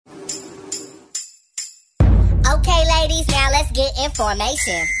ladies, now let's get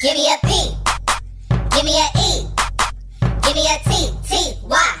information. Give me a P, give me a E, give me a T, T,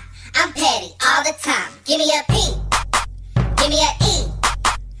 Y. I'm petty all the time. Give me a P, give me a E,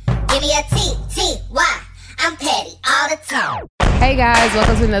 give me a T, T, Y. I'm petty all the time. Hey guys,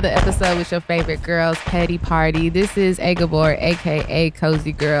 welcome to another episode with your favorite girls, Petty Party. This is A Gabor, aka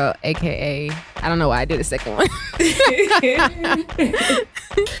Cozy Girl, aka I don't know why I did a second one.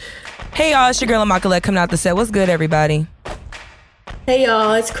 Hey y'all, it's your girl Immaculate coming out the set. What's good, everybody? Hey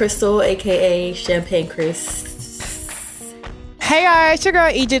y'all, it's Crystal, aka Champagne Chris. Hey y'all, it's your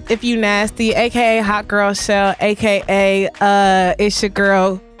girl Egypt if you nasty, aka Hot Girl Shell, aka it's your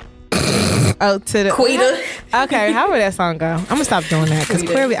girl to the Quita. Okay, how would that song go? I'm gonna stop doing that because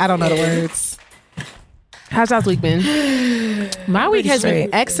clearly I don't know the words. How's y'all's week been? My week has been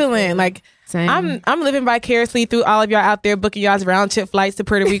excellent. Like Same. I'm living vicariously through all of y'all out there booking y'all's round trip flights to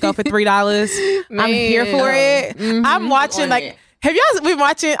Puerto Rico for $3. I'm here for it. Mm-hmm. I'm watching have y'all been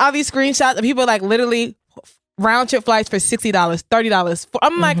watching all these screenshots of people like literally round trip flights for $60, $30?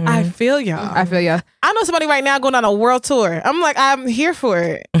 I'm like, I feel y'all. I feel ya. I know somebody right now going on a world tour. I'm like, I'm here for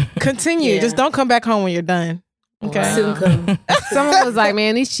it. Continue. Just don't come back home when you're done. Okay. Soon come. Someone was like,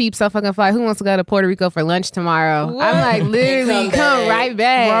 man, these cheap so fucking fly. Who wants to go to Puerto Rico for lunch tomorrow? What? I'm like, literally, come right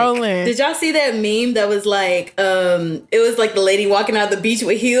back. Rolling. Did y'all see that meme that was like, it was like the lady walking out the beach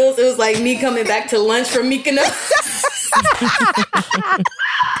with heels? It was like me coming back to lunch from Mykonos.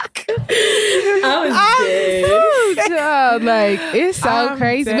 I was dead. Like, it's so I'm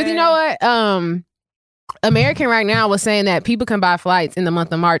crazy. dead. But you know what? American right now was saying that people can buy flights in the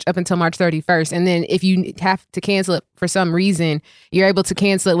month of March up until March 31st. And then if you have to cancel it for some reason, you're able to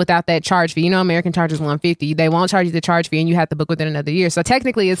cancel it without that charge fee. You know, American charges $150. They won't charge you the charge fee and you have to book within another year. So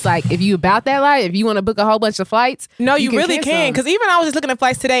technically it's like, if you about that life, if you want to book a whole bunch of flights, No, you really cancel can. them. Because even I was just looking at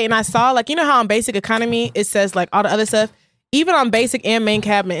flights today and I saw, like, you know how on basic economy, it says like all the other stuff. Even on basic and main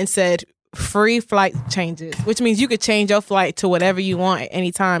cabin, it said free flight changes, which means you could change your flight to whatever you want at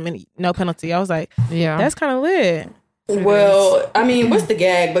any time and no penalty. I was like, yeah, that's kind of lit. Well, I mean, what's the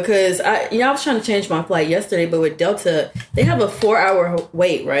gag? Because I was trying to change my flight yesterday, but with Delta, they have a 4-hour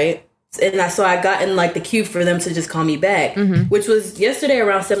wait, right? And I got in like the queue for them to just call me back, which was yesterday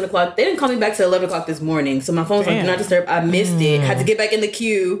around 7 o'clock. They didn't call me back till 11 o'clock this morning. So my phone's like, do not disturb. I missed it. Had to get back in the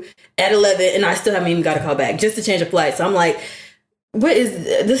queue at 11 and I still haven't even got a call back just to change a flight. So I'm like, what is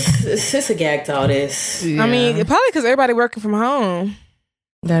this? It's just a gag to all this. Yeah. I mean, probably because everybody working from home.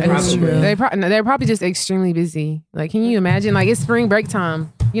 That is true. They're probably just extremely busy. Like, can you imagine? Like, it's spring break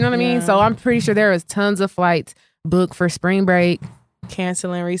time. You know what I mean? So I'm pretty sure there was tons of flights booked for spring break.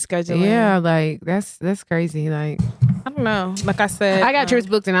 Canceling, rescheduling. Yeah, like that's crazy. Like, I don't know. Like I said, I got trips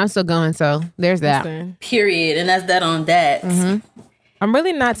booked and I'm still going. So there's that. listen, Period. And that's that on that. I'm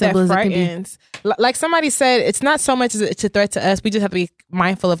really not that Simple as it can be. frightened. Like somebody said, it's not so much as it's a threat to us. We just have to be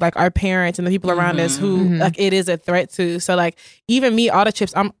mindful of like our parents and the people around us who like it is a threat to. So like even me, all the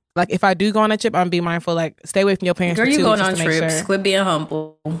trips, I'm like, if I do go on a trip, I'm be mindful. Like, stay away from your parents. Girl, for you 2 going weeks on just to make trips. sure. Quit being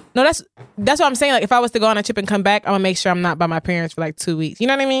humble. No, that's what I'm saying. Like, if I was to go on a trip and come back, I'm gonna make sure I'm not by my parents for like 2 weeks. You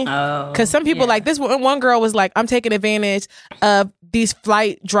know what I mean? Because some people like this. One girl was like, I'm taking advantage of these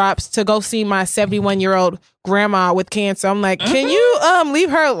flight drops to go see my 71-year-old grandma with cancer. I'm like, can you leave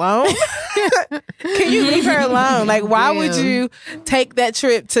her alone? Can you leave her alone? Like, why would you take that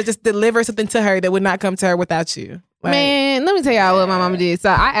trip to just deliver something to her that would not come to her without you? Like, Man, let me tell y'all what my mama did.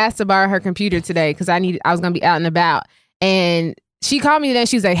 So I asked to borrow her computer today because I was gonna be out and about, and she called me today.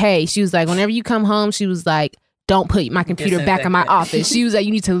 She was like, "Hey," she was like, "Whenever you come home," she was like, "Don't put my computer back in my office." She was like,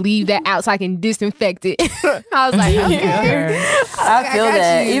 "You need to leave that out so I can disinfect it." I was like, "Okay." I feel got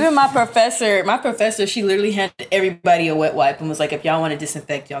that. you. Even my professor, she literally handed everybody a wet wipe and was like, if y'all want to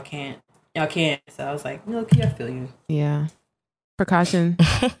disinfect, y'all can't. So I was like, look, I feel you. Yeah, precaution.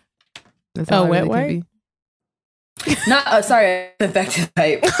 That's A all I wet really wipe? can be. Not, sorry, disinfectant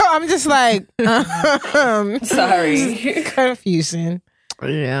wipe. I'm just like, Sorry. confusion.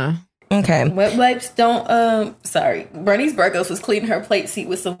 Yeah. Okay. Wet wipes don't, sorry. Bernice Burgos was cleaning her plane seat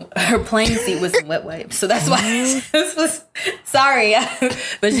with some wet wipes. So that's why this was, sorry.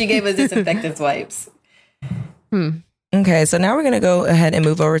 But she gave us disinfectant wipes. Okay, so now we're going to go ahead and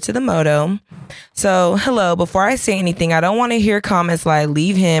move over to the moto. So, hello, before I say anything, I don't want to hear comments like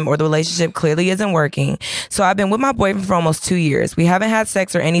leave him or the relationship clearly isn't working. So I've been with my boyfriend for almost 2 years. We haven't had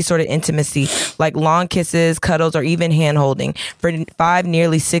sex or any sort of intimacy like long kisses, cuddles, or even hand holding for 5,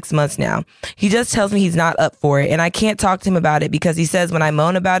 nearly 6 months now. He just tells me he's not up for it, and I can't talk to him about it because he says when I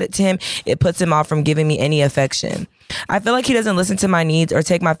moan about it to him, it puts him off from giving me any affection. I feel like he doesn't listen to my needs or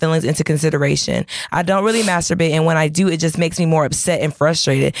take my feelings into consideration. I don't really masturbate, and when I do, it just makes me more upset and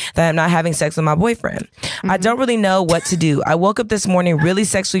frustrated that I'm not having sex with my boyfriend. I don't really know what to do. I woke up this morning really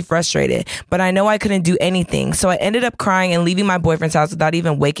sexually frustrated, but I know I couldn't do anything, so I ended up crying and leaving my boyfriend's house without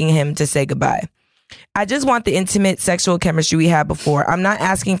even waking him to say goodbye. I just want the intimate sexual chemistry we had before. I'm not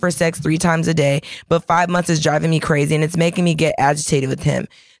asking for sex 3 times a day, but 5 months is driving me crazy and it's making me get agitated with him.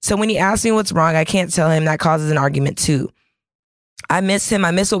 So when he asks me what's wrong, I can't tell him. That causes an argument too. I miss him.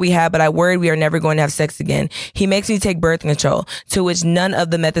 I miss what we had, but I worry we are never going to have sex again. He makes me take birth control, to which none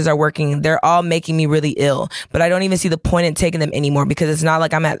of the methods are working. They're all making me really ill, but I don't even see the point in taking them anymore because it's not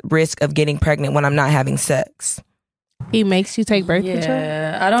like I'm at risk of getting pregnant when I'm not having sex. He makes you take birth control?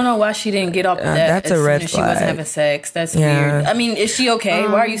 Yeah, I don't know why she didn't get off of that. That's a red as flag. She wasn't having sex. That's weird. I mean, is she okay?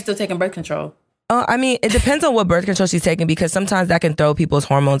 Why are you still taking birth control? I mean, it depends on what birth control she's taking because sometimes that can throw people's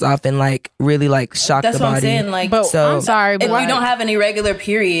hormones off and like really like shock That's the body. That's what I'm saying. Like, but so, I'm sorry, but if you don't have any regular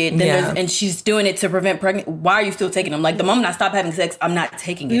period, then and she's doing it to prevent pregnancy, why are you still taking them? Like the moment I stop having sex, I'm not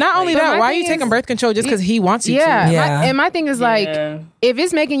taking it. Not only that, why are you taking birth control just because he wants you to? And my thing is like, if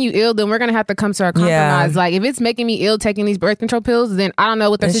it's making you ill, then we're gonna have to come to a compromise. Like if it's making me ill taking these birth control pills, then I don't know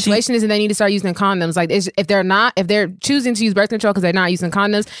what their situation is, and they need to start using condoms. Like if they're choosing to use birth control because they're not using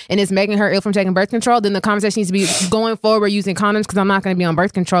condoms, and it's making her ill from taking birth control, then the conversation needs to be going forward using condoms because I'm not going to be on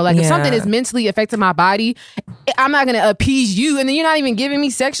birth control. Like if something is mentally affecting my body, I'm not going to appease you, and then you're not even giving me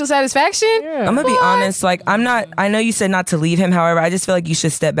sexual satisfaction. I'm gonna be honest. Like I know you said not to leave him. However, I just feel like you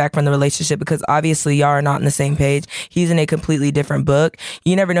should step back from the relationship because obviously y'all are not on the same page. He's in a completely different book.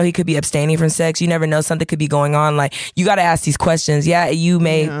 You never know, he could be abstaining from sex. You never know, something could be going on. Like you got to ask these questions. You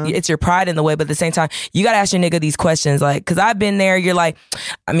may it's your pride in the way, but at the same time you got to ask your nigga these questions. Like because I've been there. You're like,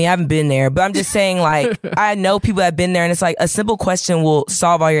 I mean I haven't been there, but I'm just saying like I know people that have been there, and it's like a simple question will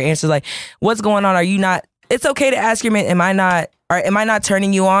solve all your answers. Like what's going on? Are you not? It's okay to ask your man, am I not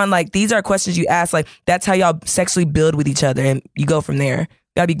turning you on? Like these are questions you ask. Like that's how y'all sexually build with each other, and you go from there.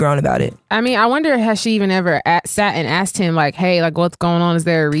 Gotta be grown about it. I mean, I wonder, has she even ever sat and asked him like, hey, like what's going on? Is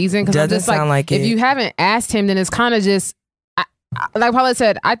there a reason? Because doesn't sound like it. If you haven't asked him, then it's kind of just like Paula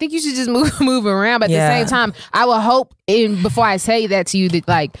said, I think you should just move around. But at the same time, I will hope before I say that to you that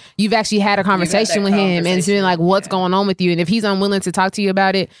like you've actually had a conversation with him and it's been like what's going on with you. And if he's unwilling to talk to you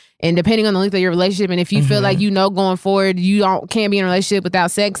about it, and depending on the length of your relationship, and if you feel like going forward you can't be in a relationship without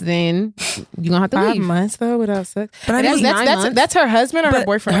sex, then you're gonna have to 5 leave. months though without sex. But I mean, that's her husband or her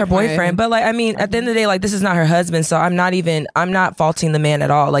boyfriend? Her boyfriend. But like I mean, at the end of the day, like this is not her husband, so I'm not faulting the man at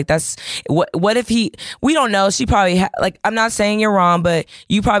all. Like that's what if we don't know. She probably like I'm not saying you're wrong, but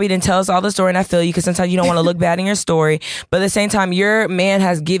you probably didn't tell us all the story, and I feel you because sometimes you don't want to look bad in your story. But at the same time, your man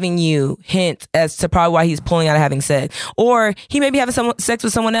has given you hints as to probably why he's pulling out of having sex, or he may be having sex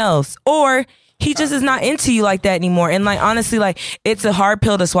with someone else, or he just is not into you like that anymore. And like honestly, like it's a hard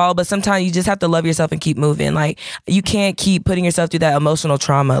pill to swallow, but sometimes you just have to love yourself and keep moving. Like you can't keep putting yourself through that emotional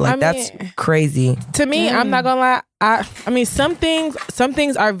trauma. Like that's crazy. To me, I'm not gonna lie. I mean, some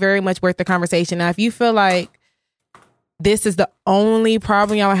things are very much worth the conversation. Now, if you feel like this is the only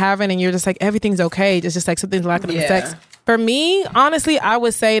problem y'all are having and you're just like everything's okay, it's just like something's lacking in sex. For me, honestly, I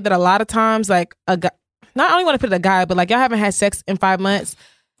would say that a lot of times, like a guy, not only want to put it a guy, but like y'all haven't had sex in 5 months.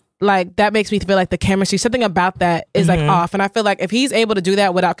 Like that makes me feel like the chemistry, something about that is like off. And I feel like if he's able to do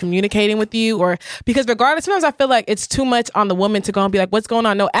that without communicating with you, or because regardless, sometimes I feel like it's too much on the woman to go and be like, what's going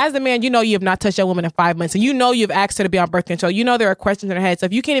on? No, as the man, you know, you have not touched your woman in 5 months, and you know, you've asked her to be on birth control. You know, there are questions in her head. So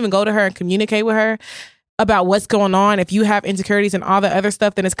if you can't even go to her and communicate with her about what's going on, if you have insecurities and all the other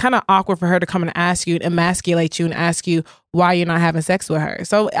stuff, then it's kind of awkward for her to come and ask you and emasculate you and ask you why you're not having sex with her.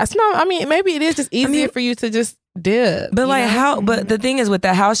 So that's not, I mean, maybe it is just easier for you to just dip. But like but the thing is with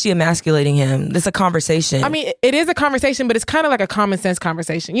that, how is she emasculating him? It's a conversation. I mean, it is a conversation, but it's kind of like a common sense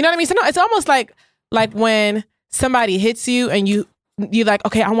conversation. You know what I mean? So no, it's almost like when somebody hits you and you're like,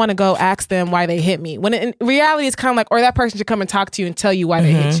 okay, I want to go ask them why they hit me. When in reality, it's kind of like, or that person should come and talk to you and tell you why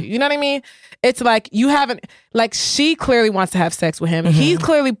they hit you. You know what I mean? It's like you haven't, like she clearly wants to have sex with him. He's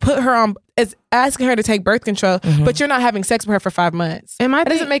clearly put her on, is asking her to take birth control, but you're not having sex with her for 5 months. And that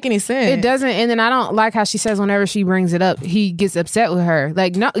doesn't make any sense. It doesn't. And then I don't like how she says whenever she brings it up, he gets upset with her.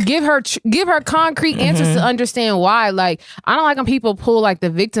 Like, no, give her concrete answers to understand why. Like, I don't like when people pull like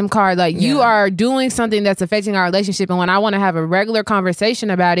the victim card. Like, you are doing something that's affecting our relationship, and when I want to have a regular conversation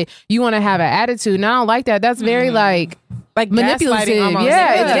about it, you want to have an attitude. And I don't like that. That's very like manipulative.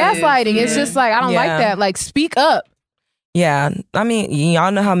 It's gaslighting. It's just like I don't like that. Like, speak up. Yeah, I mean,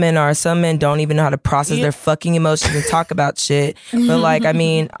 y'all know how men are. Some men don't even know how to process their fucking emotions and talk about shit. But like, I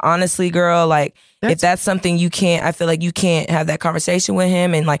mean, honestly, girl, like, if that's something you can't, I feel like you can't have that conversation with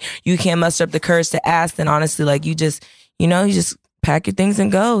him, and like you can't muster up the courage to ask, then honestly, like you just pack your things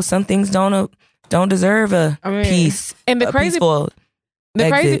and go. Some things don't deserve a peace. And the crazy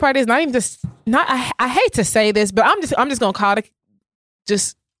exit. part is not even just not. I hate to say this, but I'm just gonna call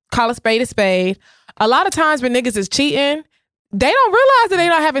a spade a spade. A lot of times when niggas is cheating, they don't realize that they're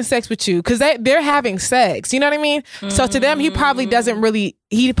not having sex with you because they're having sex. You know what I mean? So to them, he probably doesn't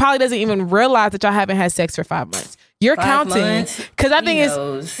even realize that y'all haven't had sex for 5 months. You're counting because I think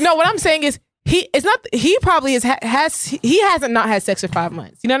what I'm saying is he probably hasn't not had sex for 5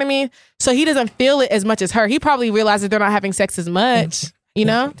 months. You know what I mean? So he doesn't feel it as much as her. He probably realizes they're not having sex as much. You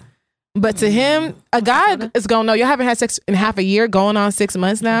know? But to him, a guy is gonna know you haven't had sex in half a year, going on 6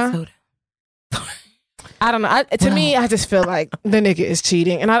 months now. I don't know. To me, I just feel like the nigga is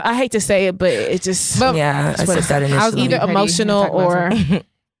cheating, and I hate to say it, but it just I said that initially. I was either emotional or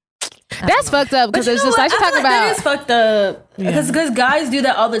that's fucked up because it's just like you talk about. That is fucked up because guys do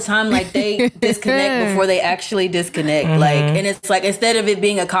that all the time. Like they disconnect before they actually disconnect. Like, and it's like instead of it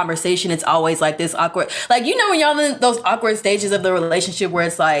being a conversation, it's always like this awkward. Like when y'all in those awkward stages of the relationship where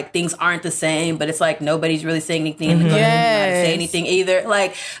it's like things aren't the same, but it's like nobody's really saying anything, and the girl doesn't say anything either.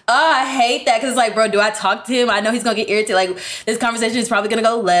 Like, I hate that because it's like, bro, do I talk to him? I know he's gonna get irritated. Like this conversation is probably gonna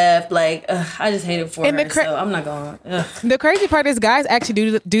go left. Like, I just hate it for her. So I'm not going. The crazy part is guys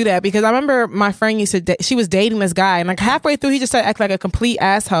actually do that because I remember my friend used to she was dating this guy, and like halfway through he just started acting like a complete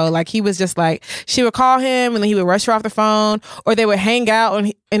asshole. Like he was just like, she would call him and then he would rush her off the phone, or they would hang out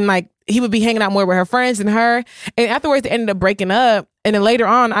and like he would be hanging out more with her friends than her. And afterwards they ended up breaking up. And then later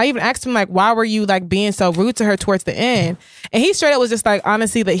on, I even asked him like, why were you like being so rude to her towards the end? And he straight up was just like,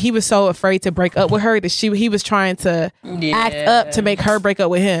 honestly, that he was so afraid to break up with her that he was trying to act up to make her break up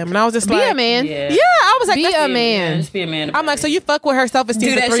with him. And I was just like, be a man. Yeah, I was like, be a man. Just be a man. I'm like, so you fuck with her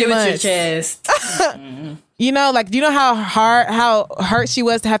self-esteem for 3 months. With your chest. You know, like, do you know how hurt she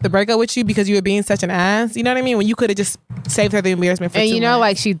was to have to break up with you because you were being such an ass? You know what I mean? When you could have just saved her the embarrassment for 2 months. And you know,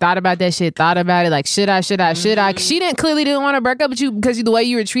 like, she thought about that shit, thought about it, like, should I? She clearly didn't want to break up with you because of the way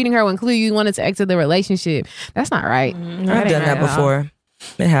you were treating her when clearly you wanted to exit the relationship. That's not right. I've done that before.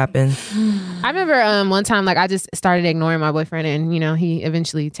 It happened. I remember one time, like, I just started ignoring my boyfriend, and, you know, he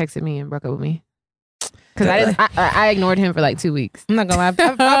eventually texted me and broke up with me. Because I ignored him for like 2 weeks. I'm not gonna lie.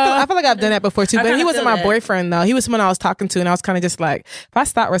 I feel like I've done that before too. But he wasn't my boyfriend though. He was someone I was talking to, and I was kind of just like, if I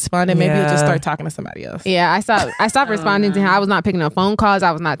stop responding, maybe he'll just start talking to somebody else. Yeah, I stopped responding to him. I was not picking up phone calls.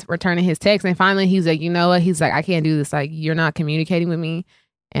 I was not returning his texts. And finally, he's like, you know what? He's like, I can't do this. Like, you're not communicating with me.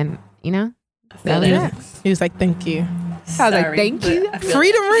 And you know, he was like, thank you. I was like, thank you.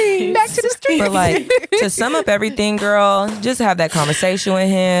 Freedom ring. Back to the street. But like, to sum up everything, girl, just have that conversation with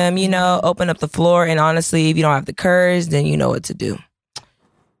him, you know, open up the floor. And honestly, if you don't have the courage, then you know what to do.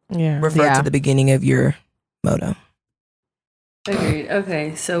 Yeah. Refer to the beginning of your motto. Agreed.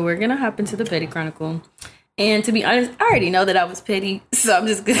 Okay, so we're going to hop into the Petty Chronicle. And to be honest, I already know that I was petty. So I'm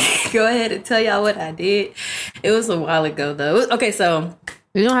just going to go ahead and tell y'all what I did. It was a while ago, though. Okay, so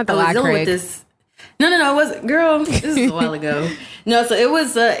you don't have to lie, Craig. With this. No, it wasn't. Girl, this is a while ago. No, so it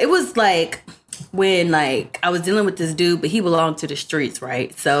was like when like I was dealing with this dude, but he belonged to the streets,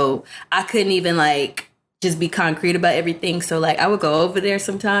 right? So I couldn't even like just be concrete about everything. So like I would go over there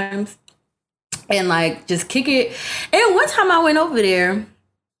sometimes and like just kick it. And one time I went over there,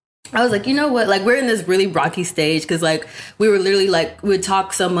 I was like, you know what? Like we're in this really rocky stage because like we were literally like we would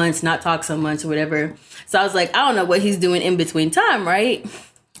talk some months, not talk some months or whatever. So I was like, I don't know what he's doing in between time, right?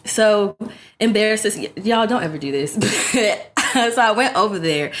 So embarrassed, y'all don't ever do this. So I went over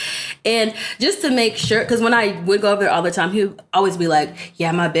there, and just to make sure, because when I would go over there all the time, he would always be like,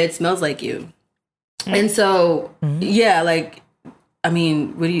 yeah, my bed smells like you. And so, yeah, like, I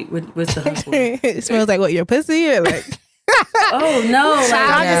mean, what's the hustle? It smells like what, your pussy? Or like, oh, no. Like,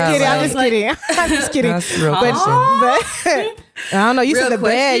 I'm just kidding. That's real but I don't know. You said the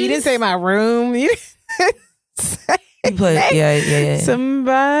bed. You didn't say my room. You put, yeah.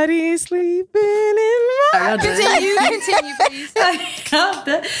 Somebody sleeping in my Continue, please.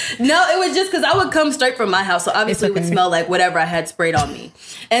 No, it was just because I would come straight from my house, so obviously it would smell like whatever I had sprayed on me.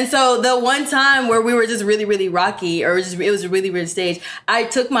 And so the one time where we were just really, really rocky, or it was a really weird stage, I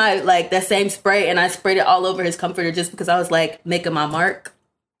took my like that same spray and I sprayed it all over his comforter just because I was like making my mark.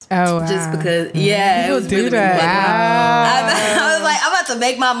 Oh, wow. Just because, yeah, it was really, really I was like, I'm about to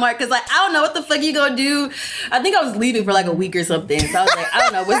make my mark because, like, I don't know what the fuck you gonna do. I think I was leaving for like a week or something, so I was like, I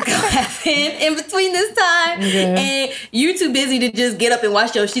don't know what's gonna happen in between this time. Okay. And you too busy to just get up and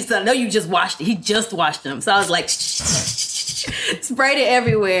wash your sheets. I know you just washed it. He just washed them, so I was like, shh. sprayed it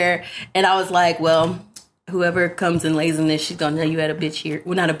everywhere. And I was like, well, whoever comes and lays in this, she's gonna know you had a bitch here.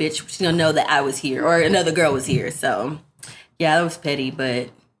 Well, not a bitch. She's gonna know that I was here or another girl was here. So yeah, that was petty, but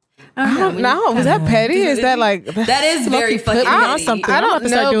I don't know. Was that petty? Is that like that is very fucking petty. Something. I don't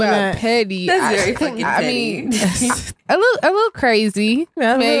know about that. petty. That's very fucking petty. I mean, a little crazy,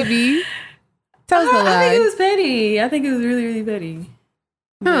 maybe. Tell us the I think it lie. was petty. I think it was really, really petty.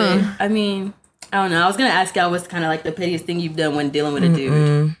 But, I mean, I don't know. I was gonna ask y'all what's kind of like the pettiest thing you've done when dealing with a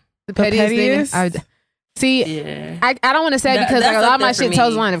dude. The pettiest thing. See, Yeah. I don't want to say because like a lot of my shit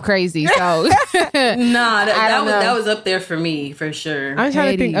toes line of crazy. So Nah, don't know. that was up there for me for sure. I'm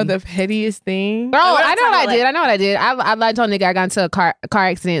trying to think Petty. of the pettiest thing. Bro, I know what I like- did. I know what I did. I lied to a nigga I got into a car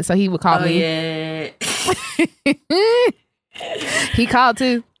accident, so he would call Oh me. yeah. He called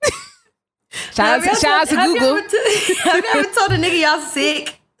too. Shout out to Google. Have you ever told a nigga y'all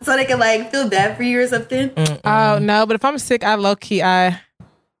sick so they can like feel bad for you or something? Oh no, but if I'm sick, I low key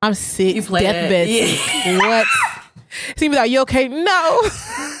I'm sick. You play Deathbed. that. Sick. What? So you be like, you okay? No.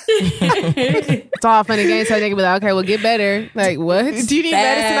 It's all fun and games. So they can be like, okay, well, get better. Like, what? Do you need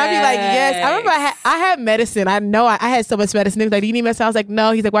medicine? I'd be like, yes. I remember I had medicine. I know I had so much medicine. He was like, do you need medicine? I was like,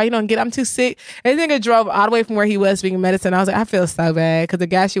 no. He's like, why you don't get it? I'm too sick. And this nigga drove all the way from where he was being medicine. I was like, I feel so bad because the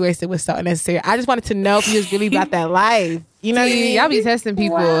gas you wasted was so unnecessary. I just wanted to know if he was really about that life. You know what I mean? Y'all be testing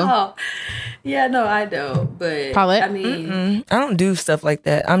people. Wow. Yeah, no, I don't. But Paulette? I mean, I don't do stuff like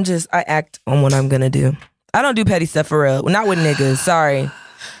that. I act on what I'm gonna do. I don't do petty stuff for real. Not with niggas. Sorry.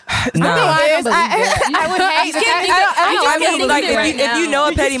 No. I would hate I mean, like, if you know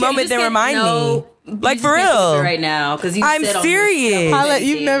a petty moment, then remind me. Like, for real. Right now, because I'm serious. Paulette,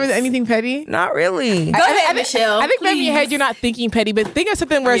 you've never done anything petty? Not really. Go ahead, Michelle. I think maybe in your head please. you're not thinking petty, but think of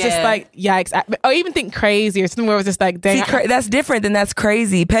something where it's just Yeah. like, yikes. Or even think crazy or something where it's just like, dang. See, that's different than that's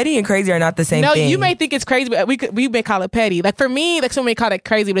crazy. Petty and crazy are not the same No, thing. you may think it's crazy, but we may call it petty. Like for me, like someone may call it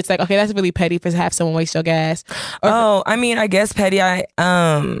crazy, but it's like, okay, that's really petty for to have someone waste your gas. Oh, I mean, I guess petty.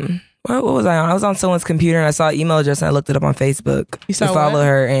 What was I on? I was on someone's computer and I saw an email address and I looked it up on Facebook. You saw to follow what?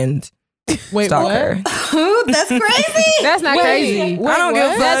 her and Wait, stalk what? her. That's crazy. That's not crazy. I don't give a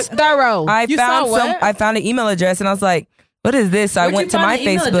fuck. That's thorough. You saw what? I found an email address and I was like, what is this? So I Where'd went you to my find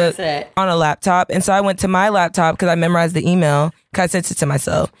the email address Facebook at? on a laptop. And so I went to my laptop because I memorized the email. Cause I sent it to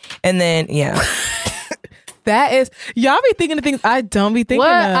myself. And then, yeah. That is, y'all be thinking of things I don't be thinking What?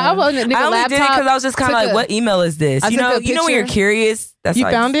 of. I was a nigga I only laptop. did it because I was just kind of took like, a- what email is this? I You took know, a when you're picture. curious. That's You why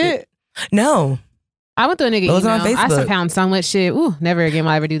I found just did it? No. I went through a nigga It was email. on I Facebook. found so much shit. Ooh, never again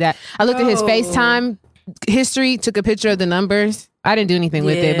will I ever do that. I looked at his No. FaceTime history, took a picture of the numbers. I didn't do anything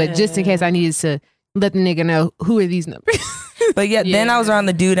with it, but just in case I needed to let the nigga know who are these numbers. But yeah, then I was around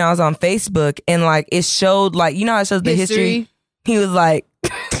the dude and I was on Facebook and like it showed like, you know how it shows the history? He was like,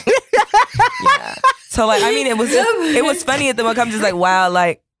 yeah. So like, I mean, it was funny at the moment. I'm just like, wow,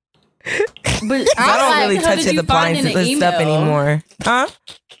 like, But I don't really how touch did the you find in appliances an and stuff email? anymore. Huh?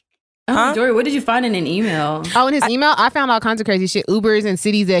 Huh? Jory, what did you find in an email? Oh, in his email, I found all kinds of crazy shit. Ubers and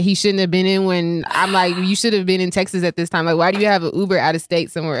cities that he shouldn't have been in when I'm like, you should have been in Texas at this time. Like, why do you have an Uber out of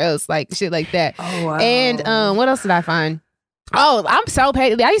state somewhere else? Like, shit like that. Oh, wow. And what else did I find? Oh, I'm so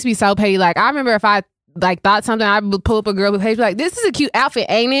petty. I used to be so petty. Like, I remember if I like thought something, I would pull up a girl page, be like, this is a cute outfit,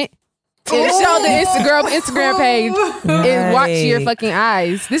 ain't it? And show the Instagram page and watch your Right. fucking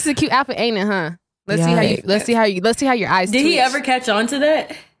eyes. This is a cute outfit, ain't it, huh? Let's see how your eyes Did he twitch. ever catch on to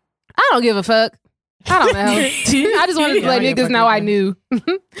that? I don't give a fuck. I don't know. I just wanted to let niggas know I knew.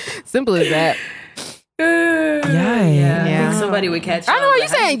 Simple as that. Yikes. I think somebody would catch on. I know, are you like,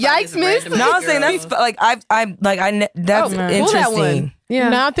 how saying do find yikes, this miss? random No, I'm saying girl? that's like that's Oh, pull that interesting. one. Yeah.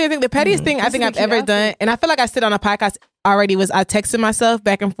 No, I'm thinking the pettiest thing I think I've ever done, and I feel like I said on a podcast already, was I texted myself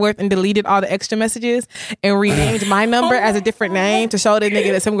back and forth and deleted all the extra messages and renamed my number as a different name to show the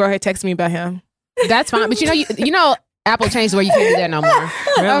nigga that some girl had texted me about him. That's fine. But you know, Apple changed where you can't do that no more.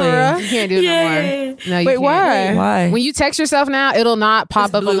 Really? You can't do it no more. No, you Wait, can't. why? Why? When you text yourself now, it'll not pop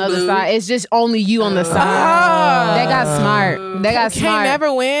It's up on the other blue. side. It's just only you on the side. They got smart. They got Can't smart.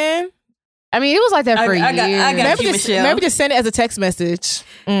 never win. I mean, it was like that for I got- years. I got Maybe you, just Michelle. maybe just send it as a text message.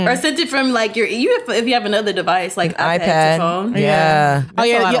 Or send it from like if you have another device like iPad to phone. Yeah. Oh a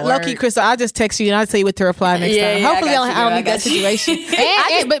yeah, lot yeah, of low key, work. Crystal. I'll just text you and I'll tell you what to reply next Yeah, time. yeah, I Hopefully, got I you, don't girl. I need that got you.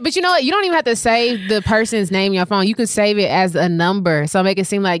 situation. But you know what? You don't even have to save the person's name in your phone. You can save it as a number, so make it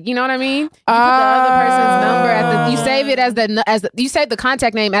seem like you know what I mean. You put the other person's number at the. You save it as you save the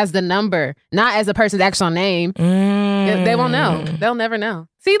contact name as the number, not as the person's actual name. They won't know. They'll never know.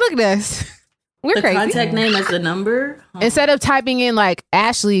 See, look at this. We're The crazy. contact name as the number. Instead of typing in like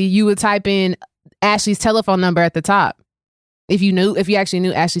Ashley, you would type in Ashley's telephone number at the top. if you actually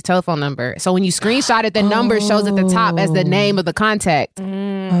knew Ashley's telephone number. So when you screenshot it, the number shows at the top as the name of the contact.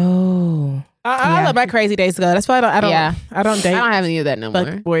 Oh. I let my crazy days go. That's why I don't date. I don't have any of that no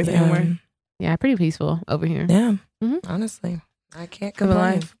more. Boys anymore. Yeah, pretty peaceful over here. Yeah. Honestly, I can't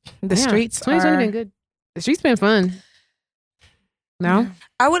complain. The streets 2020 been good. The streets been fun. No?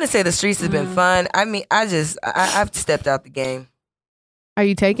 I wouldn't say the streets has been fun. I mean, I've stepped out the game. Are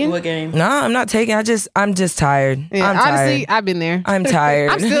you taking? What game? No, I'm not taking. I'm just tired. Yeah, I'm honestly, tired. I've been there. I'm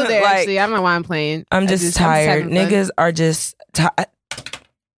tired. I'm still there, actually. I don't know why I'm playing. I'm just tired. Niggas are just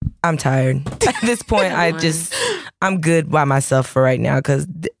I'm tired. At this point, I'm good by myself for right now because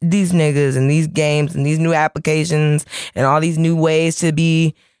these niggas and these games and these new applications and all these new ways to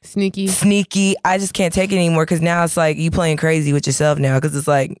be sneaky. I just can't take it anymore because now it's like you playing crazy with yourself now because it's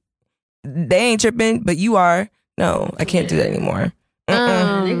like they ain't tripping, but you are. No, I can't do that anymore.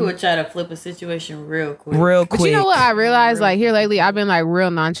 Nigga would try to flip a situation real quick. But you know what I realized? Like here lately, I've been like real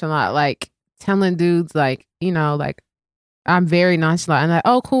nonchalant, like telling dudes like, you know, like I'm very nonchalant. I'm like,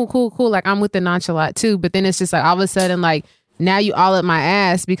 oh, cool. Like I'm with the nonchalant too. But then it's just like all of a sudden, like now you all up my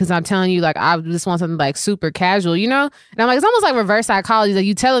ass because I'm telling you like I just want something like super casual, you know? And I'm like, it's almost like reverse psychology. Like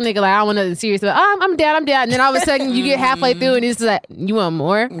you tell a nigga like I don't want nothing serious, but I'm down. And then all of a sudden you get halfway through and it's like, you want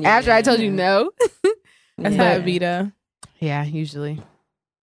more? Yeah. After I told you no. That's how it be though. Yeah, usually.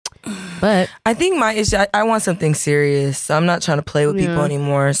 But I think my issue, I want something serious. So I'm not trying to play with people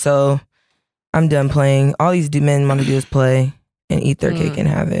anymore. So I'm done playing. All these men want to do is play and eat their cake and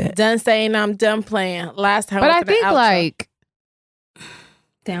have it. Done saying I'm done playing. Last time. But I think like,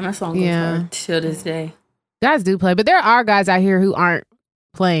 damn, that song goes hard till this day. Guys do play, but there are guys out here who aren't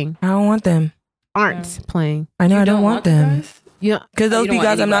playing. I don't want them. Playing. I know I don't want them. Yeah, because those be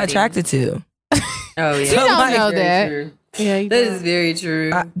guys I'm not attracted to. Oh yeah, you don't know that. True. Yeah, that is very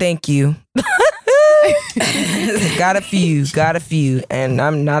true. Thank you. Got a few, and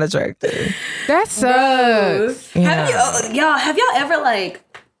I'm not attracted. That sucks. Yeah. Have y'all ever like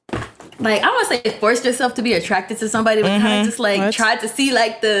I don't want to say forced yourself to be attracted to somebody, but kind of just like tried to see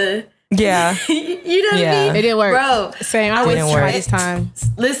like the you know what I mean? It didn't work, bro. Same. I was trying this time.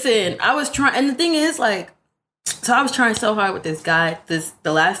 Listen, I was trying, and the thing is like. So I was trying so hard with this guy.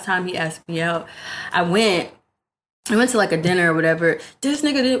 The last time he asked me out, I went to like a dinner or whatever. This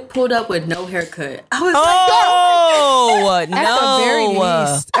nigga pulled up with no haircut. I was no.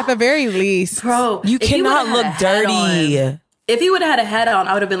 At the very least, bro, you cannot look dirty. If he would have had a hat on,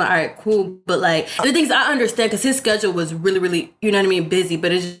 I would have been like, all right, cool. But like, the things I understand because his schedule was really, really, you know what I mean, busy.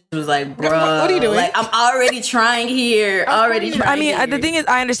 But it just was like, bro, what are you doing? Like, I'm already trying here. The thing is,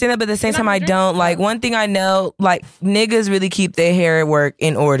 I understand that, but at the same time, I don't. Like, one thing I know, like, niggas really keep their hair work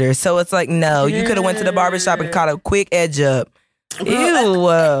in order. So it's like, no, you could have went to the barbershop and caught a quick edge up. Ew.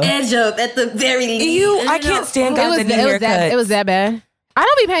 Edge up at the very least. Ew, I can't stand guys that need haircuts. It was that bad. I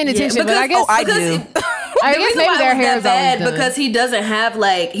don't be paying attention, but I guess I do. I guess maybe their hair is bad always because he doesn't have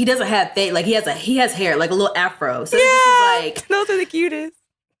fade, like he has hair like a little afro. So yeah, it's just like those are the cutest.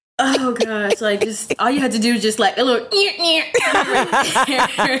 Oh gosh, like just all you had to do was just like a little.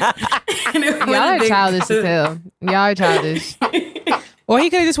 Y'all are childish as hell. Y'all are childish. Or he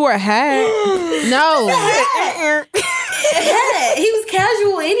could have just wore a hat. No. Hat. He was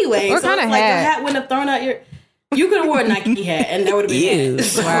casual anyway. What kind of like hat? Your hat wouldn't have thrown out your. You could have worn a Nike hat, and that would have been it.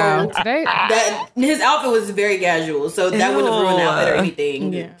 So wow. His outfit was very casual, so that wouldn't have ruined the outfit or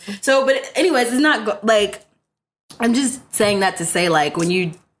anything. Yeah. So, but anyways, it's not like I'm just saying that to say like when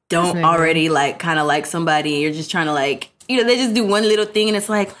you don't already like kind of like somebody, you're just trying to like they just do one little thing, and it's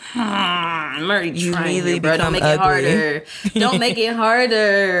like I'm already trying, here, bro. Don't make it harder. Don't make it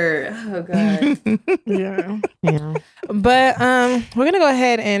harder. Oh god. Yeah. But we're gonna go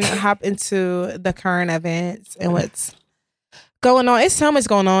ahead and hop into the current events and what's going on. It's so much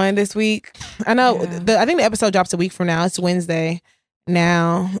going on this week. I know. I think the episode drops a week from now. It's Wednesday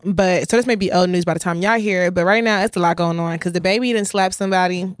now, but so this may be old news by the time y'all hear it. But right now, it's a lot going on because the baby didn't slap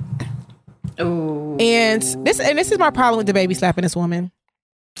somebody. Ooh. And this is my problem with the baby slapping this woman.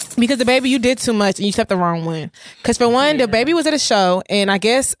 Because the baby, you did too much and you slapped the wrong one. Because for one, the baby was at a show and I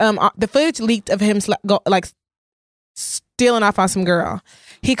guess the footage leaked of him stealing off on some girl.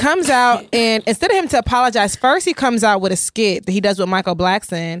 He comes out and instead of him to apologize, first he comes out with a skit that he does with Michael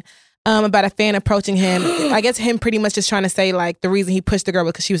Blackson about a fan approaching him. I guess him pretty much just trying to say like the reason he pushed the girl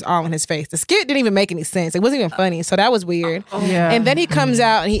was because she was all in his face. The skit didn't even make any sense. It wasn't even funny. So that was weird. Yeah. And then he comes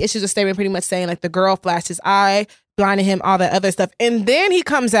out and he issues a statement pretty much saying like the girl flashed his eye, blinded him, all that other stuff. And then he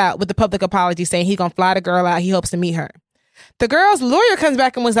comes out with the public apology saying he's gonna fly the girl out. He hopes to meet her. The girl's lawyer comes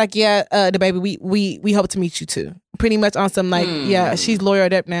back and was like, yeah, the baby, we hope to meet you too. Pretty much on some like, yeah, she's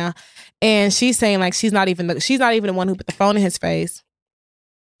lawyered up now. and she's saying like she's not even the one who put the phone in his face.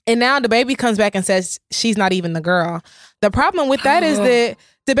 And now the baby comes back and says she's not even the girl. The problem with that is that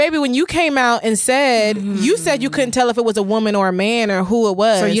the baby, when you came out and said, you said you couldn't tell if it was a woman or a man or who it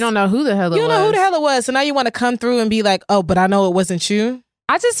was. So you don't know who the hell it was. You don't know who the hell it was. So now you want to come through and be like, oh, but I know it wasn't you.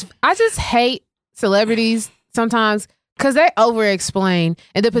 I just hate celebrities sometimes because they over-explain.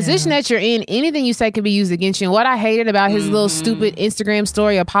 And the position that you're in, anything you say can be used against you. And what I hated about his little stupid Instagram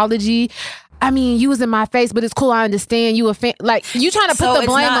story apology, I mean, you was in my face, but it's cool. I understand you a fan. Like, you trying to put the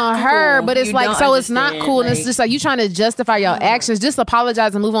blame on her, but it's You like, don't so it's not cool. understand, And it's just like, you trying to justify your actions. Just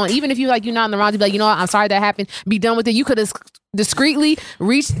apologize and move on. Even if you're not in the wrong, you be like, you know what? I'm sorry that happened. Be done with it. You could have discreetly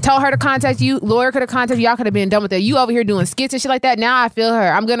tell her to contact you. Lawyer could have contacted you. Y'all could have been done with it. You over here doing skits and shit like that. Now I feel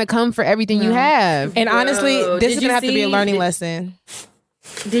her. I'm going to come for everything you have. And honestly, this did is going you to have to be a see- learning lesson.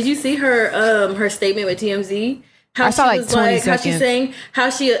 Did you see her statement with TMZ? How I saw, she like, was 20 how she's seconds. saying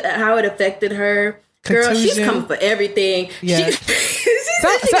how it affected her. Girl, she's Contusion. coming for everything. Yeah. She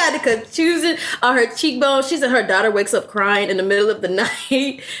said she got a contusion on her cheekbone. She said her daughter wakes up crying in the middle of the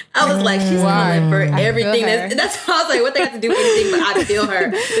night. I was like, she's coming for everything. her. That's why I was like, what they have to do with anything, but I feel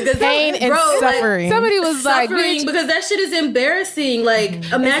her. Because Pain and suffering. Somebody was like, suffering, bitch, because that shit is embarrassing.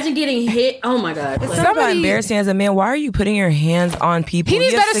 Like, imagine getting hit. Oh my God. It's Like, not about embarrassing as a man. Why are you putting your hands on people? he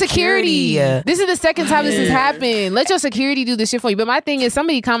needs You have better security. This is the second time this has Yeah. happened. Let your security do this shit for you. But my thing is,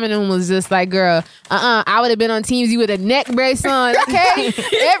 somebody commented and was just like, girl, I would have been on teams. You with a neck brace on, okay?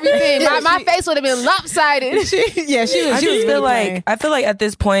 Everything. My face would have been lopsided. She was I feel like at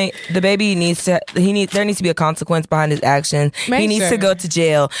this point the baby there needs to be a consequence behind his actions. He needs to go to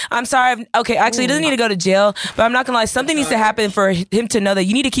jail. I'm sorry. Okay, actually, he doesn't need to go to jail, but I'm not gonna lie. Something needs to happen for him to know that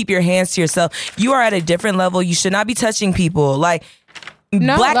you need to keep your hands to yourself. You are at a different level. You should not be touching people. Like,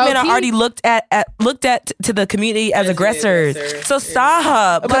 black men are already looked at to the community as aggressors. So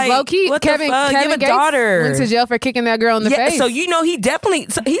stop. Because Like, low key, what Kevin the fuck? You have a Gates daughter. went to jail for kicking that girl in the face. So you know he's about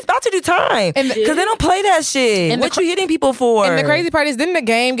to do time And because they don't play that shit. And What you hitting people for? And the crazy part is, didn't the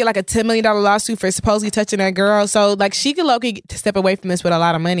game get like a $10 million lawsuit for supposedly touching that girl? So like she could low-key step away from this with a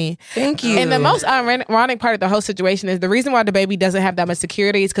lot of money. Thank you. And the most ironic part of the whole situation is the reason why the baby doesn't have that much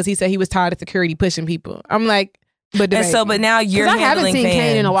security is because he said he was tired of security pushing people. I'm like, but now you're I haven't handling seen fans.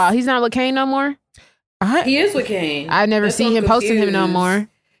 Kane in a while. He's not with Kane no more. he is with Kane. I never That's seen so him posting him no confused. more.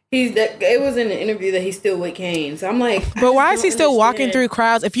 It was in the interview that he's still with Kane. So I'm like, But why is he still walking through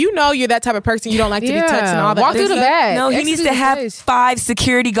crowds? If you know you're that type of person, you don't like to be touched and all that. Walk through the back. No, he Exit needs through to the have place. 5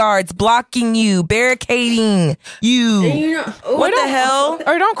 security guards blocking you, barricading you. And you know, What the hell?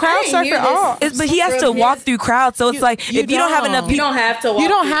 Or don't crowd surf at all. But he has to walk through crowds, so it's like if you don't have enough You people. don't have to. Walk You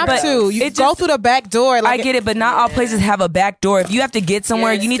don't have to. You go through the back door. I Like, get it, but not all places have a back door. If you have to get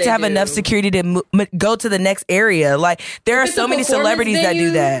somewhere, Yes, you need they to have do. enough security to go to the next area. Like there are If it's so a many performance celebrities that do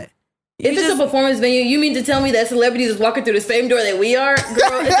venue, that. If it's a performance venue, you mean to tell me that celebrities is walking through the same door that we are?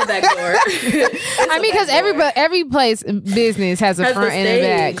 Girl, it's a back door. I mean, because every place business has a Has front the and a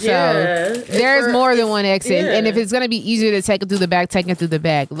back, stage, so yeah. there's It's more than one exit. yeah. And if it's gonna be easier to take it through the back, take it through the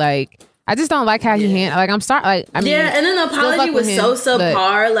back. Like I just don't like how he I'm sorry. Like I mean, Yeah, and then the still apology fuck with was so him, but-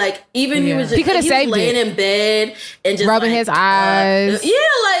 subpar. Like even he was just He coulda was saved laying it. in bed and just Rubbing like, his eyes. Yeah,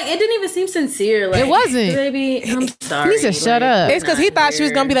 like it didn't even seem sincere. Like It wasn't. Baby, I'm sorry. He needs to shut up. it's because he thought she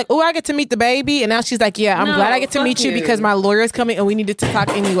was gonna be like, "Oh, I get to meet the baby," and now she's like, "Yeah, I'm No, glad I get to fuck meet you you. because my lawyer's coming and we needed to talk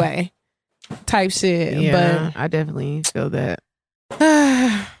anyway." Type shit. Yeah, I definitely feel that.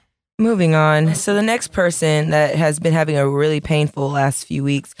 But Moving on. So the next person that has been having a really painful last few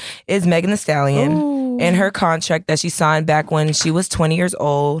weeks is Megan Thee Stallion and her contract that she signed back when she was 20 years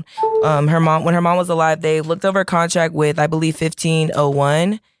old. When her mom was alive, they looked over a contract with, I believe,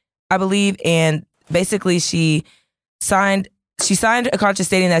 1501, I believe, and basically she signed a contract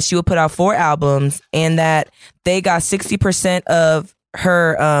stating that she would put out 4 albums and that they got 60% of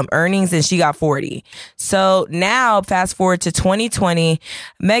her earnings and she got 40. So now fast forward to 2020,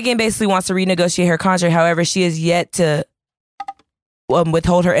 Megan basically wants to renegotiate her contract. However, she is yet to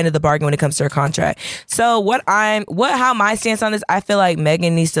withhold her end of the bargain when it comes to her contract. So how my stance on this, I feel like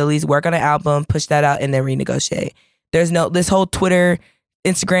Megan needs to at least work on an album, push that out, and then renegotiate. There's this whole Twitter,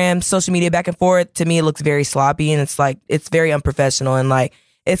 Instagram, social media back and forth. To me, it looks very sloppy and it's very unprofessional, and like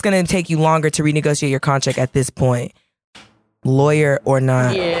it's gonna take you longer to renegotiate your contract at this point, lawyer or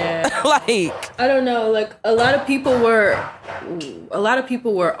not. Yeah. Like I don't know. Like a lot of people were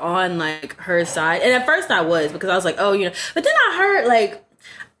on like her side, and at first I was because I was like, oh, But then I heard like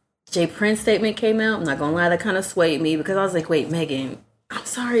Jay Prince statement came out. I'm not gonna lie, that kind of swayed me because I was like, wait, Megan, I'm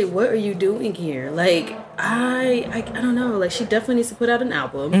sorry, what are you doing here? Like I don't know. Like she definitely needs to put out an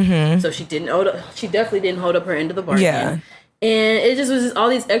album. So she definitely didn't hold up her end of the bargain. Yeah. And it just was just all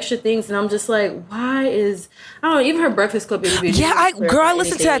these extra things, and I'm just like, why is I don't know, even her Breakfast Club interview. Yeah, I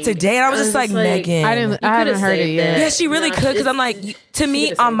listened to that today, and I was just like, Megan, I haven't heard it yet. Yeah, she really could, because I'm like, to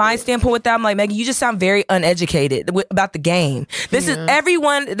me, on my standpoint with that, I'm like, Megan, you just sound very uneducated about the game. This is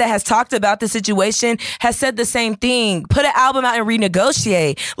everyone that has talked about the situation has said the same thing. Put an album out and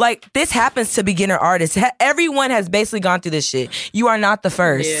renegotiate. Like, this happens to beginner artists. Everyone has basically gone through this shit. You are not the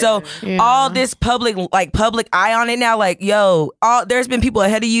first. So all this public eye on it now, like, yo, there's been people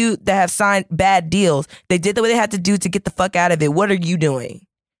ahead of you that have signed bad deals. They did what they had to do to get the fuck out of it. What are you doing?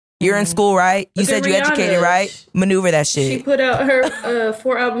 You're in school, right? You said you educated, right? Maneuver that shit. She put out her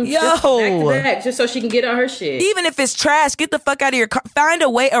 4 albums just back to back, just so she can get out her shit. Even if it's trash, get the fuck out of your car. Find a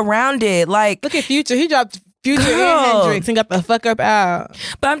way around it. Like, look at Future. He dropped Future and Hendrix and got the fuck up out.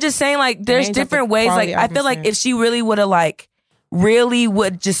 But I'm just saying, like, there's different ways. Like, I feel like if she really would have, like, really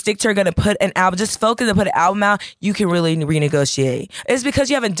would just stick to her, gonna put an album, just focus and put an album out, you can really renegotiate. It's because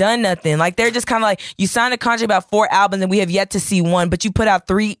you haven't done nothing. Like, they're just kind of like, you signed a contract about 4 albums and we have yet to see one, but you put out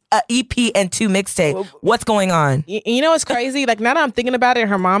 3 EP and 2 mixtape. What's going on? You know what's crazy? Like, now that I'm thinking about it,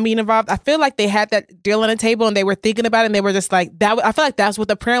 her mom being involved, I feel like they had that deal on the table and they were thinking about it and they were just like, that. I feel like that's what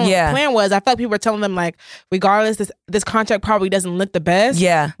the plan was. I feel like people were telling them, like, regardless, this contract probably doesn't look the best.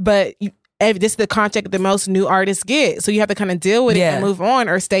 Yeah. But this is the contract that most new artists get. So you have to kind of deal with it and move on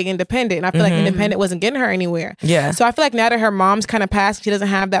or stay independent. And I feel like independent wasn't getting her anywhere. Yeah. So I feel like now that her mom's kind of passed, she doesn't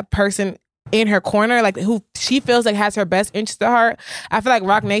have that person in her corner, like, who she feels like has her best interest at heart. I feel like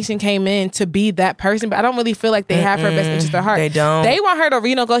Roc Nation came in to be that person, but I don't really feel like they have her best interest at heart. They don't. They want her to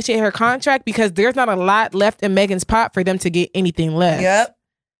renegotiate her contract because there's not a lot left in Megan's pot for them to get anything left. Yep.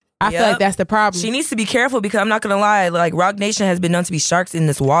 I feel like that's the problem. She needs to be careful, because I'm not gonna lie, like, Roc Nation has been known to be sharks in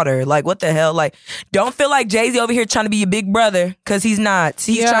this water. Like, what the hell? Like, don't feel like Jay-Z over here trying to be your big brother, because he's not.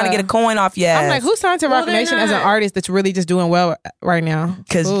 He's trying to get a coin off your ass. I'm like, who signed to Roc Nation as an artist that's really just doing well right now?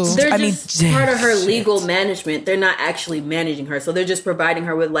 Because they're just part of her legal management. They're not actually managing her, so they're just providing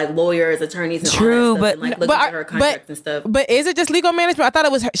her with, like, lawyers, attorneys, and all that stuff, and, like, looking at her contracts and stuff. But is it just legal management? I thought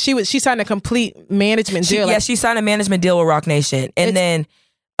it was she signed a complete management deal. Yeah, she signed a management deal with Roc Nation, and then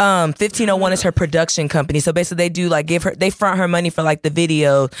 1501 is her production company. So basically they do, like, they front her money for, like, the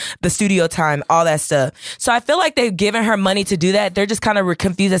video, the studio time, all that stuff. So I feel like they've given her money to do that. They're just kind of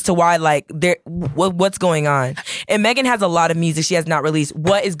confused as to why, like, what's going on. And Megan has a lot of music she has not released.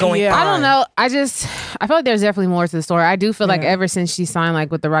 What is going on? I don't know. I feel like there's definitely more to the story. I do feel like ever since she signed,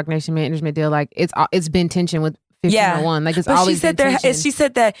 like, with the Roc Nation management deal, like, it's been tension with 1501. Like, it's but always been tension. She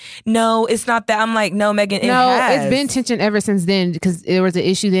said that, no, it's not that. I'm like, no, Megan, it's been tension ever since then, because there was an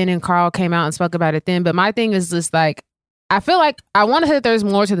issue then and Carl came out and spoke about it then. But my thing is just, like, I feel like I want to say that there's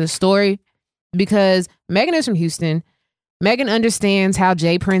more to the story, because Megan is from Houston. Megan understands how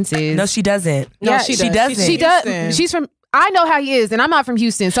Jay Prince is. No, she doesn't. No, she doesn't. She does. She's from... I know how he is, and I'm not from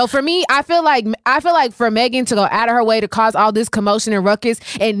Houston. So for me, I feel like for Megan to go out of her way to cause all this commotion and ruckus,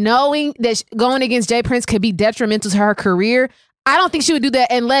 and knowing that going against Jay Prince could be detrimental to her career, I don't think she would do that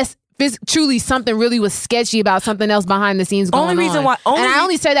unless truly something really was sketchy about something else behind the scenes going on. I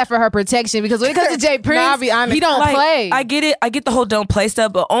only say that for her protection, because when it comes to Jay Prince, I'll be honest, he don't play. I get it. I get the whole don't play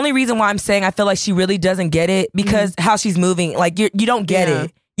stuff, but only reason why I'm saying I feel like she really doesn't get it, because how she's moving, like, you don't get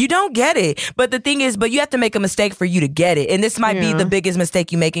it. You don't get it. But the thing is, you have to make a mistake for you to get it. And this might be the biggest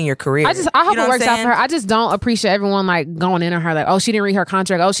mistake you make in your career. I hope it works out for her. I just don't appreciate everyone, like, going in on her, like, oh, she didn't read her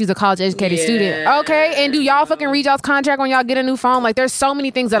contract. Oh, she's a college educated student. Okay. And do y'all fucking read y'all's contract when y'all get a new phone? Like, there's so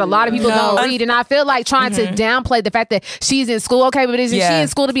many things that a lot of people don't read. And I feel like trying to downplay the fact that she's in school. Okay, but isn't she in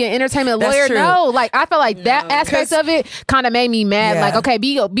school to be an entertainment lawyer? True. No. Like, I feel like that aspect of it kind of made me mad. Like, okay,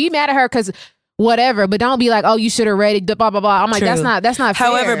 be mad at her because whatever, but don't be like, oh, you should have read it, blah blah blah. I'm like, that's not fair.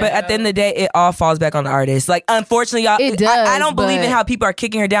 However, but at the end of the day, it all falls back on the artist. Like, unfortunately, y'all, it does, I don't believe in how people are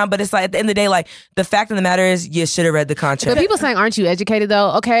kicking her down, but it's like, at the end of the day, like, the fact of the matter is, you should have read the contract. But people saying, aren't you educated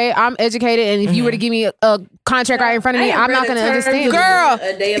though? Okay, I'm educated, and if you were to give me a contract right in front of me, I'm not going to understand. Girl,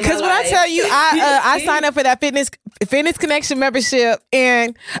 because when I tell you, I signed up for that fitness connection membership,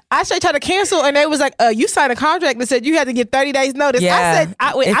 and I straight tried to cancel, and they was like, you signed a contract that said you had to get 30 days notice. Yeah,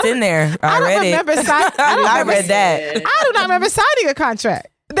 I said, it's in there. I read it. I read that. I do not remember signing a contract.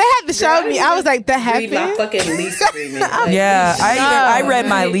 They had to show me. I was like, that happened. Read my fucking lease agreement. Like, yeah, I read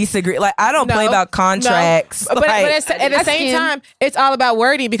my lease agreement. Like, I don't play about contracts. But at the same time, it's all about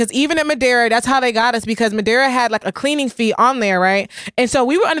wording, because even at Madeira, that's how they got us, because Madeira had like a cleaning fee on there, right? And so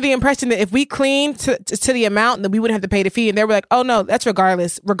we were under the impression that if we cleaned to the amount, then we wouldn't have to pay the fee. And they were like, oh no, that's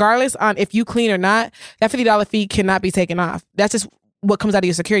regardless. Regardless on if you clean or not, that $50 fee cannot be taken off. That's just what comes out of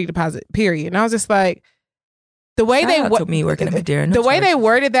your security deposit, period. And I was just like, the way they me working at Madeira, the way they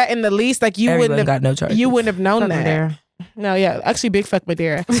worded that in the lease, like, you wouldn't have known that. No, yeah, actually, big fuck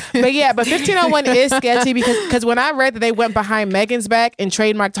Madeira. But yeah, but 1501 is sketchy because when I read that they went behind Megan's back and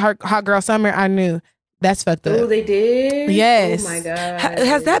trademarked Hot Girl Summer, I knew that's fucked up. Oh, they did? Yes. Oh my God.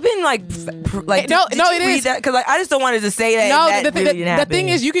 Has that been like No, did no, you it read is. that? Because I just don't want to say that. No, that really didn't the happen. thing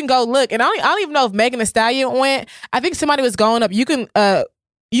is, you can go look, and I don't even know if Megan Thee Stallion went. I think somebody was going up. You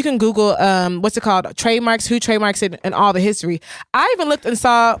can Google what's it called, trademarks, who trademarks it, and all the history. I even looked and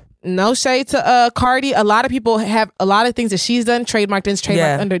saw. No shade to Cardi. A lot of people have a lot of things that she's done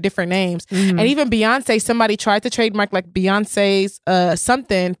trademarked under different names. Mm-hmm. And even Beyonce, somebody tried to trademark like Beyonce's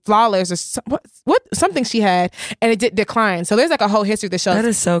something Flawless or something she had, and it did decline. So there's like a whole history that shows That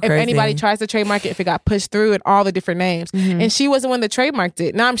is so if crazy. anybody tries to trademark it, if it got pushed through and all the different names. Mm-hmm. And she wasn't one that trademarked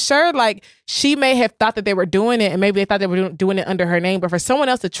it. Now I'm sure like she may have thought that they were doing it, and maybe they thought they were doing it under her name. But for someone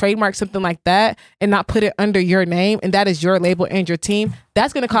else to trademark something like that and not put it under your name, and that is your label and your team,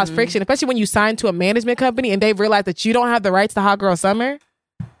 that's going to cause friction, especially when you sign to a management company and they've realized that you don't have the rights to Hot Girl Summer.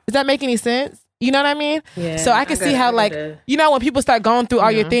 Does that make any sense? You know what I mean? Yeah, so I can see how like, you know, when people start going through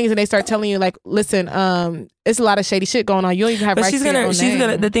all your things and they start telling you like, listen, it's a lot of shady shit going on. You don't even have But rights to your own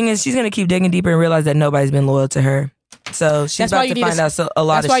name. the thing is, she's gonna keep digging deeper and realize that nobody's been loyal to her. So she's That's why about you to need find out a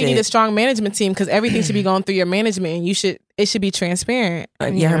lot of shit. That's why you need a strong management team, because everything should be going through your management, and it should be transparent.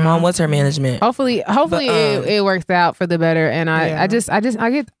 Yeah, her mom was her management. Hopefully, it works out for the better. And I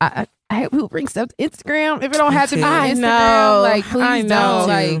hate people bring stuff to Instagram if it don't have to be on I Instagram. know. Like, please I know.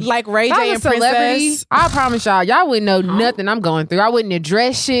 don't. Like Ray if I J was and a celebrity, Princess. I promise y'all wouldn't know nothing I'm going through. I wouldn't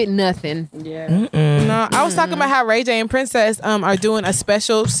address shit, nothing. Yeah. No, I was talking about how Ray J and Princess are doing a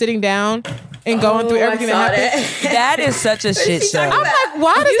special sitting down and going through everything that happened. That is such a shit show. I'm like,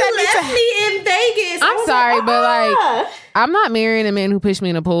 why does You that left me in Vegas. I'm sorry, but like, I'm not marrying a man who pushed me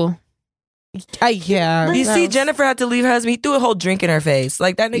in a pool. yeah. You see, Jennifer had to leave her husband. He threw a whole drink in her face.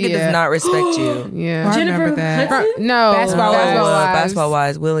 Like, that nigga Yeah. does not respect you. Yeah. I Jennifer remember that. Hudson? No. Basketball Wives. Basketball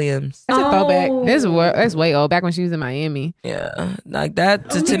Wives, Williams. That's a throwback. Oh. That's way old. Back when she was in Miami. Yeah, like that.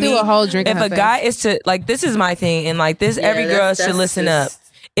 To He me, threw a whole drink in if her a face. guy is to like, this is my thing, and like this, every girl that's- should that's listen just- up.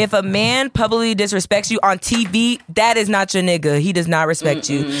 If a man publicly disrespects you on TV, that is not your nigga. He does not respect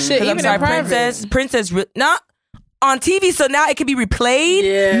you. Shit, Because I'm even sorry, in private. Princess, not on TV, so now it can be replayed,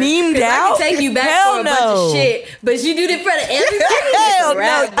 Yeah. memed 'Cause out. I can take you back Hell for a no. bunch of shit, but you do it in front of everybody. Hell It's a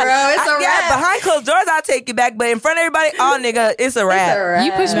wrap, no, bro. It's a yeah, wrap. behind closed doors, I'll take you back, but in front of everybody, oh nigga, it's a wrap.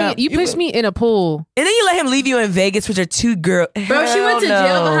 It's a wrap. You pushed me in a pool. And then you let him leave you in Vegas with your two girls. Bro, she went to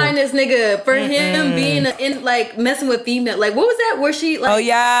jail behind this nigga for him being in like messing with female. Like, what was that? Where she like? Oh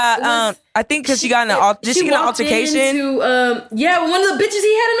yeah, was- I think because she got in an did she get an walked altercation? into, yeah, one of the bitches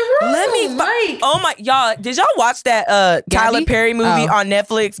he had in the room. Let me. like, Oh my, y'all! Did y'all watch that Tyler Gabby? Perry movie Oh. on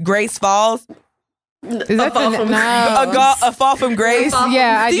Netflix, Grace Falls? Is that fall from- A fall from grace.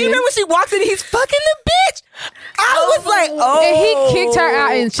 Yeah, I Do you did. remember when she walked in? He's fucking the bitch. I was like, oh. And he kicked her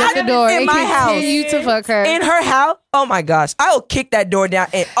out and shut the door in and my house. continued to fuck her. In her house. Oh my gosh! I will kick that door down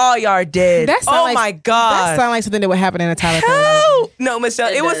and all y'all are dead. That sound Oh like- my That god! sounds like something that would happen in a Tyler Perry movie. Hell no, Michelle.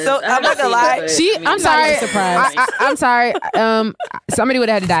 It was does. so. I I'm not haven't gonna seen it, lie. but- I'm sorry. surprised. I'm sorry. Somebody would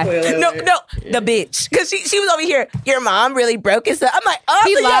have had to die. No, the bitch, because she was over here. Your mom really broke his. I'm like, oh,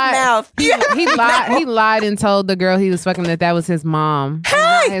 He so your lied. mouth. He lied. He lied and told the girl he was fucking that was his mom, and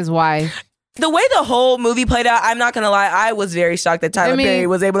not Hey! his wife. The way the whole movie played out, I'm not gonna lie, I was very shocked that Tyler I mean- Perry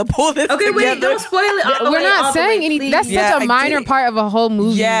was able to pull this okay, together. wait, don't spoil it. We're not saying anything. That's Yeah, such I a minor did. part of a whole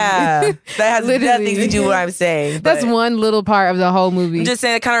movie. Yeah, that has Literally. nothing to do with what I'm saying. That's but one little part of the whole movie. I'm just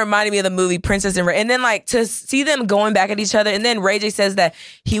saying, it kind of reminded me of the movie Princess and Ray. And then like to see them going back at each other, and then Ray J says that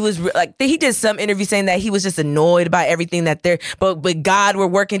he was like he did some interview saying that he was just annoyed by everything that they're, but with God we're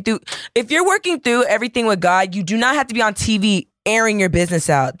working through. If you're working through everything with God, you do not have to be on TV airing your business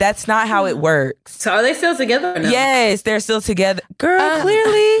out. That's not how it works. So are they still together? Or no? Yes, they're still together. Girl,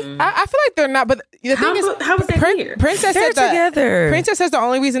 clearly. I feel like they're not, but the thing is, How was that here? Princess They're said that together. Princess says the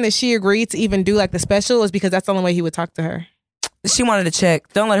only reason that she agreed to even do like the special was because that's the only way he would talk to her. She wanted a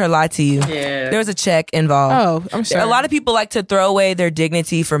check. Don't let her lie to you. Yeah. There was a check involved. Oh, I'm sure. A lot of people like to throw away their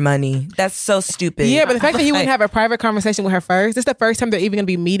dignity for money. That's so stupid. Yeah, but the fact that he wouldn't Like, have a private conversation with her first, this is the first time they're even going to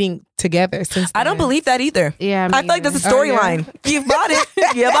be meeting together since I don't then. believe that either. Yeah, me I feel like that's a either. storyline. You bought it.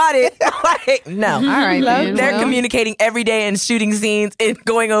 You bought it. Like, no. All right, then. They're Well, communicating every day and shooting scenes and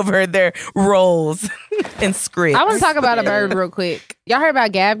going over their roles and scripts. I want to talk about a bird real quick. Y'all heard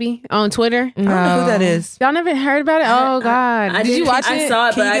about Gabby on Twitter? I don't know who that is. Y'all never heard about it? Oh God! I Did you watch I it? saw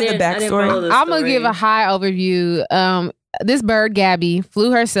it, Can but you I give the didn't. I didn't backstory? follow the I'm gonna story. give a high overview. This bird Gabby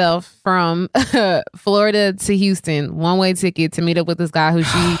flew herself from Florida to Houston, one-way ticket to meet up with this guy who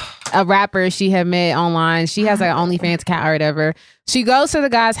a rapper she had met online. She has like an OnlyFans account or whatever. She goes to the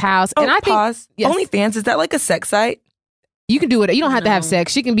guy's house, Oh, and I think pause. yes. OnlyFans, is that like a sex site? You can do it. You don't have to have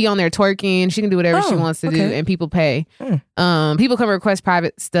sex. She can be on there twerking. She can do whatever she wants to do, and people pay. People can request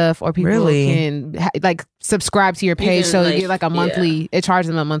private stuff, or people can like subscribe to your page, so you get like a monthly. It charges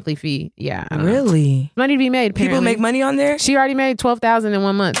them a monthly fee. Yeah, really. Money to be made. Apparently. People make money on there. She already made $12,000 in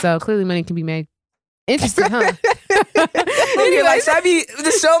 1 month, so clearly money can be made. Interesting, huh? You're like, should I be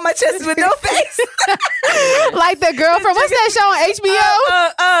just showing my chest with no face? Like the girl from what's that show on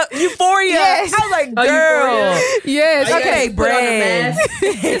HBO? Euphoria. Yes. I was like, girl. Yes. Okay, brand.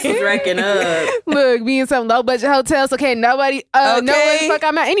 This was wrecking up. Look, me in some low budget hotels. Okay, nobody. No where the fuck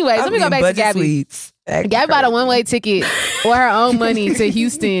I'm at. Anyways, let me go back to Gabby. Suites. Gabby bought a one-way ticket with her own money to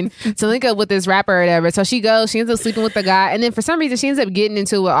Houston to link up with this rapper or whatever. So she goes, she ends up sleeping with the guy, and then for some reason she ends up getting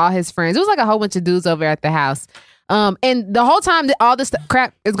into it with all his friends. It was like a whole bunch of dudes over at the house. And the whole time that all this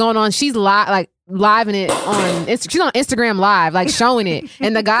crap is going on, she's living it on. She's on Instagram Live, like showing it,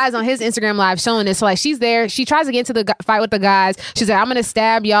 and the guy's on his Instagram Live showing it. So like she's there. She tries to get into the fight with the guys. She's like, "I'm gonna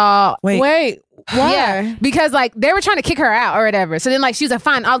stab y'all." Wait. Why? Yeah, because like they were trying to kick her out or whatever. So then like she was like,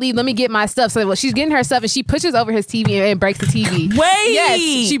 "Fine, I'll leave. Let me get my stuff." So she's getting her stuff and she pushes over his TV and breaks the TV. Wait, yes,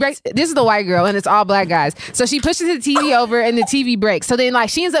 she breaks. This is the white girl and it's all black guys. So she pushes the TV over and the TV breaks. So then like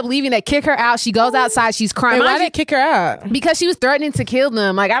she ends up leaving. They kick her out. She goes outside. She's crying. Why did they kick her out? Because she was threatening to kill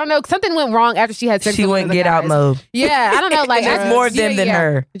them. Like I don't know, something went wrong after she had sex. She went get out mode. Yeah, I don't know. Like there's more them than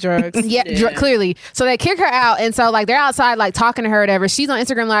her. Drugs. Yeah, clearly. So they kick her out, and so like they're outside like talking to her or whatever. She's on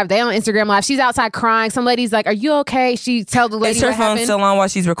Instagram Live. They on Instagram Live. She's outside crying. Some lady's like, "Are you okay?" She tells the lady Is her what phone happened. still on while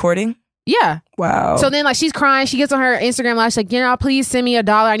she's recording? Yeah. Wow. So then like she's crying. She gets on her Instagram Live. She's like, "Y'all, please send me $1.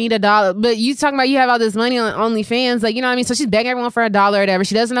 I need $1." But you talking about you have all this money on OnlyFans, like you know what I mean? So she's begging everyone for $1 or whatever.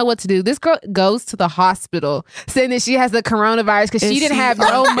 She doesn't know what to do. This girl goes to the hospital saying that she has the coronavirus because she didn't have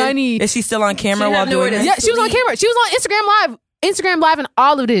no money. Is she still on camera while doing this? Yeah, she was on camera. She was on Instagram Live and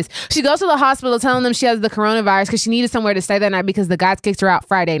all of this. She goes to the hospital telling them she has the coronavirus because she needed somewhere to stay that night because the guys kicked her out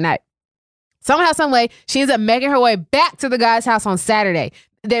Friday night. Somehow, some way, she ends up making her way back to the guy's house on Saturday.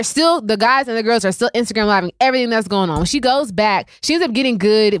 They're still, the guys and the girls are still Instagram living everything that's going on. When she goes back, she ends up getting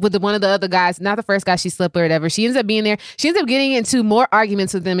good with one of the other guys, not the first guy she slept with or whatever. She ends up being there. She ends up getting into more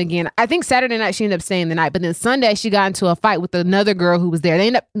arguments with them again. I think Saturday night she ended up staying the night, but then Sunday she got into a fight with another girl who was there. They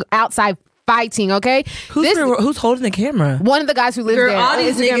ended up outside fighting, okay? Who's holding the camera? One of the guys who lives there. All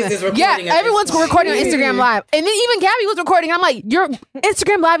these niggas is recording. Yeah, everyone's recording on Instagram Live. And then even Gabby was recording. I'm like, you're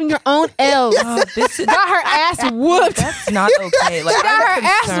Instagram Live in your own L. Got her ass whooped. That's not okay. Like, she got her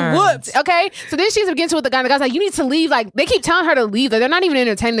ass whooped, okay? So then she's getting to it with the guy. And the guy's like, you need to leave. Like, they keep telling her to leave. Like, they're not even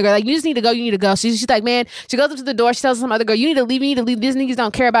entertaining the girl. Like, you just need to go. You need to go. She's like, man, she goes up to the door. She tells some other girl, you need to leave. You need to leave. These niggas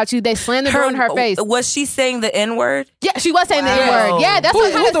don't care about you. They slam the door in her face. Was she saying the N-word? Yeah, she was saying the N-word. Yeah, that's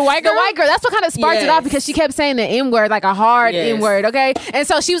what kind of the white girl. The white girl. That's what kind of sparked it off because she kept saying the N-word, like a hard N-word, okay? And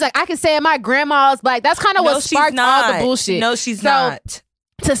so she was like, I can say it, my grandma's black. That's kind of what sparked all the bullshit. No, she's not.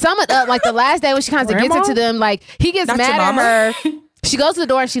 To sum it up, like the last day when she kind of gets into them, like he gets mad at her. She goes to the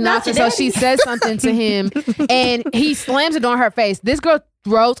door and she knocks and so she says something to him and he slams the door in her face. This girl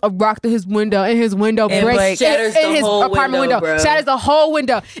throws a rock through his window and his window breaks shatters in his whole apartment window. Shatters the whole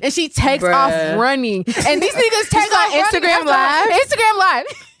window and she takes off running. And these niggas take off Instagram Live. Instagram Live.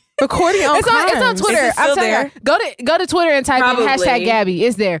 Recording on it's on Twitter. Is it still there? Go to Twitter and type in hashtag Gabby.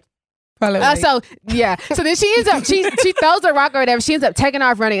 It's there. So then she ends up she throws a rock or whatever. She ends up taking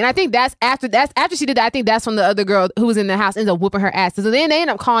off running, and I think that's after she did that. I think that's when the other girl who was in the house ends up whooping her ass. So then they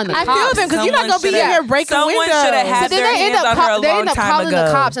end up calling the cops. I feel them because you're not gonna be in here breaking windows. Someone should have had their hands on her a long time ago. They end up calling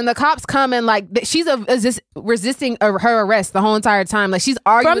the cops, and the cops come and like she's resisting her arrest the whole entire time. Like she's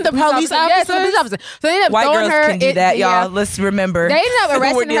arguing from the police officer. Yes, from the police officer. So they end up white throwing girls her. Can do that, y'all. Let's remember. They ended up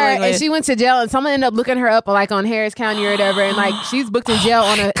arresting her, and she went to jail. And someone ended up looking her up like on Harris County or whatever, and like she's booked in jail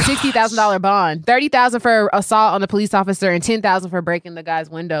on a $60,000 bond. $30,000 for assault on a police officer and $10,000 for breaking the guy's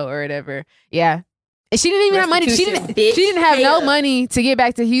window or whatever. Yeah, and she didn't even have money. She didn't have no money to get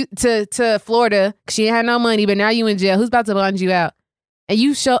back to Florida. She didn't have no money. But now you in jail. Who's about to bond you out? And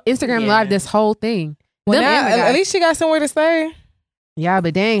you show Instagram Live this whole thing. Well, now, at least she got somewhere to stay. Yeah,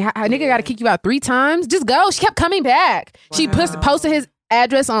 but dang, a nigga got to kick you out 3 times. Just go. She kept coming back. Wow. She posted his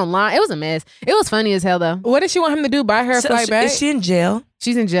address online. It was a mess. It was funny as hell though. What did she want him to do? Buy her a flight back? Is she in jail?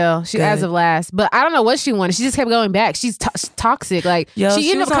 She's in jail. She as of last, but I don't know what she wanted. She just kept going back. She's toxic. Like she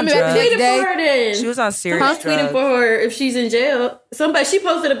ended up coming back the next day. She was on serious drugs. Tweeting for her if she's in jail. She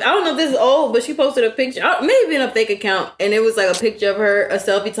posted. I don't know if this is old, but she posted a picture. Maybe in a fake account, and it was like a picture of her, a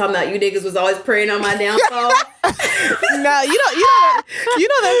selfie talking about you niggas was always praying on my downfall. No, you don't. You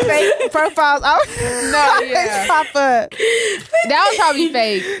know them fake profiles. yeah. Pop up. That was probably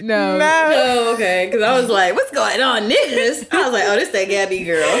fake. No. Oh, okay. Because I was like, what's going on, niggas? I was like, oh, this that Gabby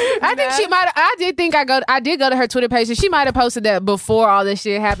girl. I think she might. I did go to her Twitter page, and she might have posted that before all this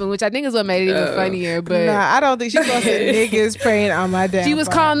shit happened, which I think is what made it even funnier. But I don't think she posted niggas praying on my downfall. she was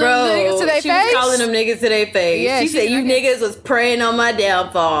calling them niggas to their face. She was calling them niggas to their face. Yeah, she said, you niggas was praying on my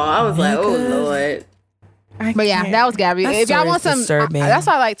downfall. I was like, oh, Lord. But yeah, that was Gabby. That If y'all story want is some, disturbing. that's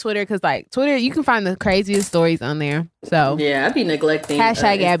why I like Twitter, because like Twitter, you can find the craziest stories on there. So Yeah, I'd be neglecting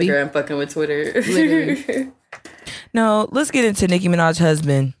Hashtag Gabby. Instagram fucking with Twitter. Literally. No, let's get into Nicki Minaj's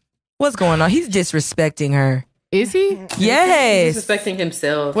husband. What's going on? He's disrespecting her. is he? Yes. He's disrespecting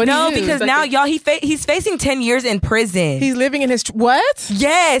himself. No, do? because now y'all he's facing 10 years in prison. He's living in his what?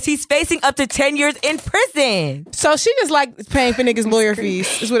 Yes, he's facing up to 10 years in prison. So she just like paying for niggas lawyer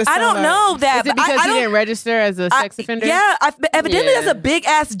fees. Is what it I sound don't like. know that. Is it but because I he don't- didn't register as a sex offender? Yeah, evidently Yeah. that's a big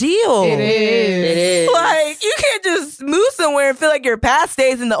ass deal. It is. It is. Like, you can't just move somewhere and feel like your past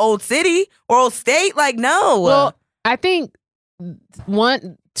stays in the old city or old state. Like, no. Well, I think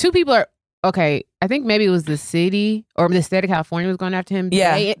two people are okay. I think maybe it was the city or the state of California was going after him.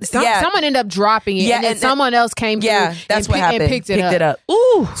 Yeah. Yeah. Someone ended up dropping it, Yeah, and then and- someone else came yeah, through that's and what happened. and picked it up.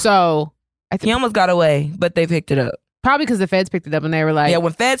 Ooh. So I He think almost got away, but they picked it up. probably because the feds picked it up and they were like, Yeah,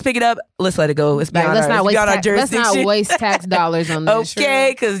 when feds pick it up, let's let it go. It's like, beyond let's not waste our let's jurisdiction. not waste tax dollars on this.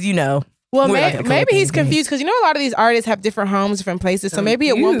 Okay, because Well, We're not gonna maybe collect he's anything. confused because a lot of these artists have different homes, different places. So maybe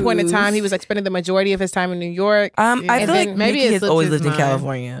at one point in time he was like spending the majority of his time in New York. I And feel then like maybe maybe it he has slipped always his lived in mind.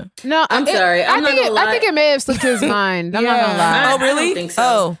 California. No, I'm sorry. I'm not gonna lie. I think it may have slipped his mind. I'm not gonna lie. Oh, really? I don't think so.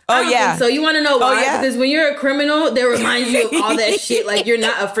 Oh, I don't yeah. think so you want to know why? yeah. Because when you're a criminal, they remind you of all that shit. Like you're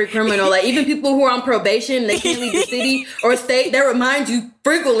not a free criminal. Like even people who are on probation, they can't leave the city or state. They remind you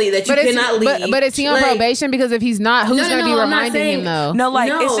frequently that you cannot leave. But is he on Like, probation? Because if he's not, who's going to be I'm not reminding saying- him though? No, like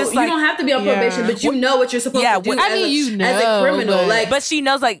no, it's just like you don't have to be on probation, but you know what you're supposed to do. I as mean, a, you as a know, criminal. but- Like, but she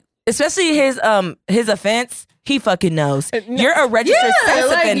knows, like, especially his offense. He fucking knows. You're a registered sex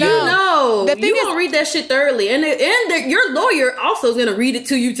like offender. you know, The thing you is- gonna read that shit thoroughly, and your lawyer also is gonna read it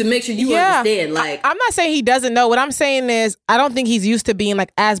to you to make sure you understand. Like, I'm not saying he doesn't know. What I'm saying is, I don't think he's used to being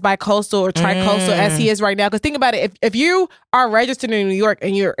like as bicoastal or tricoastal as he is right now. Because think about it, if you are registered in New York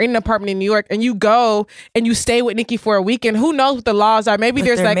and you're in an apartment in New York and you go and you stay with Nicki for a weekend, who knows what the laws are? Maybe But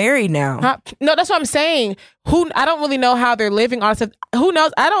there's they're like married now. Huh? No, that's what I'm saying. I don't really know how they're living. Honestly, who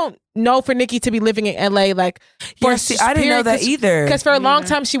knows? I don't know for Nicki to be living in LA like for Yeah, see, I didn't know that either. Because for a long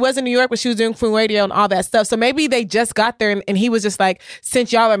time she was in New York, but she was doing food radio and all that stuff. So maybe they just got there, and he was just like,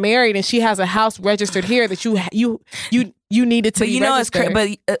 since y'all are married and she has a house registered here, that you needed to. But be you know, it's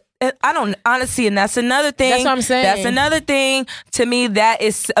registered. but I don't honestly, and that's another thing. That's what I'm saying. That's another thing. To me, that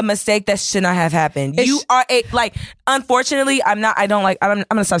is a mistake that should not have happened. You are like, unfortunately, I'm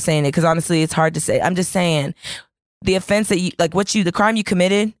gonna stop saying it because honestly, it's hard to say. I'm just saying the offense that you like, the crime you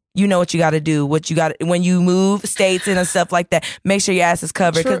committed. You know what you got to do. When you move states and stuff like that. Make sure your ass is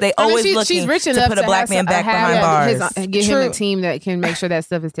covered because they always looking she's rich to enough put a black man back behind bars. Get him a team that can make sure that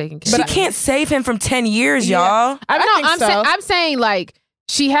stuff is taken care of. She can't save him from 10 years, y'all. I'm saying like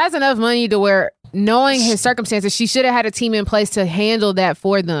she has enough money to where, knowing his circumstances, she should have had a team in place to handle that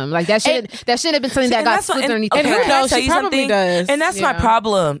for them. Like that should have been something that got slipped underneath. and the who cracks. knows? Tell She you probably something? does. And that's my Yeah.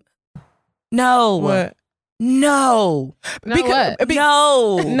 problem. No. What? No. What?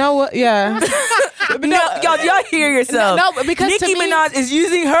 No, what? Yeah. No, y'all hear yourself. No, but because Nicki to me- Minaj is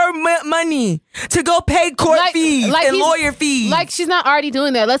using her money to go pay court fees and he's- lawyer fees. Like she's not already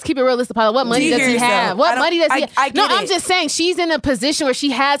doing that. Let's keep it realistic, Paula. What money you does hear he yourself? have? What money does he? I get No, I'm it. just saying she's in a position where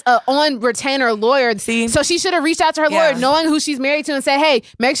she has a on retainer lawyer. See? So she should have reached out to her Yeah. lawyer, knowing who she's married to, and say, "Hey,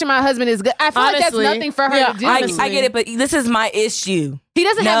 make sure my husband is good." I feel Honestly, like that's nothing for her yeah, to do. I get it, but this is my issue. He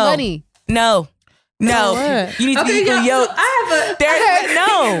doesn't have money. No. what? You need to be equal so yoked. I have a. There's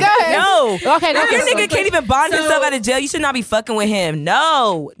no. Go ahead. No. Okay, go If your ahead. nigga can't even bond himself out of jail, you should not be fucking with him.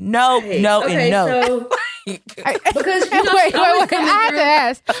 No. No, and no. So, because you know, Wait, she always I coming have through- to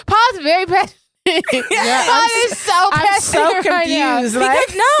ask. Paul's very passionate. Paul is so I'm so passionate right now. confused. Like,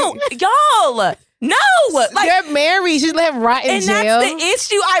 Because no, y'all. No. Like, they're married. She's let him rot in and jail. that's the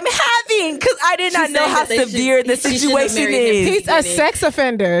issue I'm having because I did not She's know saying how that they should- severe the she shouldn't have situation married him. is. He's a sex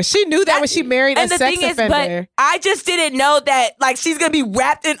offender. She knew that when she married a and the sex thing is, offender. but I just didn't know that like she's gonna be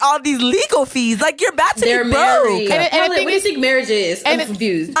wrapped in all these legal fees. Like you're about to They're be broke. married. And the Paula, thing what do you is- think marriage is? I'm and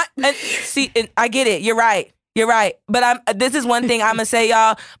confused. I get it. You're right. You're right. But this is one thing I'm gonna say,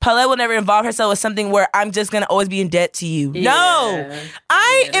 y'all. Paulette will never involve herself with something where I'm just gonna always be in debt to you. Yeah. No,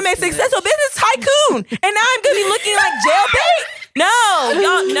 I am a successful business tycoon, and now I'm gonna be looking like jail bait. No,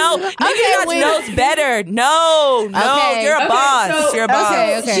 y'all, no. Nicki Minaj knows better. No, Okay. you're a boss. You're a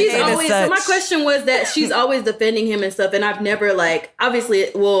boss. Okay. She's always. So my question was that she's always defending him and stuff, and I've never like. Obviously,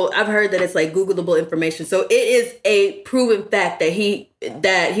 well, I've heard that it's like Googleable information, so it is a proven fact that he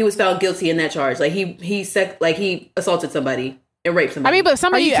was found guilty in that charge. Like he assaulted somebody and raped somebody. I mean, but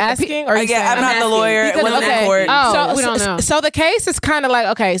somebody you asking or you I'm not the lawyer. It wasn't in court. Oh, we don't know. So the case is kind of like,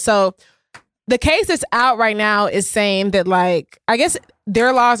 okay, so the case that's out right now is saying that, like, I guess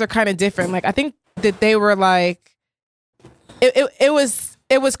their laws are kind of different. Like, I think that they were like, it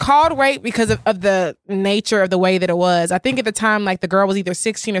was called rape because of the nature of the way that it was. I think at the time, like, the girl was either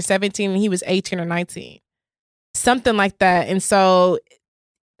 16 or 17 and he was 18 or 19. Something like that. And so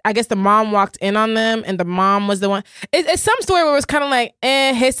I guess the mom walked in on them and the mom was the one. It's some story where it was kind of like,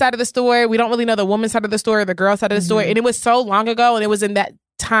 his side of the story. We don't really know the woman's side of the story or the girl's side of the story. And it was so long ago, and it was in that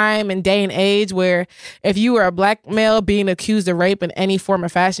time and day and age where if you were a black male being accused of rape in any form or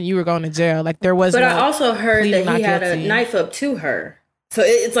fashion, you were going to jail. Like, there was. But I also heard that he had guilty. a knife up to her. So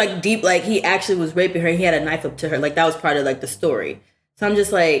it's like deep, like he actually was raping her. He had a knife up to her. Like, that was part of like the story. So I'm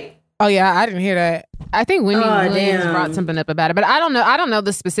just like, oh yeah, I didn't hear that. I think Wendy Williams brought something up about it, but I don't know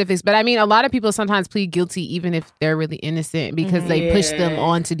the specifics. But I mean, a lot of people sometimes plead guilty even if they're really innocent because they push them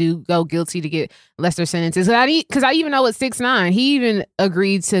on to go guilty to get lesser sentences. Because I even know at 6ix9ine, he even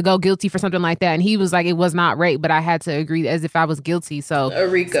agreed to go guilty for something like that, and he was like, it was not rape, but I had to agree as if I was guilty. So a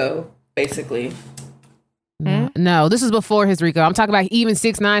RICO, basically. No, this was before his RICO. I'm talking about even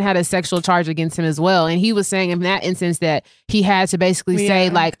 6ix9ine had a sexual charge against him as well. And he was saying in that instance that he had to basically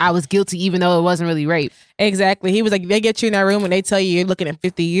say, like, I was guilty even though it wasn't really rape. Exactly. He was like, they get you in that room and they tell you you're looking at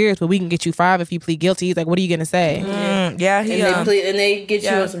 50 years, but we can get you 5 if you plead guilty. He's like, what are you going to say? And they get you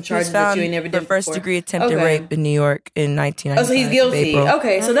on some charges that you ain't never done for first before. degree attempted rape in New York in 1995. Oh, so he's guilty.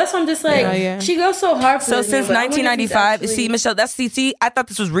 Okay, so that's why I'm just like, she goes so hard for so this since man, 1995, see, Michelle, that's CC. I thought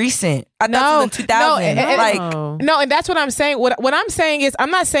this was recent. I thought this was in 2000. No, and that's what I'm saying. What I'm saying is,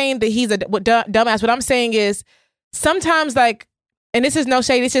 I'm not saying that he's a dumbass. What I'm saying is, sometimes, like, and this is no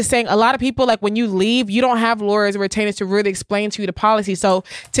shade, it's just saying a lot of people, like, when you leave, you don't have lawyers or retainers to really explain to you the policy. So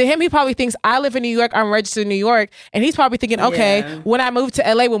to him, he probably thinks, I live in New York, I'm registered in New York. And he's probably thinking, okay, when I move to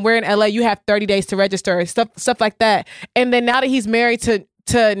LA, when we're in LA, you have 30 days to register, stuff like that. And then now that he's married to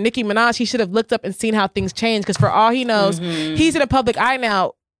Nicki Minaj, he should have looked up and seen how things change. Because for all he knows, he's in the public eye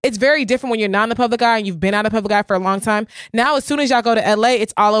now. It's very different when you're not in the public eye and you've been out of the public eye for a long time. Now, as soon as y'all go to LA,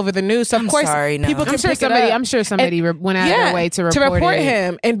 it's all over the news. So of course, people can pick it up. I'm sure somebody went out of their way to report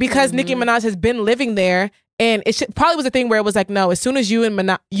him. And because Nicki Minaj has been living there, and it probably was a thing where it was like, no, as soon as you and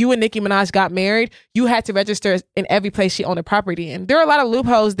Nicki Minaj got married, you had to register in every place she owned a property in. There are a lot of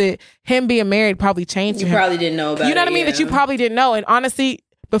loopholes that him being married probably changed. You probably didn't know about it. You know what I mean? That you probably didn't know. And honestly,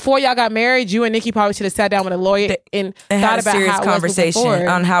 before y'all got married, you and Nicki probably should have sat down with a lawyer and thought about serious how conversation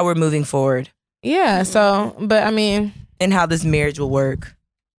on how we're moving forward. Yeah. So, but I mean, and how this marriage will work.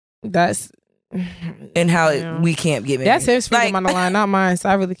 That's and how we can't get married. That's his freedom on the line, not mine. So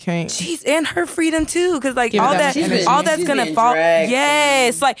I really can't. She's in her freedom too, because like all that's gonna fall.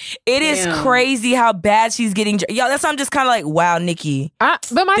 Yes, like it is crazy how bad she's getting. Y'all, that's why I'm just kind of like, wow, Nicki.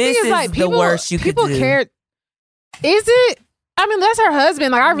 But my thing is like, people, the worst you could do. People care. Is it? I mean, that's her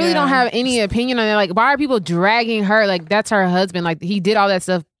husband. Like, I really don't have any opinion on it. Like, why are people dragging her? Like, that's her husband. Like, he did all that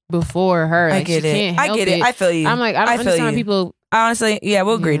stuff before her. Like, I get it. I get it. I feel you. I'm like, I don't understand people. Honestly, yeah,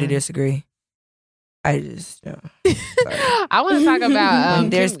 we'll agree to disagree. I just, I want to talk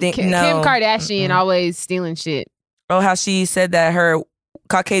about Kim Kardashian always stealing shit. Oh, how she said that her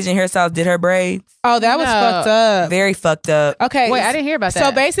Caucasian hairstyles did her braids. Oh, that was fucked up. Very fucked up. Okay. Wait, I didn't hear about that.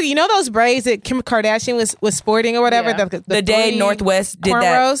 So basically, you know those braids that Kim Kardashian was sporting or whatever? Yeah. The day Northwest did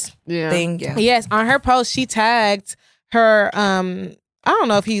cornrows? That thing. Yeah. Yes. On her post, she tagged her, I don't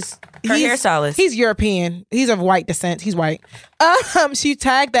know if he's hairstylist. He's European. He's of white descent. He's white. She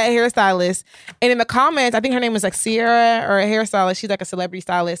tagged that hairstylist, and in the comments, I think her name was like Sierra or a hairstylist. She's like a celebrity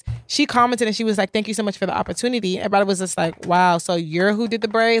stylist. She commented and she was like, "Thank you so much for the opportunity." Everybody was just like, "Wow, so you're who did the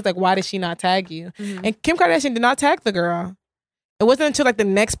braids? Like, why did she not tag you?" And Kim Kardashian did not tag the girl. It wasn't until like the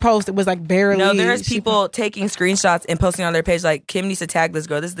next post it was like barely. No, there's people taking screenshots and posting on their page like, Kim needs to tag this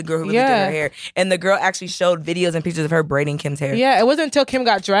girl. This is the girl who really did her hair. And the girl actually showed videos and pictures of her braiding Kim's hair. Yeah, it wasn't until Kim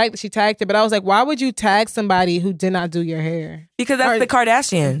got dragged that she tagged it. But I was like, why would you tag somebody who did not do your hair? Because that's the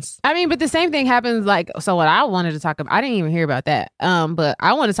Kardashians. I mean, but the same thing happens like, so what I wanted to talk about, I didn't even hear about that. But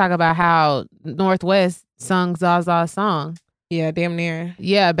I want to talk about how Northwest sung Zaza's song. Yeah, damn near.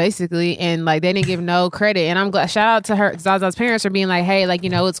 Yeah, basically. And like they didn't give no credit. And I'm glad, shout out to her, Zaza's parents for being like, hey, like, you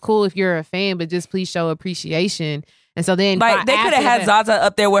know, it's cool if you're a fan, but just please show appreciation. And so then like they could have had Zaza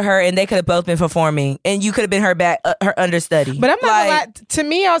up there with her, and they could have both been performing, and you could have been her her understudy. But I'm not gonna lie. To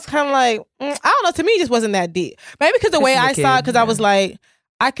me, I was kind of like, I don't know. To me, it just wasn't that deep. Maybe because the way I saw it, because I was like,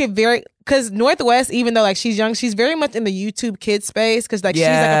 because North West, even though like she's young, she's very much in the YouTube kid space because like she's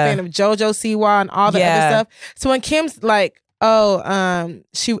like a fan of JoJo Siwa and all the other stuff. So when Kim's like, I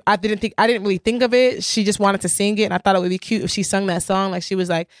didn't really think of it. She just wanted to sing it, and I thought it would be cute if she sung that song. Like she was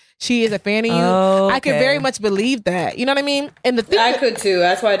like, she is a fan of you. I could very much believe that. You know what I mean? And the thing I could too.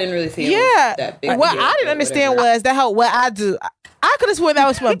 That's why I didn't really see it. Yeah. That big what I didn't understand was that what I do. I could have sworn that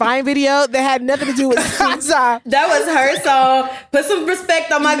was from a Vine video that had nothing to do with Zaza. That was her song. Put some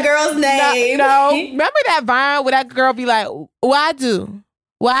respect on my girl's name. No. Remember that Vine where that girl be like, what I do?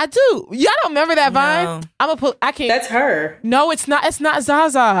 What I do? Y'all don't remember that Vine? No. I can't. That's her. No, it's not. It's not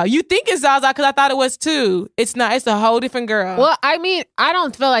Zaza. You think it's Zaza because I thought it was too. It's not. It's a whole different girl. Well, I mean, I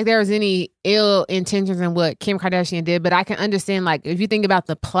don't feel like there was any ill intentions in what Kim Kardashian did, but I can understand, like, if you think about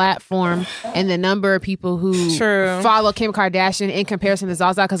the platform and the number of people who follow Kim Kardashian in comparison to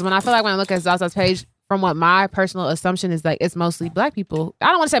Zaza, because when I look at Zaza's page, from what my personal assumption is, like, it's mostly black people. I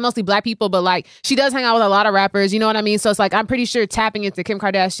don't want to say mostly black people, but like she does hang out with a lot of rappers, you know what I mean? So it's like I'm pretty sure tapping into Kim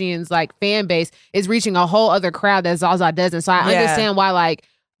Kardashian's like fan base is reaching a whole other crowd that Zaza doesn't. So I understand why like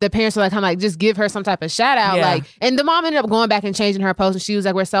the parents are like, I'm like, just give her some type of shout out. Yeah. Like, and the mom ended up going back and changing her post, and she was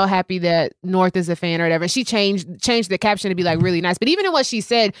like, we're so happy that North is a fan or whatever. And she changed the caption to be like really nice. But even in what she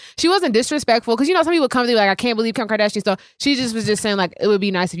said, she wasn't disrespectful, because you know some people come to be like, I can't believe Kim Kardashian. So she just was just saying like, it would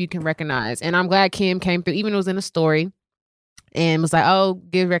be nice if you can recognize. And I'm glad Kim came through, even though it was in a story, and was like, oh,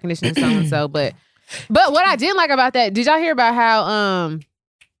 give recognition to so and so. But what I didn't like about that, did y'all hear about how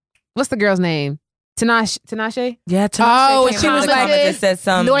what's the girl's name? Tinashe? Yeah, Tinashe. Oh, and she was like, that said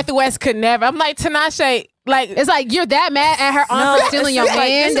something. Northwest could never. I'm like, Tinashe, like, it's like you're that mad at her aunt for stealing your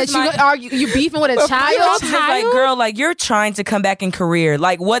man that you beefing with a child. Like, girl, like you're trying to come back in career.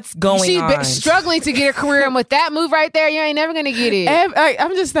 Like, what's going on? She's struggling to get a career, and with that move right there, you ain't never gonna get it.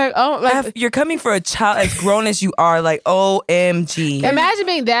 I'm just like, oh, like you're coming for a child as grown as you are. Like, OMG. Imagine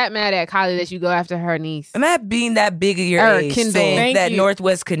being that mad at Kylie that you go after her niece. Imagine being that big of your age, Kendall. saying that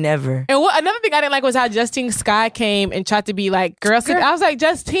Northwest could never. And another thing I didn't like was how Justine Skye came and tried to be like, girl. I was like,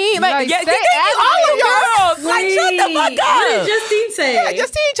 Justine, like, yeah, all of y'all. Like, shut the fuck up. What did Justine say? Yeah,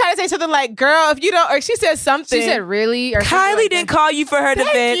 Justine tried to say something like, girl, if you don't, or she said something. She said, really? Or Kylie like didn't call you for her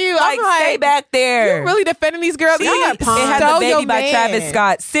defense. You. Like, stay back there. You're really defending these girls. It has a baby by Travis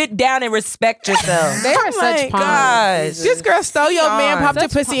Scott. Sit down and respect yourself. They are such pawns. This girl stole your man, popped her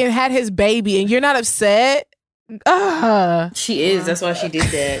pussy, and had his baby, and you're not upset? She is. That's why she did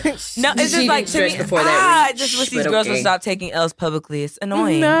that. No, it's just like, to me, before that I just wish these girls would stop taking L's publicly. It's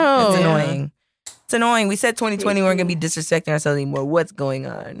annoying. No. It's annoying. It's annoying. We said 2020 we weren't going to be disrespecting ourselves anymore. What's going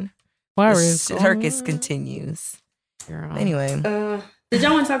on? The circus continues. Girl. Anyway. Did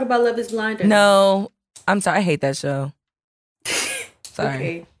y'all want to talk about Love is Blind? No. I'm sorry. I hate that show. Sorry.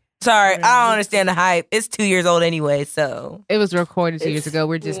 Okay. Sorry. I don't understand the hype. It's 2 years old anyway, so. It was recorded 2 years ago.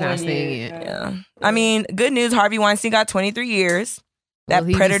 We're just not seeing it. Yeah. I mean, good news. Harvey Weinstein got 23 years. That Will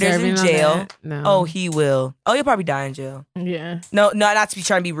he be predator's in serving on jail. that? No. Oh, he will. Oh, he'll probably die in jail. Yeah. No, not to be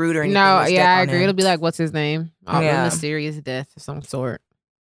trying to be rude or anything. No, Respect yeah, I on agree. him. It'll be like, what's his name? A Yeah. mysterious death of some sort.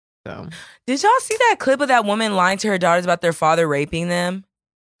 So Did y'all see that clip of that woman lying to her daughters about their father raping them?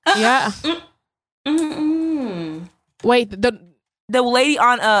 Yeah. Wait, The lady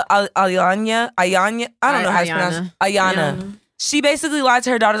on Ayana, I don't know how to pronounce it. Ayana. She basically lied to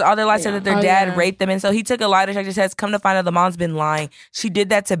her daughters. All their lies said that their dad raped them. And so he took a lie detector test. Come to find out the mom's been lying. She did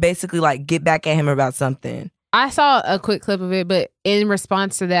that to basically like get back at him about something. I saw a quick clip of it, but in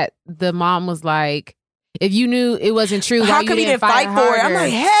response to that, the mom was like, if you knew it wasn't true, How why come you he didn't didn't fight for it? I'm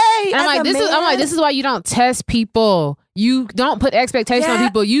like, hey, and I'm like, this is why you don't test people. You don't put expectations on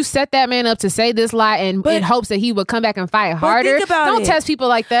people. You set that man up to say this lie in hopes that he would come back and fight harder. Think about don't it. test people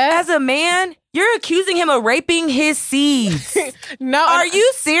like that. As a man, you're accusing him of raping his seeds. no. Are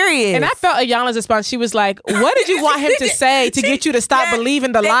you serious? And I felt Ayana's response. She was like, what did you want him to say to get you to stop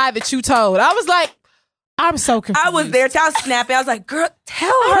believing the lie that you told? I was like, I'm so confused. I was there. I was snapping. I was like, girl, tell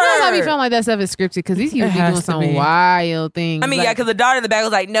her. Sometimes I be feeling like that stuff is scripted because these people be doing some wild things. I mean, like, yeah, because the daughter in the back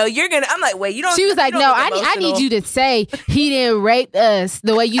was like, no, you're going to. I'm like, wait, you don't. She was like, you no, don't I look need emotional. you to say he didn't rape us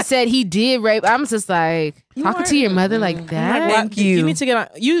the way you said he did rape. I'm just like, talking to your mother like that? Thank you. You need to get on.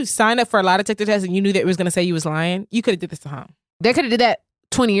 You signed up for a lie detector test and you knew that it was going to say you was lying. You could have did this to him. They could have did that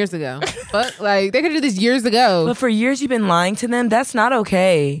 20 years ago. But like, they could have did this years ago. But for years you've been lying to them. That's not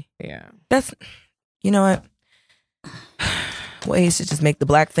okay. Yeah. That's, you know what? ways to just make the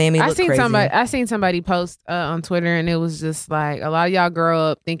black family look crazy. I seen somebody post on Twitter, and it was just like, a lot of y'all grow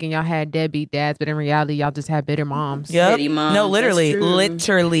up thinking y'all had deadbeat dads, but in reality, y'all just had bitter moms. Yep. Petty moms. No,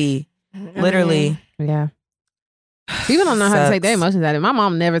 literally. Yeah. People don't know how to take their emotions out of it. My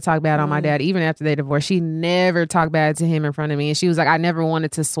mom never talked bad on my dad, even after they divorced. She never talked bad to him in front of me. And she was like, I never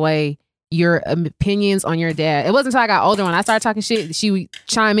wanted to sway your opinions on your dad. It wasn't until I got older when I started talking shit, she would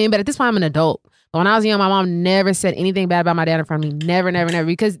chime in. But at this point, I'm an adult. But when I was young, my mom never said anything bad about my dad in front of me. Never, never, never.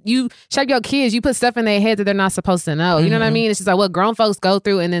 Because you shape your kids, you put stuff in their head that they're not supposed to know. You know what I mean? It's just like what grown folks go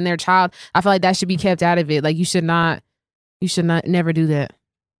through, and then their child, I feel like that should be kept out of it. Like you should not never do that.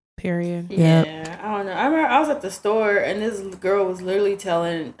 Period. Yeah, I don't know. I remember I was at the store and this girl was literally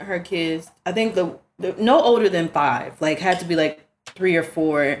telling her kids, I think the no older than 5, like had to be like 3 or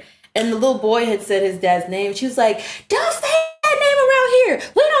 4. And the little boy had said his dad's name. She was like, "Don't say that name around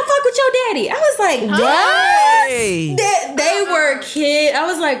here. We don't fuck with your daddy." I was like, "What?" They were kids. I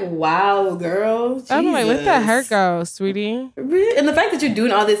was like, "Wow, girl." Jesus. I'm like, let that hurt go, sweetie. And the fact that you're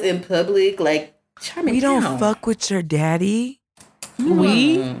doing all this in public, like, we don't fuck with your daddy.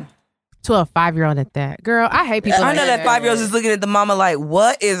 We to a 5-year-old at that. Girl, I hate people. I know that 5-year-old is looking at the mama like,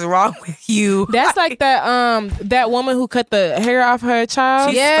 what is wrong with you? That's like that woman who cut the hair off her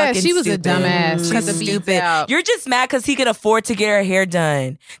child. She was stupid. a dumbass. Cut the beads Stupid. out. You're just mad because he could afford to get her hair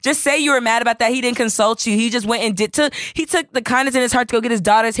done. Just say you were mad about that. He didn't consult you. He just went and he took the kindness in his heart to go get his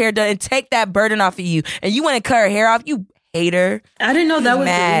daughter's hair done and take that burden off of you. And you want to cut her hair off? You hater. I didn't know that was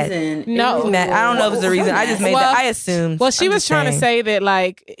mad. the reason. No. Mad. I don't know if it's the reason. I just made that. I assumed. Well, she was trying to say that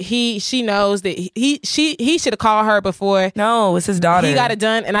like she knows that he should have called her before. No, it's his daughter. He got it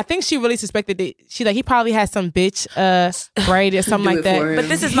done, and I think she really suspected that he probably had some bitch braid or something like that. But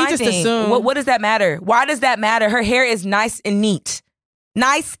this is my thing. What does that matter? Why does that matter? Her hair is nice and neat.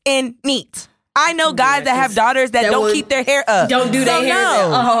 Nice and neat. I know guys that have daughters that don't keep their hair up. Don't do their hair.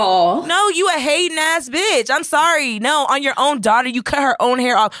 No, you a hating ass bitch. I'm sorry. No, on your own daughter, you cut her own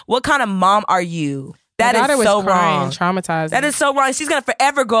hair off. What kind of mom are you? That is so wrong. Traumatized. That is so wrong. She's gonna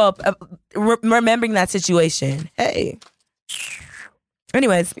forever grow up remembering that situation. Hey.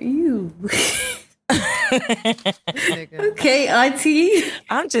 Anyways. Ew. Okay, IT.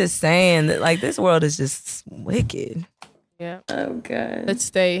 I'm just saying that like this world is just wicked. Yeah. Oh God. Let's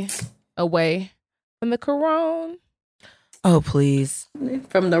stay away from the corona. Oh please.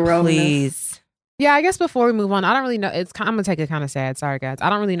 From the Rona. Please. Yeah, I guess before we move on, I don't really know. I'm gonna take it kind of sad. Sorry, guys. I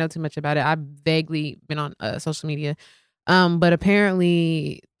don't really know too much about it. I've vaguely been on social media, but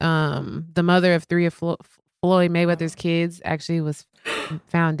apparently, the mother of 3 of Floyd Mayweather's kids actually was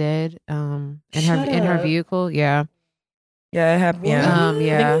found dead in her vehicle. Yeah. Yeah, it happened. Yeah.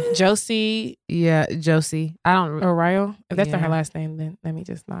 Yeah. Josie. Yeah, Josie. I don't. Arroyo. If that's not her last name, then let me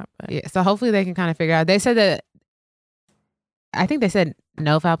just not. But. Yeah. So hopefully they can kind of figure out. They said that. I think they said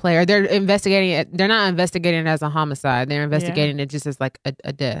no foul play, or they're investigating it. They're not investigating it as a homicide. They're investigating it just as like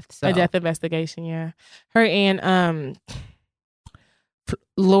a death. So. A death investigation. Yeah. Her and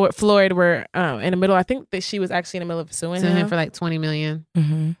Floyd were in the middle. I think that she was actually in the middle of suing him for like $20 million.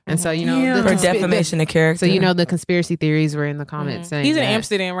 Mm-hmm. And so for defamation of character. So the conspiracy theories were in the comments saying he's in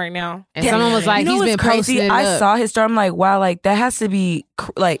Amsterdam right now, and someone was like, he's been crazy. posting. I saw his story. I'm like, wow, like that has to be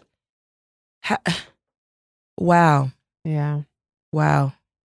like, wow, yeah, wow.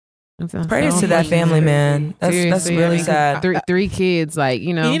 Prayers to that family, man. That's really sad. 3 kids, like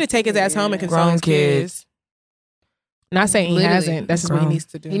he need to take his ass home and console his kids. Not saying he hasn't. That's just what he needs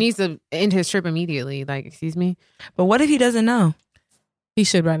to do. He needs to end his trip immediately. Like, excuse me. But what if he doesn't know? He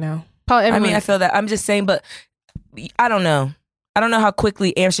should right now. I mean, I feel that. I'm just saying, but I don't know. I don't know how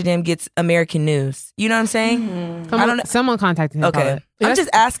quickly Amsterdam gets American news. You know what I'm saying? Mm-hmm. I don't know. Someone contacted him. Okay. I'm just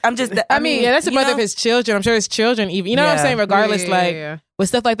asking. I mean, that's the mother of his children. I'm sure his children even. You know what I'm saying? Regardless, when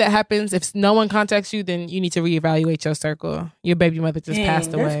stuff like that happens, if no one contacts you, then you need to reevaluate your circle. Your baby mother just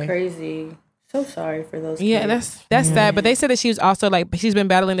passed away. That's crazy. So sorry for those kids. Yeah, that's sad. But they said that she was also she's been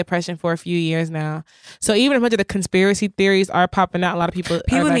battling depression for a few years now. So even a bunch of the conspiracy theories are popping out, a lot of people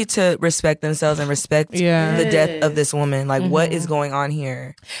need to respect themselves and respect the death of this woman. Like, what is going on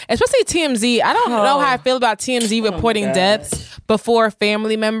here? Especially TMZ. I don't know how I feel about TMZ reporting deaths before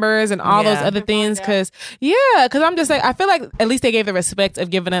family members and all those other things. Because I'm just like, I feel like at least they gave the respect of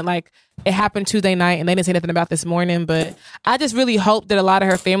giving it like, it happened Tuesday night and they didn't say nothing about this morning. But I just really hope that a lot of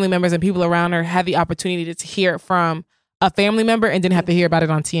her family members and people around her had the opportunity to hear it from a family member and didn't have to hear about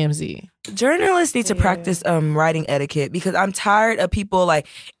it on TMZ. Journalists need to practice writing etiquette, because I'm tired of people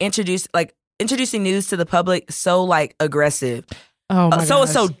introducing news to the public so aggressive. Oh my gosh.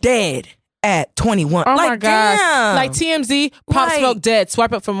 So dead. at 21. Oh like, my gosh. damn. Like TMZ, Pop Like- Smoke dead.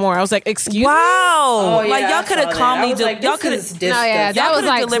 Swipe up for more. I was like, excuse me? Wow. Oh, yeah, like, y'all I could have saw that. calmly, I was like, y'all this could is have, disgusting. yeah, y'all that was could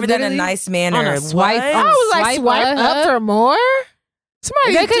have like delivered that in a literally nice manner. on a swipe. What? On a I was like, Swipe swipe up up. for more?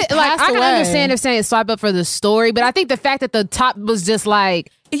 Somebody They could just like passed I can away. understand if saying swipe up for the story, but I think the fact that the top was just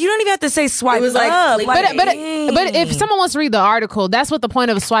like You don't even have to say swipe It was like up. clickbait. but if someone wants to read the article, that's what the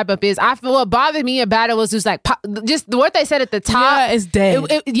point of a swipe up is. I feel what bothered me about it was just like just what they said at the top. Yeah, it's dead.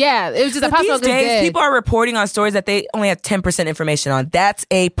 It was just a But these possible days, people are reporting on stories that they only have 10% information on. That's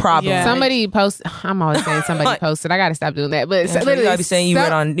a problem. Yeah. Somebody posted. I'm always saying somebody posted. I got to stop doing that. But You gotta be saying you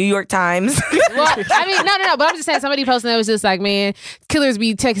read on New York Times. Well, I mean, no. But I'm just saying somebody posted that was just like, man, killers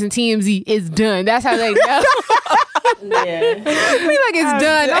be texting TMZ. It's done. That's how they know. Yeah. Be like it's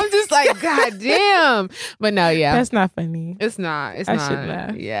done. I'm just like, God damn. But no, yeah. That's not funny. It's not. It's I not. should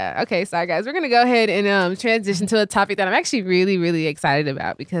laugh. Yeah. Okay. Sorry, guys. We're gonna go ahead and transition to a topic that I'm actually really, really excited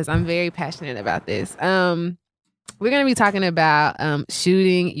about because I'm very passionate about this. We're gonna be talking about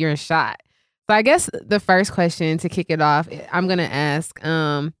shooting your shot. So I guess the first question to kick it off, I'm gonna ask,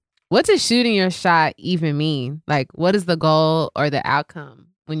 what does shooting your shot even mean? Like, what is the goal or the outcome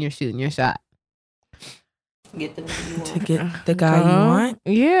when you're shooting your shot? Get the nigga you want. To get the guy you want.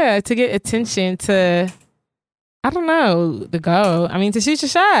 Yeah, to get attention to, I don't know, the goal. I mean, to shoot your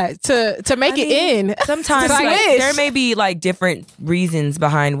shot, to make it in. Sometimes To like, switch. there may be like different reasons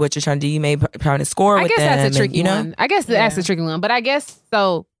behind what you're trying to do. You may be trying to score I with guess them. that's a tricky and, you know? one. I guess that's a tricky one. But I guess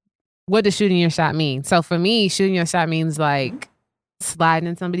so. What does shooting your shot mean? So for me, shooting your shot means like sliding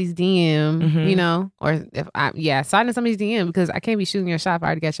in somebody's DM, Mhm. you know, or sliding in somebody's DM because I can't be shooting your shot if I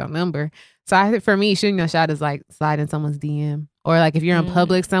already got your number. So I think for me, shooting your shot is like sliding someone's DM, or like if you're in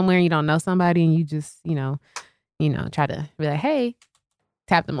public somewhere and you don't know somebody and you just you know try to be like, hey,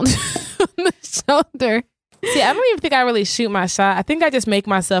 tap them on the shoulder. See, I don't even think I really shoot my shot. I think I just make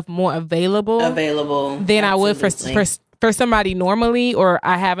myself more available than I would for somebody normally, or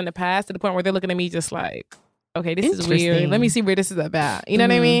I have in the past, to the point where they're looking at me just like, okay, this is weird. Interesting. Let me see where this is about. You know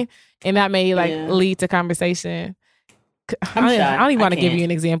what I mean? And that may lead to conversation. I don't even want to give you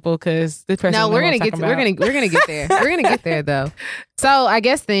an example because this person. No, we're gonna get there. We're gonna get there though. So I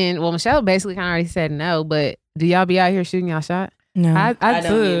guess then, well, Michelle basically kind of already said no, but do y'all be out here shooting y'all shot? No. I I do.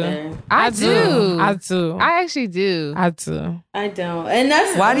 don't either. I do. I do. I actually do. I do. I don't. And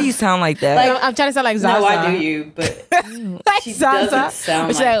that's Why do you sound like that? Like- I'm trying to sound like Zaza. No, I do you, but Like she Zaza. doesn't sound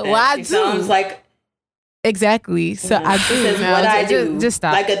But like she's like, that. why She do? sounds like Exactly. So I she do. says No, what I just- do. just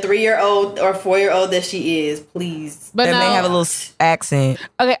stop. Like a 3-year-old or 4-year-old that she is. Please. But That no, may have a little accent.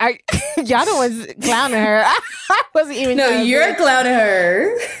 Okay, y'all the ones clowning her. I wasn't even. No, trying to you're be- clowning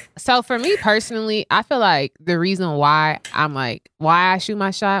her. So for me personally, I feel like the reason why I shoot my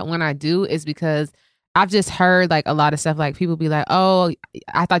shot when I do is because I've just heard like a lot of stuff, like people be like, oh,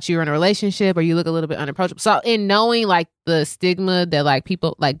 I thought you were in a relationship or you look a little bit unapproachable. So in knowing like the stigma that like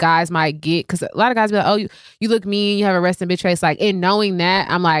people, like guys might get, because a lot of guys be like, oh, you look mean, you have a resting bitch face. Like in knowing that,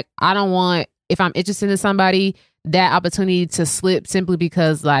 I'm like, I don't want, if I'm interested in somebody, that opportunity to slip simply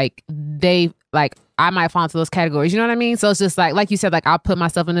because like they, like I might fall into those categories. You know what I mean? So it's just like you said, like I'll put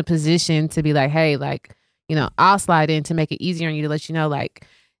myself in a position to be like, hey, like, you know, I'll slide in to make it easier on you, to let you know, like,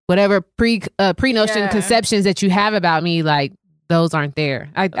 whatever pre-notion conceptions that you have about me, like those aren't there.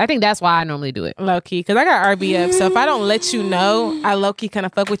 I think that's why I normally do it. Low key, because I got RBF. So if I don't let you know, I low key kind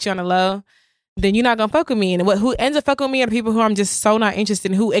of fuck with you on the low, then you're not gonna fuck with me. And who ends up fucking with me are the people who I'm just so not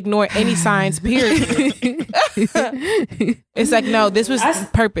interested in, who ignore any signs. Period. It's like, no, this was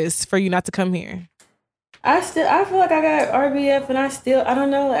purpose for you not to come here. I feel like I got RBF and I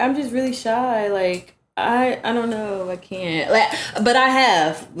don't know. Like, I'm just really shy. Like I don't know. I can't. Like, but I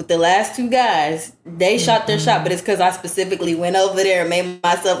have with the last two guys. They shot their shot, but it's because I specifically went over there and made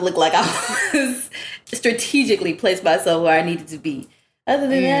myself look like I was strategically placed myself where I needed to be. Other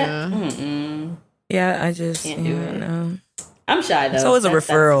than that, Yeah, I just Can't do it. know. I'm shy though. So it's a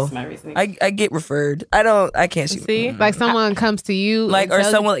referral. That's my reasoning. I get referred. I can't shoot. See, like someone comes to you, Like, and or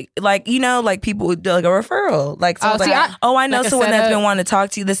tells someone like you know, like people would do like a referral. Like someone's see, like, I know like a someone that's setup. been wanting to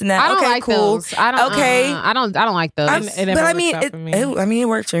talk to you, this and that. I don't Okay, like cool. those. I don't. Okay. I don't like those. It never But I works mean, out it, for me. it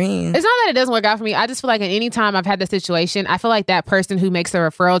works for me. It's not that it doesn't work out for me. I just feel like at any time I've had the situation, I feel like that person who makes the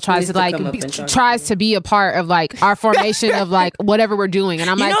referral tries Needs to to like come up and talk to tries to be a part of like our formation of like whatever we're doing, and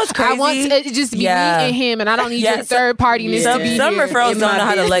I'm You like, know what's I want crazy? to just be Yeah. me and him, and I don't need Yeah, your so- third partiness to be Some here. referrals don't know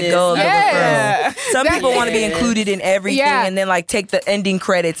how to let go of the Yeah. referral. Some people want to be included in everything Yeah. and then like take the ending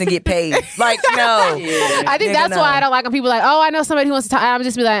credits and get paid. Like, no. I think Nigga, that's no. why I don't like when people are like, oh, I know somebody who wants to talk. I'm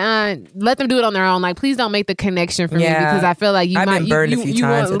just be like, let them do it on their own. Like, please don't make the connection for me Yeah. because I feel like you I've might been burned a few you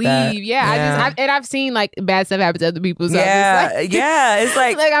times won't with that. leave. Yeah, Yeah. and I've seen like bad stuff happen to other people. So Yeah. I'm just Yeah. It's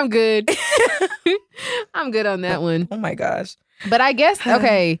like, like I'm good. I'm good on that one. oh my gosh. But I guess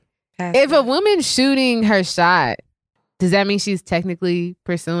okay, if a woman's shooting her shot, does that mean she's technically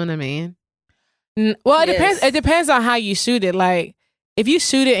pursuing a man? Well, it Yes. depends. It depends on how you shoot it. Like, if you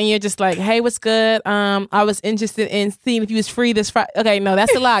shoot it and you're just like, "Hey, what's good? I was interested in seeing if you was free this Friday." Okay, no,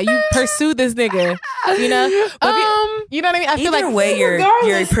 that's a lie. You pursue this nigga, you know. But you know what I mean? I feel Either like way, you're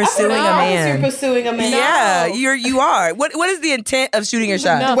Regardless, pursuing a You're man. pursuing a man. Yeah, you are. What is the intent of shooting your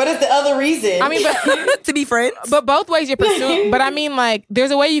shot? No. What is the other reason? I mean, but To be friends? but both ways you're pursuing. But I mean, like,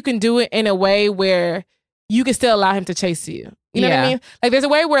 there's a way you can do it in a way where you can still allow him to chase you. You know what I Yeah. mean? Like, there's a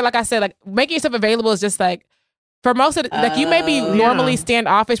way where, like I said, like making yourself available is just like. For most of the, like you may be normally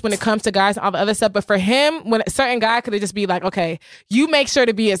standoffish when it comes to guys and all the other stuff, but for him, when a certain guy could just be like, okay, you make sure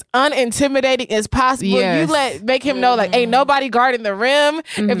to be as unintimidating as possible. Yes. You make him know like ain't nobody guarding the rim.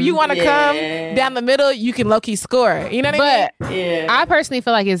 If you want to come down the middle, you can low key score. You know what I But mean? yeah. I personally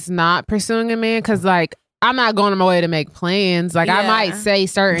feel like it's not pursuing a man because like I'm not going on my way to make plans. Like I Yeah. might say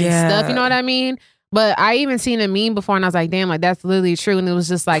certain Yeah. stuff, you know what I mean? But I even seen a meme before and I was like, damn, like that's literally true. And it was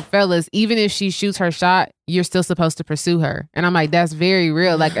just like, fellas, even if she shoots her shot, you're still supposed to pursue her. And I'm like, that's very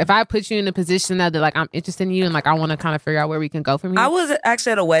real. Like if I put you in a position that like I'm interested in you and like I want to kind of figure out where we can go from here. I was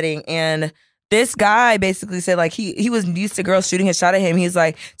actually at a wedding and this guy basically said like he was used to girls shooting his shot at him. He's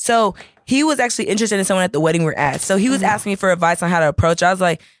like, so he was actually interested in someone at the wedding we're at. So he was asking me for advice on how to approach. I was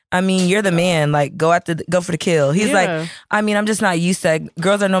like, I mean, you're the man. Like, go for the kill. He's Yeah. like, I mean, I'm just not used to it.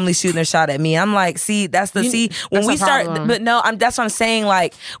 Girls are normally shooting their shot at me. I'm like, see, when that's we a start, problem. but no, that's what I'm saying.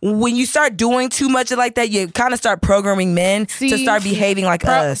 Like, when you start doing too much like that, you kind of start programming men to See, start behaving like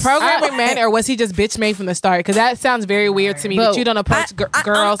us. Programming men, or was he just bitch made from the start? Because that sounds very weird to me But that you don't approach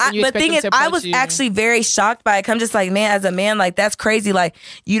girls and you but expect thing them is, to approach I was you. actually very shocked by it. 'Cause I'm just like, man, as a man, like that's crazy. Like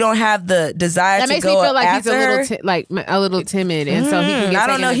you don't have the desire that to makes go me feel like he's after a her. little a little timid, and so he can get I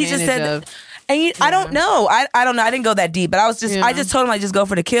don't taken know. He just advantage said, of. and I don't know. I don't know. I didn't go that deep, but I Yeah. just told him like just go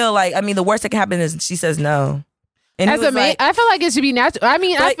for the kill. Like I mean, the worst that can happen is she says no. And he As a was man, like, I feel like it should be natural. I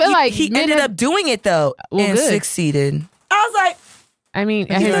mean, I but feel like he men ended have- up doing it though Well, and good. succeeded. I was like, I mean,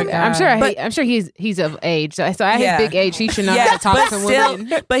 He's a I'm sure. guy. I'm sure he's of age. So at Yeah. his big age, he should know how yeah, to talk but to still,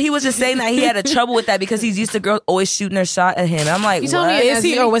 women. but he was just saying that he had a trouble with that because he's used to girls always shooting their shot at him. I'm like, You told me what? it- Is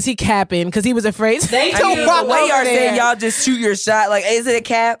he or was he capping? Because he was afraid to Thank I you. mean, walk the way over y'all saying there. y'all just shoot your shot, like, is it a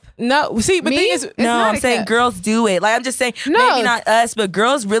cap? No, see, but Me? thing is, It's No, not I'm a saying cap. girls do it. Like, I'm just saying, No. maybe not us, but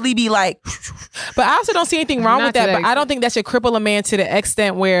girls really be like, but I also don't see anything wrong Not with that. to But that I don't think that should cripple a man to the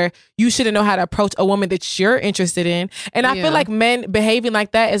extent where you shouldn't know how to approach a woman that you're interested in. And I Yeah. feel like men behaving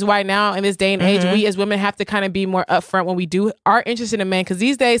like that is why now in this day and age, we as women have to kind of be more upfront when we are interested in men. Because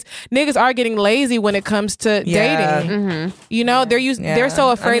these days, niggas are getting lazy when it comes to Yeah. dating. You know, they're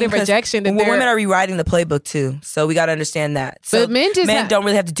so afraid of 'cause rejection that women are rewriting the playbook too. So we got to understand that. So But men just don't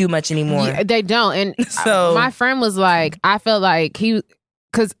really have to do much anymore. Yeah, they don't. And So- my friend was like, I felt like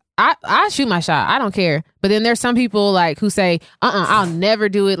because I shoot my shot. I don't care. But then there's some people like who say, I'll never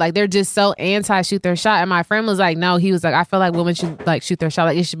do it. Like they're just so anti shoot their shot. And my friend was like, no, he was like, I feel like women should like shoot their shot.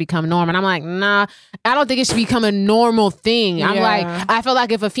 Like it should become norm. And I'm like, nah, I don't think it should become a normal thing. I'm Yeah. like, I feel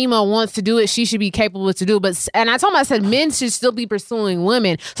like if a female wants to do it, she should be capable to do it. And I told him, I said, men should still be pursuing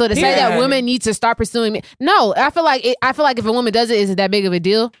women. So to say that Yeah. women need to start pursuing men, no, I feel like if a woman does it, is it that big of a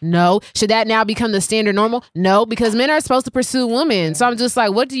deal? No. Should that now become the standard normal? No, because men are supposed to pursue women. So I'm just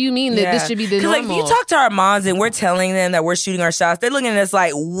like, what do you mean that this should be the 'Cause, normal? like, if you talk to our moms and we're telling them that we're shooting our shots, they're looking at us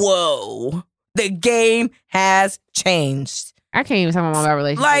like, whoa, the game has changed. I can't even talk about my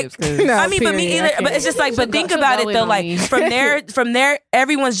relationships. Like, 'cause- No, I mean, but me period. either. I But it's just like, but She'll think go- about she'll it go though. in Like on me. from their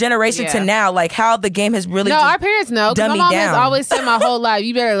everyone's generation to Yeah. now, like how the game has really. No, just our parents know. 'Cause dumb my me mom has down. always said my whole life,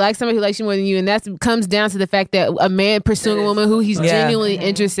 you better like somebody who likes you more than you. And that comes down to the fact that a man pursuing a woman who he's Yeah. genuinely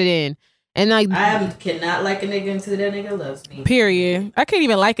interested in. And like, cannot like a nigga until that nigga loves me. Period. I can't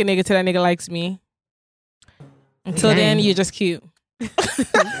even like a nigga till that nigga likes me. Until then, you're just cute.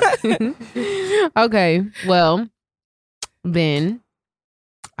 okay, well, Ben,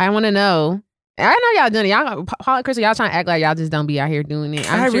 I want to know. I know y'all done it. Y'all, Paul and Crystal, y'all trying to act like y'all just don't be out here doing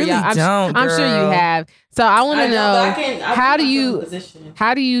it. I really I'm don't, I'm sure you girl. have. So I want to know, I how put do myself in you a position.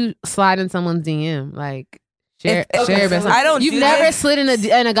 how do you slide in someone's DM? Like, Share best. I don't. You've do never this. slid in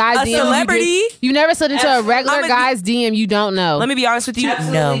a guy's DM. Celebrity. You've never slid into a regular guy's DM. You don't know. Let me be honest with you.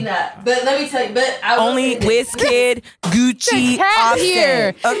 Absolutely No. not. But let me tell you. But I will Only say this. WizKid, Gucci, Cap here.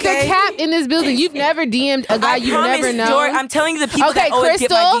 Offset. Okay. The cap in this building. You've never DM'd a guy you never know. I'm telling you the people Okay, that always get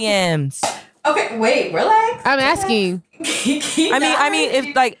my Crystal. DMs. Okay, wait, relax. I'm asking. Answer the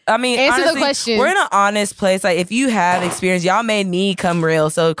honestly, question. We're in an honest place. Like, if you have experience, y'all made me come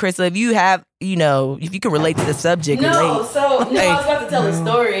real. So, Crystal, if you have, if you can relate to the subject, I relate. was about to tell a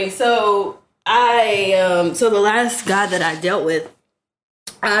story. So the last guy that I dealt with,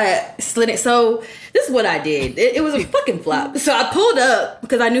 I slid it. So this is what I did. It was a fucking flop. So I pulled up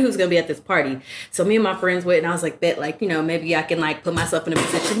because I knew he was gonna be at this party. So me and my friends went, and I was like, bet, maybe I can put myself in a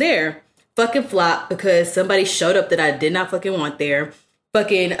position there. Fucking flop because somebody showed up that I did not fucking want there.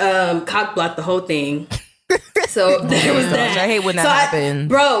 Fucking cock blocked the whole thing. So there was that. I hate when that happens.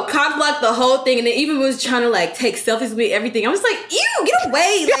 Bro, cock blocked the whole thing, and it even was trying to take selfies with me, everything. I was like, ew, get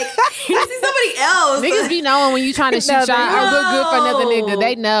away. You see somebody else. Niggas be knowing when you trying to shoot shot or look good for another nigga.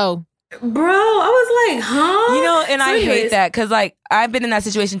 They know. Bro, I was like, huh? And I hate that because I've been in that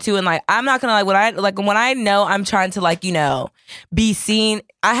situation too, and I'm not gonna when I know I'm trying to be seen,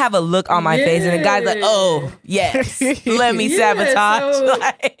 I have a look on my face, and the guy's like, oh yes, let me sabotage. So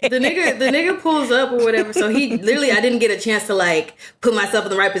the nigga pulls up or whatever. So he literally, I didn't get a chance to put myself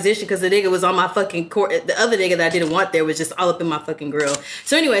in the right position because the nigga was on my fucking court. The other nigga that I didn't want there was just all up in my fucking grill.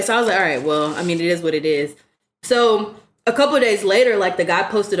 So anyway, so I was like, all right, well, I mean, it is what it is. So a couple of days later, the guy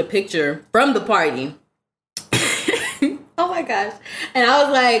posted a picture from the party. Oh my gosh. And I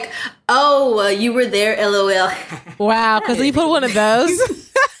was like, oh, you were there, LOL. Wow, because you put one of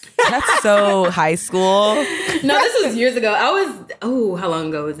those. That's so high school. No, this was years ago. How long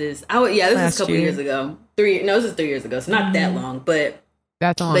ago was this? This was a couple years ago. This is 3 years ago. So not that long, but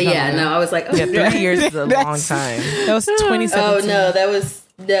that's long. But yeah, no, I was like, 3 years is a long time. That was 2017. Oh no, that was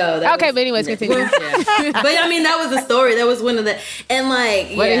okay, but anyways, continue. Yeah. But I mean, that was the story. That was one of the, and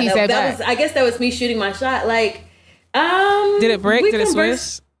what did he say that back? was. I guess that was me shooting my shot. Did it break? Did it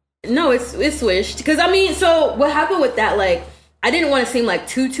swish? No, it swished. Because so what happened with that? I didn't want to seem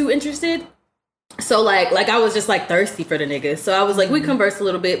too interested. So I was just thirsty for the nigga. So I was we conversed a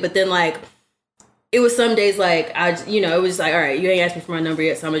little bit, but then it was some days it was all right, you ain't asked me for my number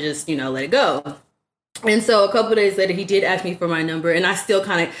yet, so I'm gonna just let it go. And so a couple of days later, he did ask me for my number, and I still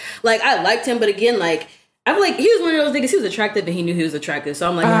kind of I liked him, but again, I feel he was one of those niggas. He was attractive, and he knew he was attractive. So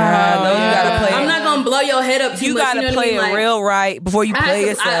I'm no, you gotta play. I'm not gonna blow your head up too you much. You gotta play it real right before you play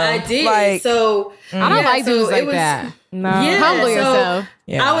yourself. I did. So I don't like dudes like that. No, humble yourself.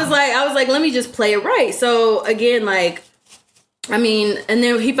 Yeah. I was like, let me just play it right. So again, and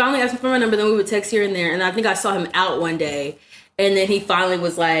then he finally asked me for my number. Then we would text here and there, and I think I saw him out one day. And then he finally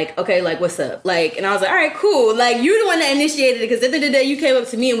was like, okay, what's up? And I was like, all right, cool. You're the one that initiated it. Because at the end of the day, you came up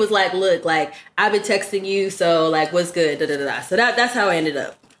to me and was like, look, I've been texting you. So, what's good? Da, da, da, da. So that's how I ended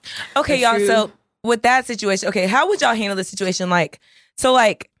up. Okay, y'all. So with that situation, okay, how would y'all handle the situation? The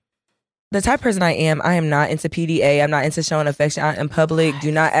type of person I am not into PDA. I'm not into showing affection out in public.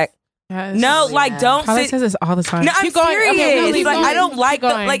 Do not act. No, don't Carla sit. says this all the time. No, I'm Keep going. serious. Okay, I don't like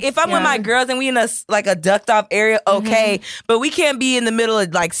if I'm with my girls and we in a ducked off area, okay, but we can't be in the middle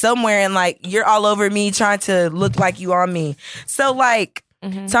of somewhere and you're all over me trying to look like you on me. So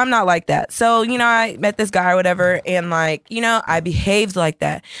so I'm not like that. So I met this guy or whatever, and I behaved like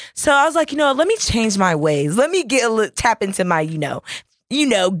that. So I was like, let me change my ways. Let me get a little tap into my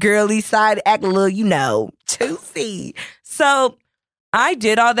girly side, act a little juicy. So I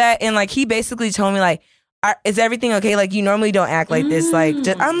did all that, and he basically told me is everything okay? You normally don't act like this.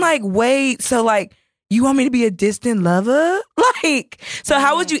 I'm like, wait, so you want me to be a distant lover? So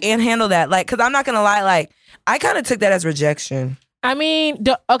how would you handle that? Because I'm not gonna lie, I kind of took that as rejection. I mean,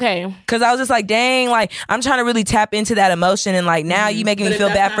 okay. Because I was just dang, I'm trying to really tap into that emotion, and now you making me feel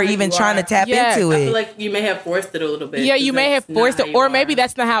bad for even trying to tap into it. I feel like you may have forced it a little bit. Yeah, you may have forced it, or maybe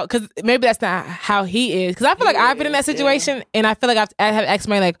that's not how. Because maybe that's not how he is. Because I feel like I've been in that situation, and I feel like I have asked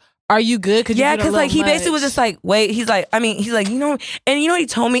somebody "Are you good?" Because he basically was just wait. He's like, and what he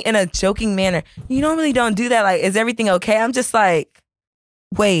told me in a joking manner. You normally don't do that. Is everything okay? I'm just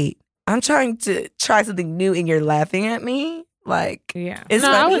wait. I'm trying to try something new, and you're laughing at me. It's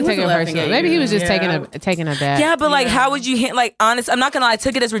I wouldn't take it personal. Maybe he was just taking a bad. Yeah, but how would you honest? I'm not gonna lie. I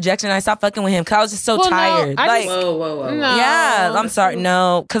took it as rejection. And I stopped fucking with him because I was just so tired. Whoa. No. Yeah, I'm sorry.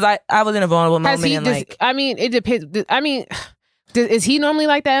 No, because I was in a vulnerable moment. It depends. I mean, is he normally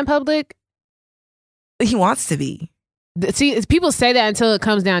like that in public? He wants to be. See, people say that until it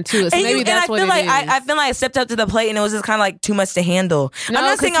comes down to it. So And maybe that's I what feel it like is. I feel like I stepped up to the plate and it was just kind of like too much to handle. No, I'm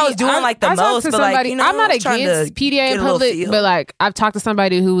not saying I was doing I like the talked most, to but like, somebody- you know, I'm not I was trying to against PDA get in a little public, feel. but like I've talked to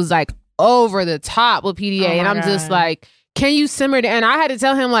somebody who was like over the top with PDA, Oh and my I'm just God. like, can you simmer down? And I had to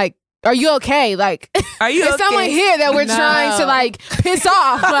tell him like, are you okay? Like, Are you there's okay? someone here that we're No. trying to like piss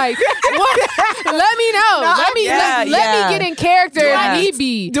off. Like, what? Let me know. let me yeah, let me get in character Yeah. if need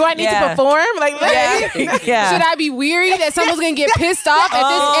be. Do I need Yeah. to perform? Like, Yeah. Yeah. Should I be weary that someone's gonna get pissed off at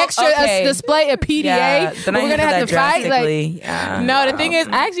Oh, this extra okay. display of PDA? Yeah, then I we're gonna handled have that to fight. Like, drastically. Yeah. No, the thing is,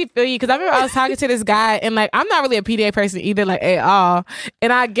 I actually feel you because I remember I was talking to this guy, and like I'm not really a PDA person either, like at all.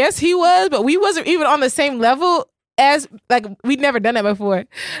 And I guess he was, but we wasn't even on the same level as like we'd never done that before.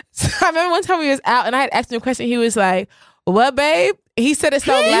 So I remember one time we was out, and I had asked him a question. He was like, "What, babe?" He said it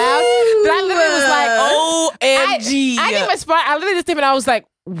so loud that I literally was like, OMG. I didn't respond. I literally just did it. And I was like,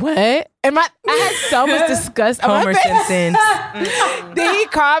 "What?" And I had so much disgust on Homer my face. Simpson. Then he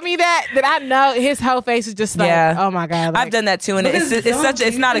called me that I know his whole face was just like, Yeah. oh my God. Like, I've done that too, and it's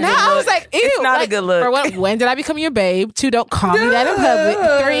not a good no, look. I was like, ew. It's not like, a good look. For what, when did I become your babe? 2, don't call me that in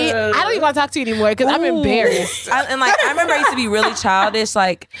public. 3, I don't even want to talk to you anymore because I'm embarrassed. I remember I used to be really childish.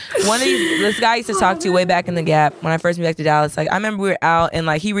 Like this guy I used to talk to way back in the Gap when I first moved back to Dallas. Like I remember we were out and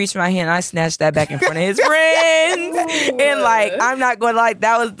like he reached my hand and I snatched that back in front of his friends. And like I'm not going to like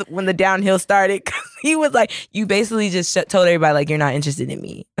that was when the downhill started. He was like, you basically just told everybody like you're not interested in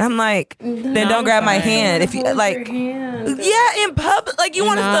me. And I'm like, then don't grab my hand if you like. Yeah, in public, like you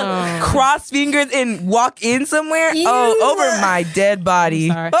want us to cross fingers and walk in somewhere. Ew. Oh, over my dead body.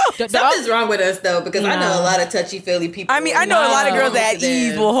 Sorry. Oh. Something's wrong with us though, because I know a lot of touchy-feely people. I mean, I know a lot of girls that at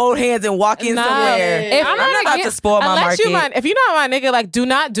ease will hold hands and walk in No. somewhere. If I'm not about to spoil my unless market. if you're not my nigga, like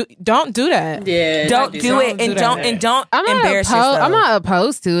don't do that. Yeah, Don't do it and don't I'm not embarrass opposed. yourself. I'm not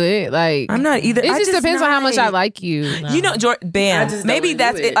opposed to it. Like I'm not either. It I just depends on how much I not. like you. You know, I Bam. just don't Maybe wanna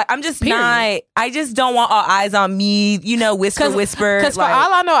that's do it. it. Like, I'm just Period. not. I just don't want all eyes on me. You know, whisper. Because for like,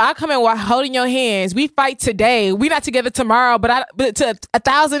 all I know, I come in while holding your hands. We fight today. We not together tomorrow. But to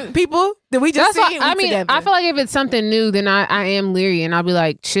 1,000 people that we just That's see, why, I mean, together. I feel like if it's something new, then I am leery and I'll be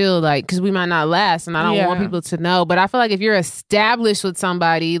like, chill, like, because we might not last and I don't Yeah. want people to know. But I feel like if you're established with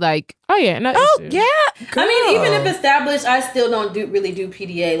somebody, like, oh yeah, no, oh issue. yeah. I mean, even if established, I still don't really do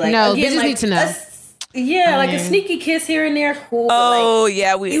PDA. Like, No, again, bitches like, need to know. Like a sneaky kiss here and there, cool. but, Oh like,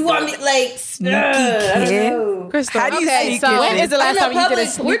 yeah. We. you want me like Sneaky I don't kiss? know. Crystal. How do you Okay, sneak so in? when is the last I know time you did a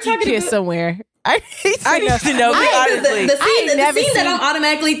public- we're sneaky talking kiss about- somewhere? I I need to know. Honestly, The scene, ain't never the scene that seen- I'm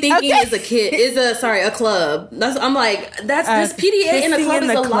automatically thinking is a kid, is a club. I'm like, that's this PDA in a kissing club in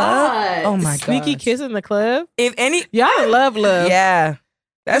is the a club? lot. Oh my Sneaky gosh. kiss in the club. If any, Y'all love. yeah.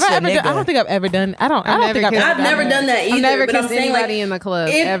 That's Have I your ever done, I nigga. don't think I've ever done. I don't never think I've kissed- ever I've never done that either. I've never but I'm kissed saying anybody like, in the club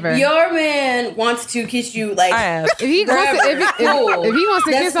if ever. your man wants to kiss you, like I have. If he wants to, if he wants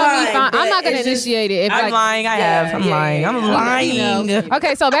to That's kiss on me, fine, fine. I'm but not gonna it's just- initiate it. If I'm like, lying. I yeah, have. I'm yeah, lying. yeah, I'm yeah. lying. You know.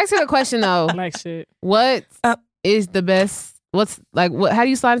 Okay, so back to the question though. like shit. What is the best? What's like? What? How do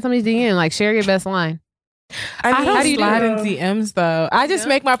you slide in somebody's DM? Like, share your best line. I mean, don't how do you do slide it? in DMs though. I just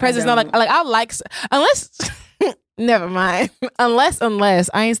make my presence known. Like I like unless. Never mind. Unless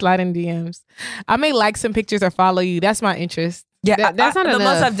I ain't sliding DMs. I may like some pictures or follow you. That's my interest. Yeah, That's not the enough.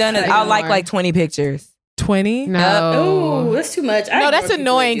 most I've done is I'll like 20 pictures. 20? No. oh, that's too much. No, that's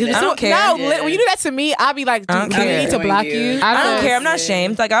annoying. I don't care. No, when you do that to me, I'll be like, I don't do you care. need to block you? I don't just- care. I'm not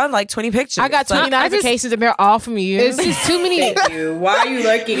ashamed. Like I would like 20 pictures. I got 20 Like, notifications and they're all from you. It's just too many. Thank you. Why are you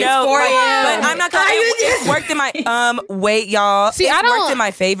lurking? It's No, 4 like, a.m. but I'm not gonna. It's worked in my wait, y'all. See, it's I don't- worked in my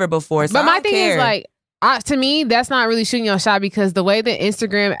favor before. So But I my don't thing care. is like, to me, that's not really shooting your shot because the way the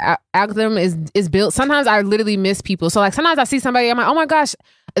Instagram algorithm is built, sometimes I literally miss people. So like sometimes I see somebody, I'm like, oh my gosh,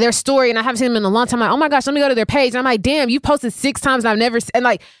 their story, and I haven't seen them in a long time. I'm like, oh my gosh, let me go to their page. And I'm like, damn, you posted 6 times and I've never and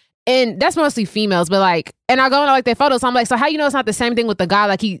like, and that's mostly females, but like, and I go and I like their photos. So I'm like, so how you know it's not the same thing with the guy?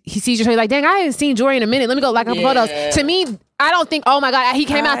 Like he sees your story, like, dang, I haven't seen Jory in a minute. Let me go like a couple Yeah. photos. To me, I don't think, oh my god, he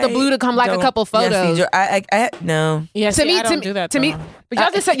came out the blue to come like a Don't- couple photos. Yes, I no. yeah, to me, I don't do that. to me, though. but y'all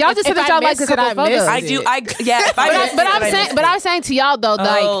just said that y'all like a couple photos. I do. Yeah. If I miss But it, I'm I saying, miss but it. I'm saying to y'all though,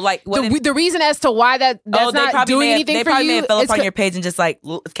 like, what if- the reason as to why that's they not probably doing may have, anything they for probably may you. have fell up is on 'cause- your page and just like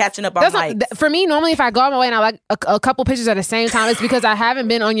catching up on that's likes. not, for me, normally if I go on my way and I like a couple pictures at the same time, it's because I haven't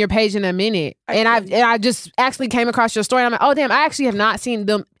been on your page in a minute, and I just actually came across your story, and I'm like, oh damn, I actually have not seen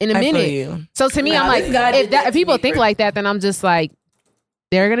them in a I feel minute. you. So to me, Nah, I'm like, this guy did that if to people me think for- like that, then I'm just like,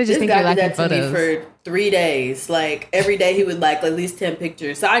 they're gonna just This think guy you're did liking that to me photos. for 3 days. Like every day he would like at least 10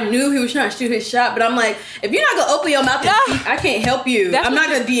 pictures. So I knew he was trying to shoot his shot, but I'm like, if you're not gonna open your mouth and speak, I can't help you. I'm not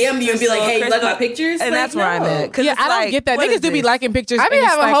gonna DM you and be like, hey, you like my pictures? And like, that's where I'm at. Yeah, I don't get that. Niggas do be liking pictures. I be and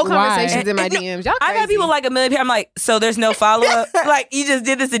it's having like, whole why? conversations in my DMs. Y'all I got people like a million people. I'm like, so there's no follow up. Like you just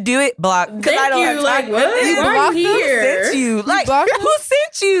did this to do it. Block. Thank I don't have you. Like time. what? Why are you Who here? sent you? Like blocked who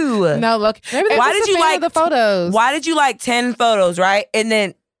sent you? No, look. Maybe they're Why just did a you fan like of the photos? Why did you like 10 photos, right? And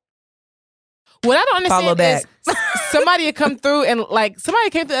then What I don't follow understand back. is somebody had come through and like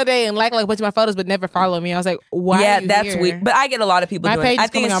somebody came through the other day and liked like a bunch of my photos but never followed me. I was like, why? yeah, are you that's here? weird. But I get a lot of people My doing page it. I is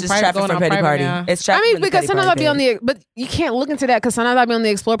think coming it's on just private, traffic going from on Petty private Party. now. It's I traffic mean, from the because Petty sometimes Party I'll be on page. the, but you can't look into that because sometimes I'll be on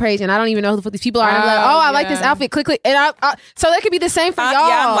the explore page and I don't even know who the fuck these people are. And I'm like, Oh, oh, I like this yeah. outfit. Click. And I so that could be the same for y'all.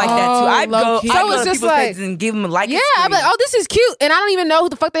 Yeah, I'm like that too. I low go, key. I So go it's to just people's like- pages and give them a like. Yeah, I'm like, oh, this is cute, and I don't even know who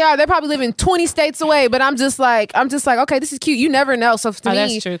the fuck they are. They probably live in 20 states away, but I'm just like, okay, this is cute. You never know. So to Oh, me,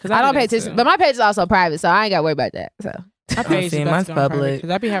 that's true, 'cause I I do don't pay that attention. too. But my page is also private, so I ain't got to worry about that. So My page see, is about mine's to go on private, public. 'cause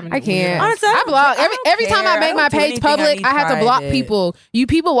I be having I can't. Honestly, I block I don't every time care. I make I my don't do page anything. I public. need I have to block private. people. You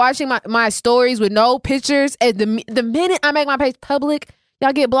people watching my stories with no pictures, and the minute I make my page public,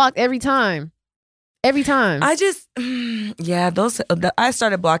 y'all get blocked every time. Every time. I just, I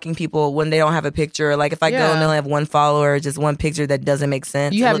started blocking people when they don't have a picture. Like if I go Yeah. and they only have one follower, just one picture that doesn't make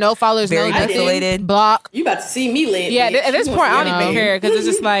sense. You It have no looks followers, no very nothing. pixelated. Block. You about to see me lately. Yeah, at this You point, I want to don't see even anything. care because it's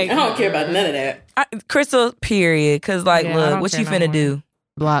just like I don't care about none of that. Crystal, period. Because like, Yeah, I look, don't what care you no finna more. do?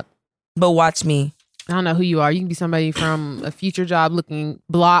 Block. But watch me. I don't know who you are. You can be somebody from a future job looking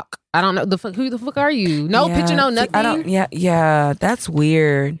block. I don't know who the fuck are you? No Yeah, picture, no see, nothing. I don't. Yeah. That's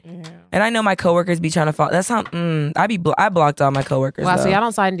weird. Yeah. And I know my coworkers be trying to follow. That's how I blocked all my coworkers. Wow, so though. y'all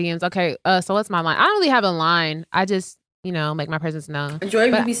don't slide in DMs. Okay, so what's my line? I don't really have a line. I just, make my presence known.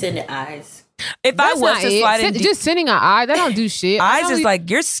 Joy But- would be sending eyes. If That's I was not to it. slide in, Just sending an eye, that don't do shit. I don't just really- like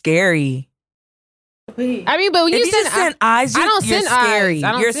you're scary. Please. I mean, but when If you you just send eyes, I don't you're send eyes. scary.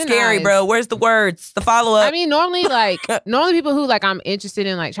 I don't You're send scary, eyes. bro. Where's the words? The follow up. I mean, normally people who like I'm interested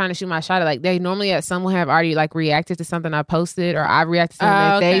in like trying to shoot my shot at, like they normally at some have already like reacted to something I posted or I reacted to something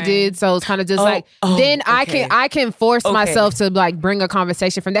that they okay. did. So it's kind of just then okay. I can force Okay. myself to like bring a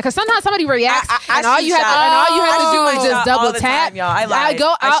conversation from that because sometimes somebody reacts I and all shoot you have shot. to I do shoot is my just shot double all the tap. time, y'all. I lied.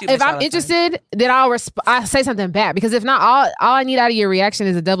 I shoot my If shot I'm all the interested, then I say something back because if not, all I need out of your reaction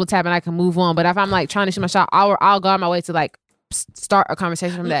is a double tap and I can move on. But if I'm like trying to shoot my shot, I'll go on my way to like start a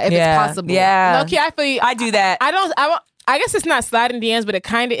conversation from that if it's possible. Yeah. Low key, I feel I do that. I guess it's not sliding DMs, but it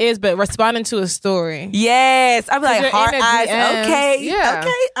kind of is. But responding to a story, Yes. I'm like, you're heart in the eyes. DMs. Okay. Yeah.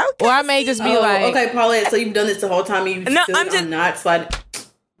 Okay. or I may just be like, okay, Paulette. So you've done this the whole time. And you No, still I'm just- not sliding.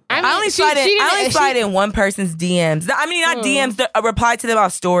 I only slide in one person's DMs. I mean, not DMs. Reply to them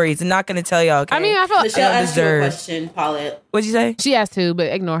off stories. I'm not going to tell y'all. Okay? I mean, I feel like Michelle I don't asked you a deserve- question, Paulette. What'd you say? she has to, but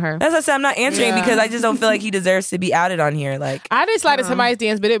ignore her. That's what I said. I'm not answering Yeah. because I just don't feel like he deserves to be outed on here. Like, I did slide in somebody's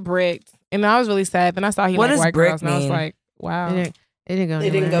DMs, but it bricked, and I was really sad. Then I saw he What like does white brick girls, and I was mean? like, wow, It didn't go. It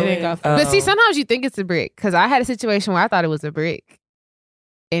didn't anywhere. go it didn't go. in. through. But see, sometimes you think it's a brick because I had a situation where I thought it was a brick,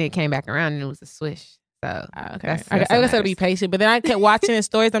 and it came back around and it was a swish. So Okay, that's I guess I gotta be matters. patient. But then I kept watching his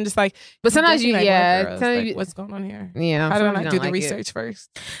stories. I'm just like, But sometimes you, definitely like white girls. sometimes Like, you- what's going on here? yeah. How did I sometimes not you do don't the like it. research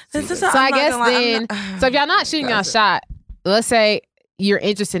first? So I guess then, so if y'all not shooting y'all shot, let's say you're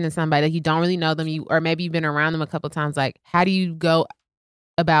interested in somebody, like you don't really know them, or maybe you've been around them a couple times. Like, how do you go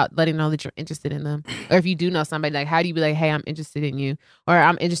about letting them know that you're interested in them? Or if you do know somebody, like, how do you be like, hey, I'm interested in you, or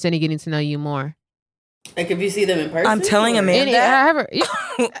I'm interested in getting to know you more? Like if you see them in person. I'm telling a man Any, that. however,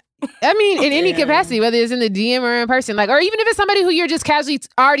 I mean, in any Yeah. capacity, whether it's in the DM or in person, like, or even if it's somebody who you're just casually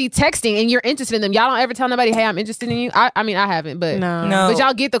already texting and you're interested in them, y'all don't ever tell nobody, "Hey, I'm interested in you." I mean, I haven't, but No. No. but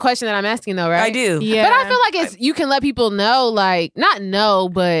y'all get the question that I'm asking, though, right? I do. Yeah, But I feel like it's you can let people know, like, not know,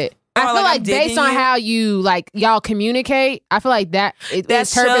 but I feel like, like I'm based digging on you. how you like y'all communicate, I feel like that it That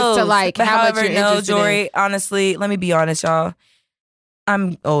interprets to shows. like But how much however, you're no, interested in. Jory, honestly, let me be honest, y'all.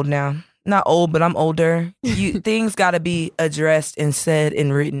 I'm old now. Not old, but I'm older. Things got to be addressed and said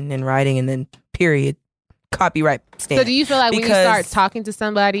and written and writing and then period. Copyright stamp. So do you feel like when you Because- start talking to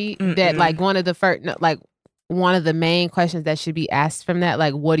somebody that Mm-mm. like one of the first, like one of the main questions that should be asked from that,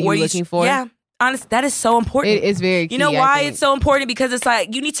 like, what are you What looking for? Yeah, honest, that is so important. It is very key. You know I why think. it's so important? Because it's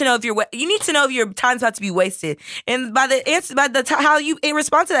like you need to know if your time's about to be wasted, and by the time how you in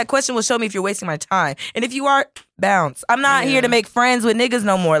response to that question will show me if you're wasting my time, and if you are, bounce. I'm not here to make friends with niggas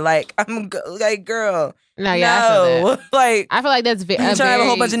no more. Like like girl, No, yeah, I feel that. like I feel like that's I'm trying to have a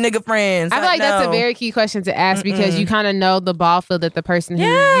whole bunch of nigga friends. I feel like that's a no. very key question to ask because you kind of know the ball field that the person who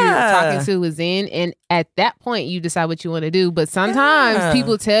you're Yeah. talking to is in, and at that point you decide what you want to do. But sometimes Yeah.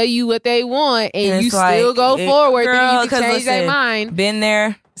 people tell you what they want, and And you it's like, still go forward, girl, thinking you can 'cause change their listen, mind. Been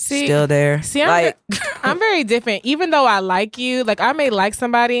there, still there. See, like I'm very different. Even though I like you, like I may like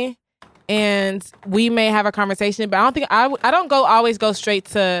somebody, and we may have a conversation, but I don't think I don't always go straight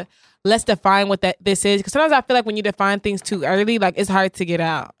to let's define what this is, because sometimes I feel like when you define things too early, like it's hard to get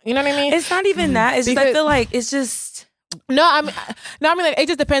out. You know what I mean? It's not even that. It's just, I feel like it's just I mean like it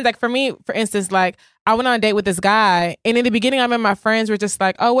just depends. Like for me, for instance, like I went on a date with this guy, and in the beginning, I remember my friends were just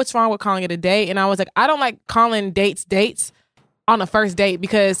like, "Oh, what's wrong with calling it a date?" And I was like, "I don't like calling dates on a first date,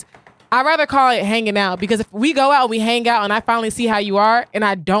 because I'd rather call it hanging out, because if we go out and we hang out and I finally see how you are and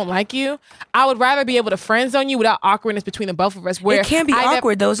I don't like you, I would rather be able to friend zone you without awkwardness between the both of us. Where it can't be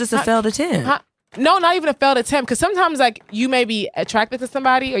awkward though. It's just a failed attempt. No, not even a failed attempt, because sometimes like you may be attracted to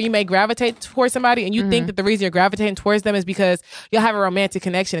somebody or you may gravitate towards somebody, and you think that the reason you're gravitating towards them is because you'll have a romantic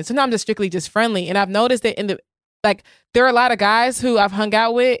connection. And sometimes it's strictly just friendly. And I've noticed that there are a lot of guys who I've hung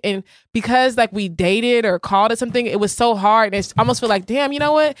out with, and because like we dated or called or something, it was so hard. And I almost feel like, damn, you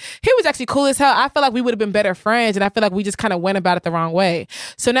know what? He was actually cool as hell. I feel like we would have been better friends, and I feel like we just kind of went about it the wrong way.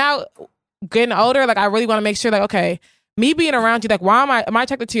 So now, getting older, like I really want to make sure, like, okay, me being around you, like, why am I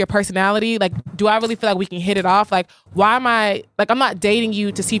attracted to your personality? Like, do I really feel like we can hit it off? Like, why am I, like, I'm not dating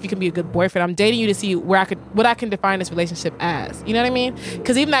you to see if you can be a good boyfriend. I'm dating you to see what I can define this relationship as. You know what I mean?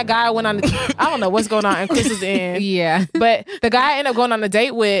 Because even that guy went on, I don't know what's going on in Chris's end. Yeah. But the guy I ended up going on a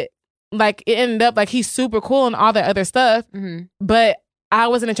date with, like, it ended up, like, he's super cool and all that other stuff. Mm-hmm. But I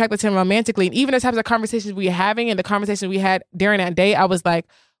wasn't attracted to him romantically. And even the types of conversations we were having and the conversations we had during that date, I was like,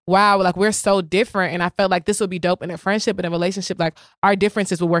 wow, like we're so different. And I felt like this would be dope in a friendship, in a relationship, like our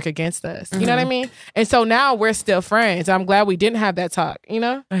differences would work against us. You know what I mean? And so now we're still friends. I'm glad we didn't have that talk, you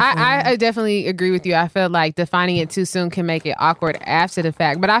know? I definitely agree with you. I feel like defining it too soon can make it awkward after the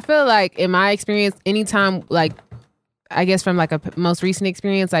fact. But I feel like in my experience, anytime, like, I guess from like a most recent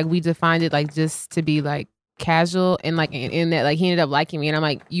experience, like we defined it like just to be like casual, and like in that like he ended up liking me. And I'm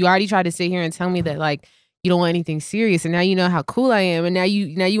like, you already tried to sit here and tell me that like you don't want anything serious, and now you know how cool I am, and now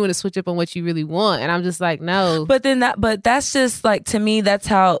you want to switch up on what you really want, and I'm just like, no. But that's just like, to me, that's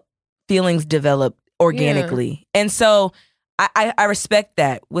how feelings develop organically, and so I respect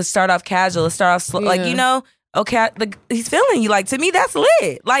that. We'll start off casual. Let's start off slow, like, you know. Okay, he's feeling you. Like, to me, that's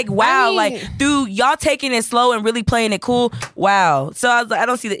lit. Like, wow. I mean, like, through y'all taking it slow and really playing it cool. Wow. So I was like, I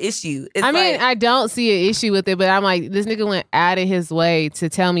don't see the issue. It's I don't see an issue with it, but I'm like, this nigga went out of his way to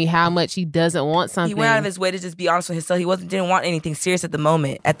tell me how much he doesn't want something. He went out of his way to just be honest with himself. He didn't want anything serious at the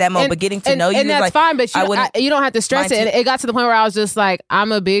moment. At that moment, but getting to know you, and that's like, fine. But you don't have to stress it. And it got to the point where I was just like,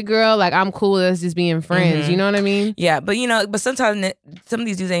 I'm a big girl. Like, I'm cool with us just being friends. You know what I mean? Yeah, but sometimes some of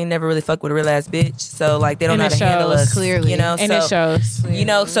these dudes ain't never really fuck with a real ass bitch. So like, they don't know how to handle us. Clearly, you know, and it shows. You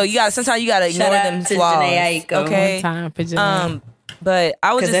know, so sometimes you gotta ignore them flaws. Okay, time for Janae. But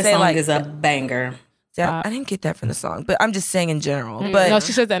I would just say, song like, is a banger. I didn't get that from the song, but I'm just saying in general. But no,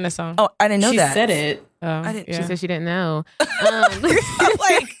 she said that in the song. Oh, I didn't know that. She said it. I didn't. She said she didn't know. I'm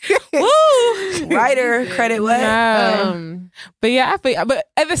like, woo, writer credit. What? But yeah, but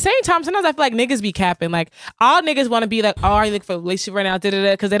at the same time, sometimes I feel like niggas be capping. Like, all niggas want to be like, oh, are you looking for a relationship right now?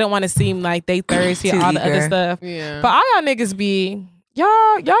 Because they don't want to seem like they thirsty or all the other stuff. Yeah. But all y'all niggas be.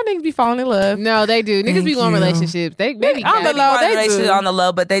 Y'all niggas be falling in love. No, they do. Niggas be on relationships. They be on the low. They do on the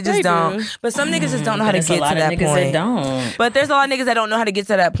low, but they just don't. But some niggas just don't know how to get to that point. That don't. But there's a lot of niggas that don't know how to get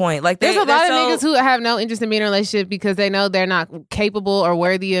to that point. Like, there's a lot of niggas who have no interest in being in a relationship because they know they're not capable or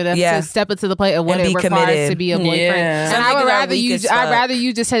worthy enough to step into the plate of what it requires to be a boyfriend. Yeah. And I would rather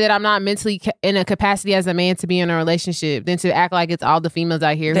you just say that I'm not mentally in a capacity as a man to be in a relationship than to act like it's all the females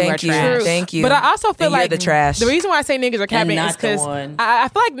out here who are trash. Thank you. But I also feel like the trash. The reason why I say niggas are capping is because I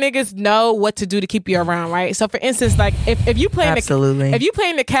feel like niggas know what to do to keep you around, right? So for instance, like if you playing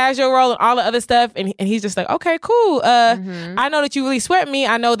the casual role and all the other stuff, and he's just like, okay, cool. I know that you really sweat me.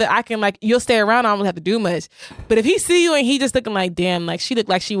 I know that I can, like, you'll stay around. I don't really have to do much. But if he see you and he just looking like, damn, like she looked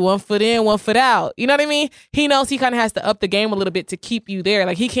like she 1 foot in, 1 foot out. You know what I mean? He knows he kind of has to up the game a little bit to keep you there.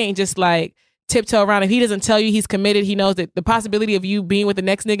 Like, he can't just like tiptoe around. If he doesn't tell you he's committed, he knows that the possibility of you being with the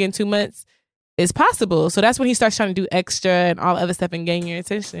next nigga in 2 months is possible. So that's when he starts trying to do extra and all other stuff and gain your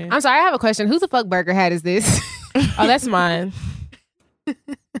attention. I'm sorry, I have a question. Who the fuck burger hat is this? Oh, that's mine.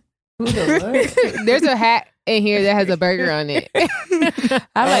 There's a hat in here that has a burger on it.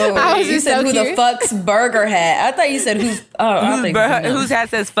 I was just so who the fuck's burger hat? I thought you said whose hat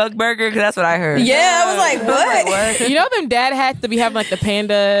says fuck burger, because that's what I heard. Yeah, I was like, what? You know them dad hats that be having like the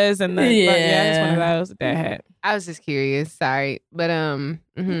pandas and the it's one of those dad hat. I was just curious. Sorry, but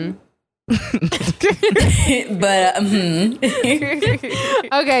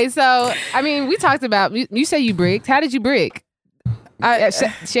Okay, so I mean, we talked about you say you bricked. How did you brick?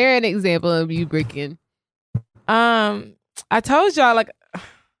 Share an example of you bricking. I told y'all, like,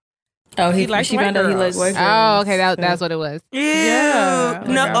 Oh, He likes she white found out he likes girls. white girls. Oh, okay, that's what it was. Yeah.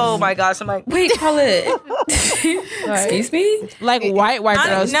 No. Oh my gosh. I'm like, Wait, Paulette. Excuse me? Like white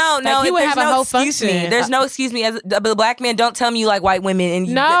girls. No, Like, he would there's have a no whole excuse function. me. There's no excuse me. As a black man, don't tell me you like white women, and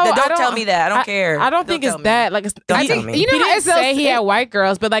No, don't tell me that. I don't care. I don't think tell it's me. that. Like, it's, Don't he, tell me. You know, he didn't it's say he had white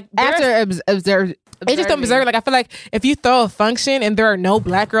girls, but like after observe. It just don't observe. Like, I feel like if you throw a function and there are no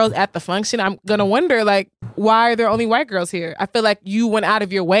black girls at the function, I'm gonna wonder, like, why are there only white girls here? I feel like you went out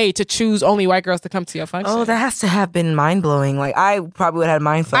of your way to choose only white girls to come to your function. Oh, that has to have been mind blowing. Like, I probably would have had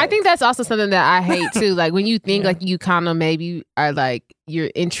mind fuck. I think that's also something that I hate too. Like when you think like you kind of maybe are like you're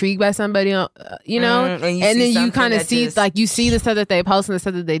intrigued by somebody, you know, and and see then you something kind of that see just- like you see the stuff that they post and the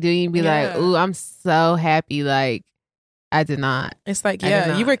stuff that they do, and you be like, ooh, I'm so happy. Like I did not. It's like, I did yeah,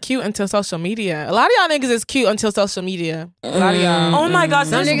 not. you were cute until social media. A lot of y'all niggas is cute until social media. A lot of y'all. Oh my gosh,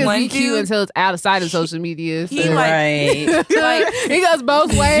 Some there's niggas one be cute dude. until it's outside of social media. So. He like, Right. like He goes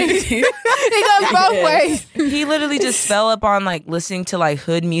both ways. He goes both ways. he literally just fell up on like listening to like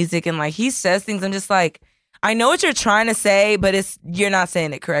hood music, and like he says things. I'm just like, I know what you're trying to say, but you're not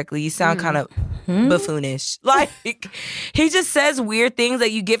saying it correctly. You sound kind of buffoonish. Like he just says weird things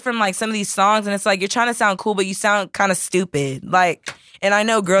that you get from like some of these songs, and it's like you're trying to sound cool, but you sound kind of stupid. Like, and I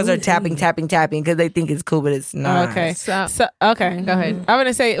know girls are tapping because they think it's cool, but it's not. Okay. So- Okay. Go ahead. I'm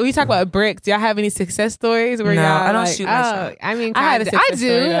gonna say we talk about bricks. Do y'all have any success stories where No, y'all I don't like, shoot my Oh, shot. I mean, I had a I success do.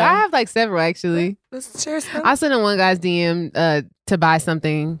 story, though. I have like several actually. Let's share some. I sent in one guy's DM to buy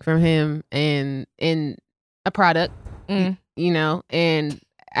something from him and in a product, you know, and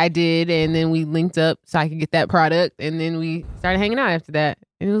I did, and then we linked up so I could get that product, and then we started hanging out after that,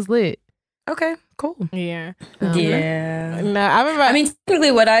 and it was lit. Okay, cool. Yeah. Yeah. No, I remember. I mean,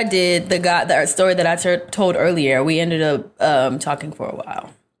 technically, what I did, the story that I told earlier, we ended up talking for a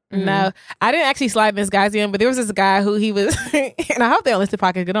while. No, I didn't actually slide in this guy's in, but there was this guy who he was, and I hope they don't listen to the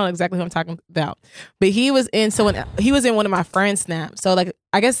podcast. I don't know exactly who I'm talking about, but he was in one of my friends' snaps. So like,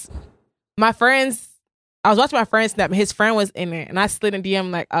 I guess I was watching my friend snap, and his friend was in there, and I slid in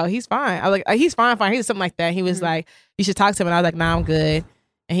DM like, oh, he's fine. I was like, he's fine. He was something like that. He was like, you should talk to him, and I was like, nah, I'm good.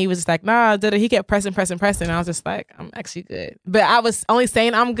 And he was just like, nah, he kept pressing. And I was just like, I'm actually good. But I was only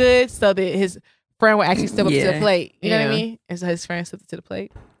saying I'm good so that his friend would actually step up to the plate. You know what I mean? And so his friend stepped up to the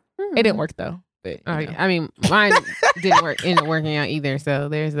plate. It didn't work though. But you know. I mean, mine ended working out either. So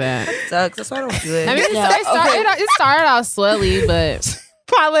there's that. Sucks. That's why I don't do it. I mean, it started out slowly, but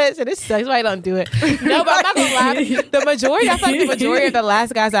Pilot, so this sucks. Why you don't do it? No, but I'm not gonna lie. I feel like the majority of the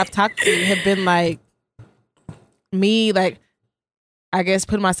last guys I've talked to have been like me, like I guess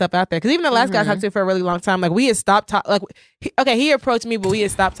putting myself out there. Because even the last guy I talked to for a really long time, like we had stopped talking. Like, he approached me, but we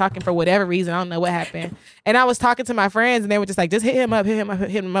had stopped talking for whatever reason. I don't know what happened. And I was talking to my friends, and they were just like, just hit him up. We ended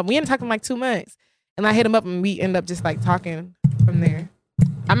up talking like 2 months, and I hit him up, and we end up just like talking from there.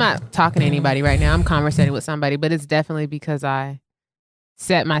 I'm not talking to anybody right now. I'm conversating with somebody, but it's definitely because I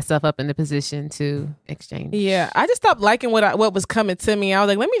set myself up in the position to exchange. Yeah, I just stopped liking what was coming to me. I was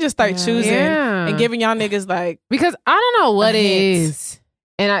like, let me just start choosing and giving y'all niggas like, because I don't know what it hint. is,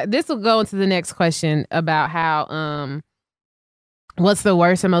 and this will go into the next question about how what's the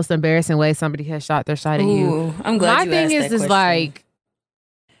worst and most embarrassing way somebody has shot their shot at you. Ooh, I'm glad My you thing asked that is question. like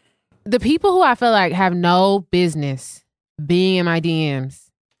the people who I feel like have no business being in my DMs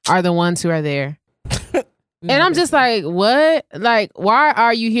are the ones who are there. And I'm just like, what? Like, why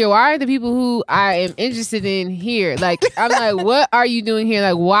are you here? Why are the people who I am interested in here? Like, I'm like, what are you doing here?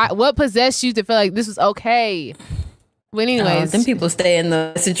 Like, why? What possessed you to feel like this was okay? But anyways, them people stay in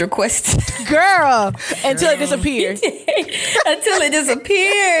the message request girl, until it disappears. until it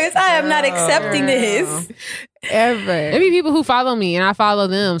disappears. I am not accepting this. Ever. maybe people who follow me and I follow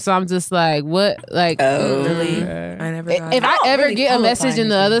them. So I'm just like, what? Like, Really? I never got if it. I don't ever really get a follow message in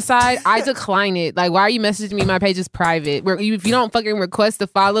the anything. other side, I decline it. Like, why are you messaging me? My page is private. If you don't fucking request to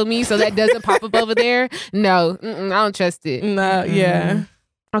follow me, so that doesn't pop up over there, no, I don't trust it. No, yeah.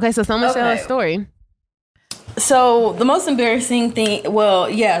 Okay, so someone tell a Okay. story. So the most embarrassing thing,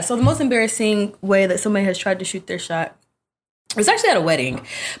 so the most embarrassing way that somebody has tried to shoot their shot was actually at a wedding.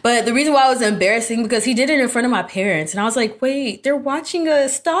 But the reason why it was embarrassing because he did it in front of my parents. And I was like, wait, they're watching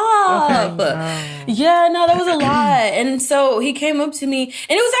us. Stop. Yeah, no, that was a lot. And so he came up to me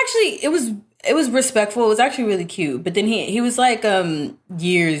and it was respectful. It was actually really cute. But then he was like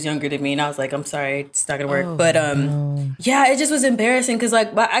years younger than me. And I was like, I'm sorry, it's not going to work. But yeah, it just was embarrassing because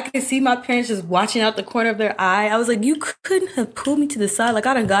like I could see my parents just watching out the corner of their eye. I was like, you couldn't have pulled me to the side. Like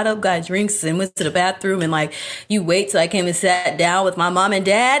I done got up, got drinks and went to the bathroom and like you wait till I came and sat down with my mom and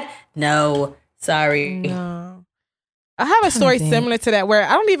dad. No, sorry. No. I have a story similar to that where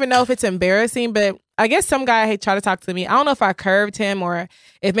I don't even know if it's embarrassing, but I guess some guy had tried to talk to me. I don't know if I curved him or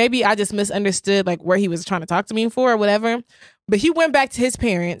if maybe I just misunderstood like where he was trying to talk to me for or whatever. But he went back to his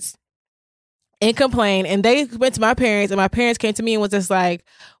parents and complained, and they went to my parents, and my parents came to me and was just like,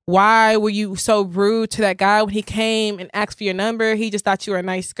 why were you so rude to that guy when he came and asked for your number? He just thought you were a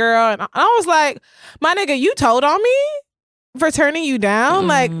nice girl. And I was like, my nigga, you told on me for turning you down?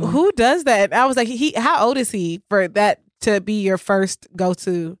 Like, who does that? And I was like, how old is he for that to be your first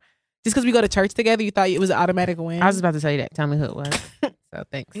go-to? Just because we go to church together, you thought it was an automatic win? I was about to tell you that. Tell me who it was. So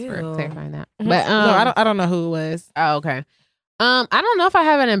thanks for clarifying that. But no, I don't know who it was. Oh, okay. I don't know if I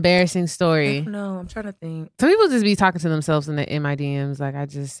have an embarrassing story. No, I'm trying to think. Some people just be talking to themselves in my DMs. Like I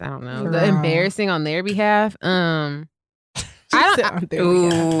don't know. The embarrassing on their behalf. Embarrassing on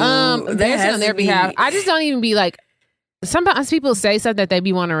their behalf. I just don't even be like. Sometimes people say stuff that they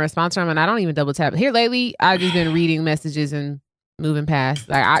be wanting a response from, and I don't even double tap. Here lately, I've just been reading messages and moving past.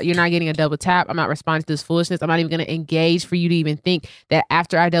 Like you're not getting a double tap. I'm not responding to this foolishness. I'm not even going to engage for you to even think that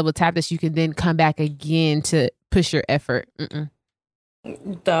after I double tap this, you can then come back again to push your effort.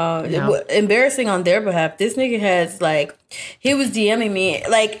 No. Embarrassing on their behalf. This nigga has like, he was DMing me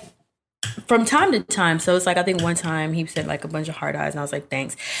like from time to time. So it's like, I think one time he sent like a bunch of heart eyes and I was like,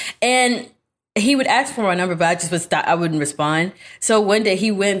 thanks. And he would ask for my number, but I just would stop. I wouldn't respond. So one day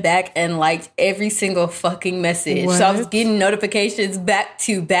he went back and liked every single fucking message. What? So I was getting notifications back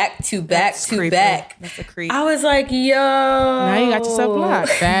to back to back to creepy. Back. That's a creep. I was like, yo. Now you got yourself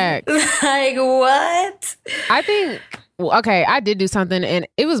blocked. Back. Like, what? I think, okay, I did do something and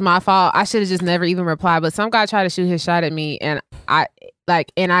it was my fault. I should have just never even replied. But some guy tried to shoot his shot at me and I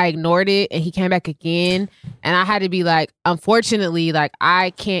ignored it and he came back again and I had to be like, unfortunately, like I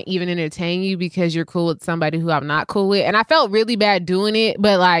can't even entertain you because you're cool with somebody who I'm not cool with. And I felt really bad doing it,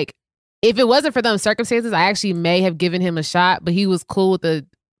 but like if it wasn't for those circumstances, I actually may have given him a shot, but he was cool with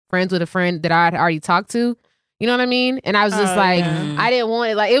friends with a friend that I had already talked to. You know what I mean? And I was just like, I didn't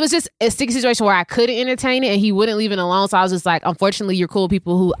want it. Like, it was just a sticky situation where I couldn't entertain it and he wouldn't leave it alone. So I was just like, unfortunately, you're cool with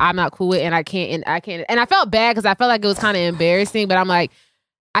people who I'm not cool with and I can't. And I felt bad because I felt like it was kind of embarrassing, but I'm like,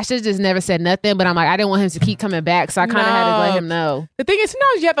 I should have just never said nothing. But I'm like, I didn't want him to keep coming back. So I kind of had to let him know. The thing is,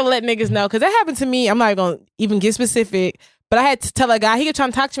 sometimes you have to let niggas know because that happened to me. I'm not going to even get specific, but I had to tell a guy, he could try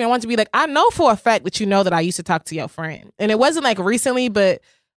to talk to me. I wanted to be like, I know for a fact that you know that I used to talk to your friend. And it wasn't like recently, but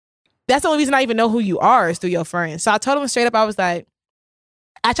that's the only reason I even know who you are is through your friends. So I told him straight up, I was like,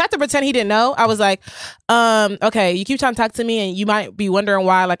 I tried to pretend he didn't know. I was like, okay, you keep trying to talk to me and you might be wondering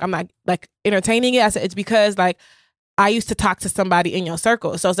why like I'm not like entertaining it. I said, it's because like I used to talk to somebody in your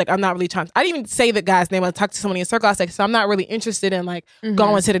circle. So it's like, I'm not really trying. I didn't even say the guy's name. I talked to somebody in your circle. I was like, so I'm not really interested in like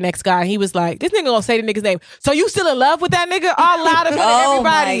going to the next guy. And he was like, this nigga gonna say the nigga's name. So you still in love with that nigga? All loud in front of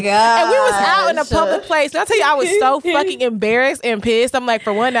everybody. My God. And we was out in a public place. And I tell you, I was so fucking embarrassed and pissed. I'm like,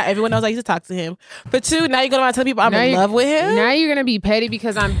 for one, now everyone knows I used to talk to him. For two, now you're going to tell people I'm in love with him? Now you're going to be petty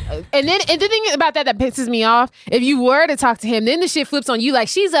because I'm... And the thing about that pisses me off, if you were to talk to him, then the shit flips on you like,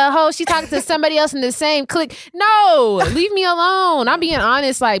 she's a hoe. She talking to somebody else in the same clique. No, leave me alone. I'm being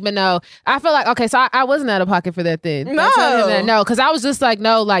honest, like, but no, I feel like, okay, so I wasn't out of pocket for that then. No, because I was just like,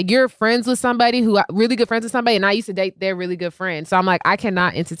 no, like, you're friends with somebody really good friends with somebody, and I used to date their really good friend. So I'm like, I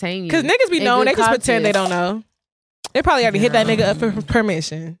cannot entertain you. Because niggas be knowing, they just pretend they don't know. They probably already hit that nigga up for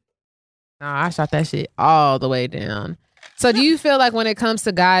permission. No, I shot that shit all the way down. So do you feel like when it comes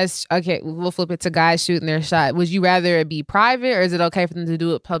to guys, okay, we'll flip it to guys shooting their shot, would you rather it be private or is it okay for them to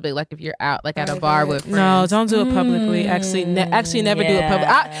do it public? Like if you're out like at a bar with friends? No, don't do it publicly. Actually never do it public.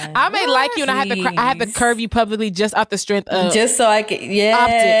 I may like you and I have to curve you publicly just off the strength of just so I can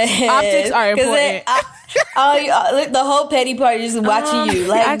optics are important. The whole petty part is just watching you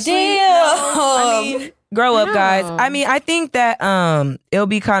like actually, damn. Grow up, guys. I mean, I think that it'll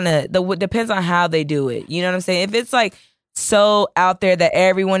be kind of depends on how they do it. You know what I'm saying? If it's like so out there that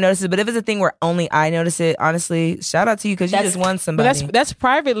everyone notices, but if it's a thing where only I notice it, honestly, shout out to you because you just won somebody. But that's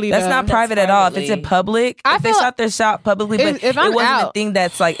privately. That's not private at all. If it's in public, if they shot their shot publicly, but if it wasn't a thing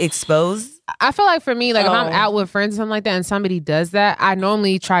that's like exposed. I feel like for me, like if I'm out with friends or something like that and somebody does that, I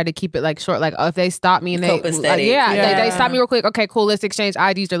normally try to keep it like short. Like if they stop me and they stop me real quick. Okay, cool. Let's exchange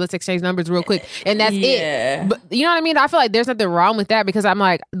IDs or let's exchange numbers real quick. And that's it. But you know what I mean? I feel like there's nothing wrong with that because I'm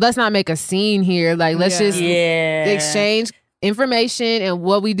like, let's not make a scene here. Like let's just exchange information and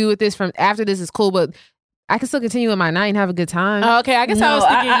what we do with this from after this is cool. But I can still continue with my night and have a good time. Oh, okay, I guess I was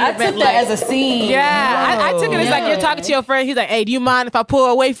thinking I took that as a scene. Yeah, I took it as like you're talking to your friend. He's like, "Hey, do you mind if I pull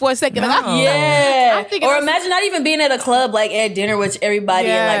away for a second?" Like, or imagine not even being at a club like at dinner with everybody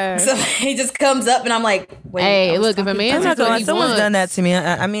and like somebody just comes up and I'm like, "Wait, hey, look, if a man's someone's done that to me,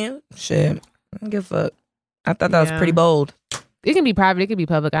 I mean, shit, I don't give a fuck." I thought that was pretty bold. It can be private. It can be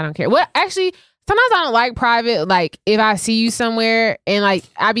public. I don't care. Well, actually, sometimes I don't like private. Like, if I see you somewhere and, like,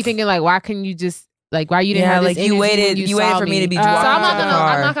 I be thinking, like, why couldn't you just, like, why you didn't have this like, you waited for me to be walking So I'm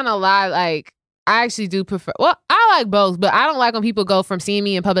car. not gonna lie. Like, I actually do prefer. Well, I like both, but I don't like when people go from seeing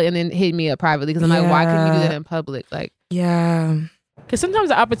me in public and then hit me up privately because I'm like, why couldn't you do that in public? Like, yeah, because sometimes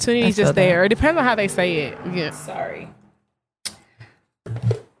the opportunity is just there. It depends on how they say it. Yeah, sorry,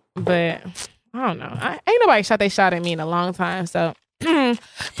 but I don't know. Ain't nobody shot they shot at me in a long time. So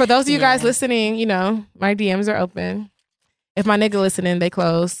for those of you guys listening, you know my DMs are open. If my nigga listening, they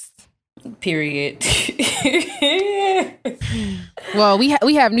close. Period. Well,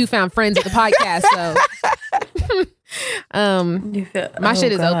 we have newfound friends at the podcast, so my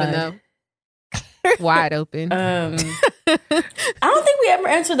shit is open though. Wide open. I don't think we ever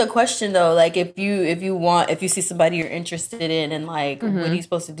answered the question though. Like if you see somebody you're interested in and like what are you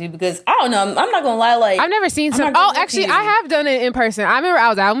supposed to do? Because I don't know. I'm not gonna lie. Like I've never seen some. Oh, actually, I have done it in person. I remember I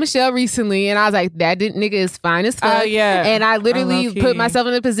was out with Michelle recently, and I was like, "That nigga is fine as fuck." Oh yeah. And I literally put myself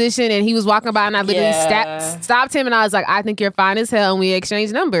in a position, and he was walking by, and I literally stopped him, and I was like, "I think you're fine as hell," and we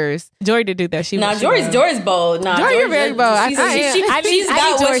exchanged numbers. Jory did do that. Jory's bold. Jory, you're very bold. She's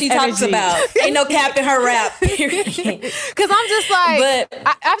got what she talks about. Ain't no cap in her rap. Because I'm just like,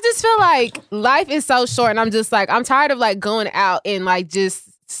 I just feel like life is so short, and I'm just like, I'm tired of like going out and like just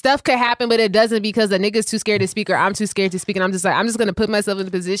stuff could happen, but it doesn't because the nigga's too scared to speak or I'm too scared to speak, and I'm just like, I'm just gonna put myself in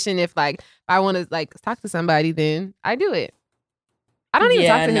a position if I want to like talk to somebody, then I do it. I don't even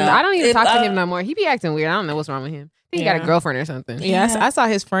talk to him. I don't even talk to him no more. He be acting weird. I don't know what's wrong with him. I think he got a girlfirlend or something. Yeah, I saw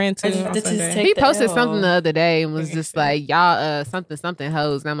his friend too. He posted something the other day and was just like, y'all something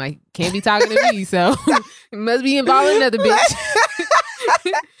hoes. And I'm like, can't be talking to me, so must be involved in another bitch.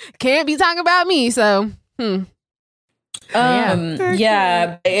 Can't be talking about me, so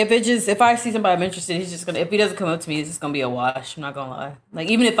yeah. If I see somebody I'm interested, he's just gonna. If he doesn't come up to me, it's just gonna be a wash. I'm not gonna lie. Like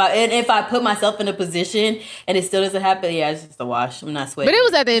even if I put myself in a position and it still doesn't happen, yeah, it's just a wash. I'm not sweating. But it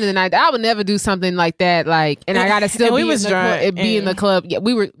was at the end of the night. I would never do something like that. Like, and I gotta still be in the club. Yeah,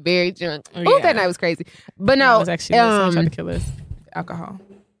 we were very drunk. Oh, that night was crazy. But no, it was actually trying to kill us. Alcohol.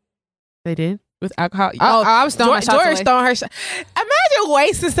 They did. With alcohol. I was throwing George throwing her shot. Imagine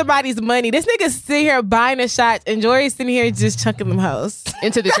wasting somebody's money. This nigga sitting here buying the shots and George sitting here just chunking them hoes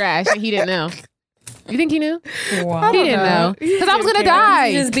into the trash and he didn't know. You think he knew? Wow. He didn't know. Because I was going to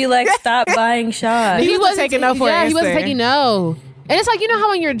die. He'd just be like, stop buying shots. He wasn't taking no for an answer. He wasn't taking no. And it's like, you know how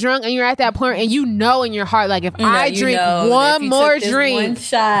when you're drunk and you're at that point and you know in your heart, like if I drink one more drink,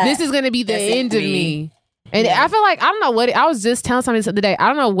 this is going to be the end of me. And I feel like, I don't know what, I was just telling somebody the other day, I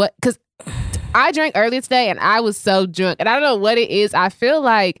don't know what, because I drank earlier today and I was so drunk and I don't know what it is. I feel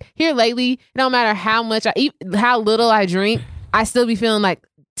like here lately, no matter how much I eat, how little I drink, I still be feeling like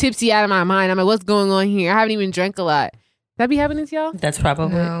tipsy out of my mind. I'm like, what's going on here? I haven't even drank a lot. That be happening to y'all? That's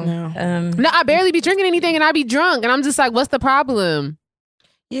probably no. I barely be drinking anything and I be drunk and I'm just like, what's the problem?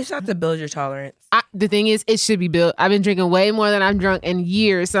 You just have to build your tolerance. The thing is, it should be built. I've been drinking way more than I've drunk in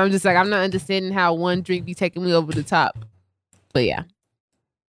years, so I'm just like, I'm not understanding how one drink be taking me over the top. But yeah.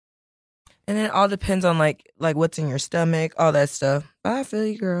 And then it all depends on like what's in your stomach, all that stuff. I feel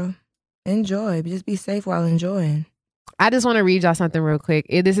you, girl. Enjoy. Just be safe while enjoying. I just want to read y'all something real quick.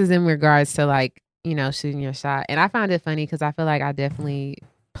 This is in regards to like, you know, shooting your shot. And I found it funny because I feel like I definitely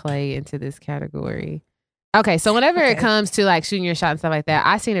play into this category. Okay, so whenever it comes to like shooting your shot and stuff like that,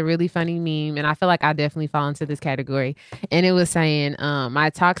 I seen a really funny meme and I feel like I definitely fall into this category. And it was saying,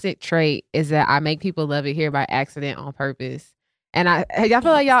 my toxic trait is that I make people love it here by accident on purpose. And I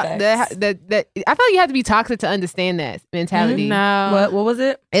feel like y'all I feel like you have to be toxic to understand that mentality. No. What was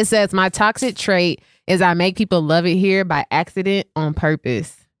it? It says my toxic trait is I make people love it here by accident on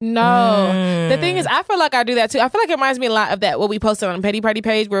purpose. No. The thing is, I feel like I do that too. I feel like it reminds me a lot of that, what we posted on the Petty Party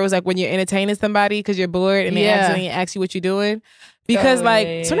page, where it was like when you're entertaining somebody because you're bored and they accidentally ask you what you're doing. Because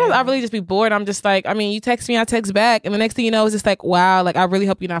sometimes I really just be bored. I'm just like, I mean, you text me, I text back. And the next thing you know, it's just like, wow, like I really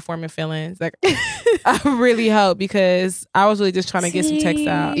hope you're not forming feelings. Like I really hope, because I was really just trying to get some text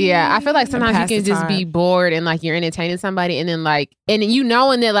out. Yeah, I feel like sometimes you can just be bored and like you're entertaining somebody and then like, and you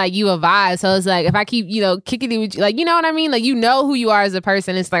knowing that like you a vibe. So it's like, if I keep, you know, kicking it with you, like, you know what I mean? Like, you know who you are as a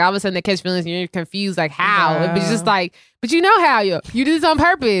person. It's like all of a sudden they catch feelings and you're confused, like how? Yeah. But it's just like, but you know how you did this on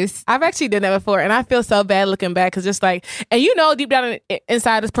purpose. I've actually done that before, and I feel so bad looking back because just like, and you know, deep down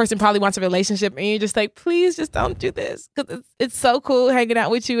inside, this person probably wants a relationship, and you're just like, please, just don't do this because it's so cool hanging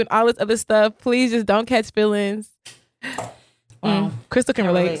out with you and all this other stuff. Please, just don't catch feelings. Wow. Crystal can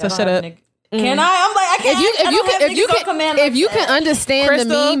relate, so shut up. Can I? I'm like, I can't. If you can understand Crystal,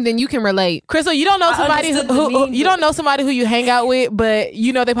 the meme, then you can relate. Crystal, you don't know somebody who you hang out with, but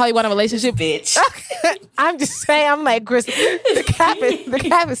you know they probably want a relationship. Bitch. I'm just saying. I'm like, Crystal, the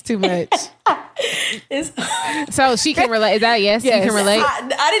cap is too much. So she can relate. Is that a yes? Yes. You can relate.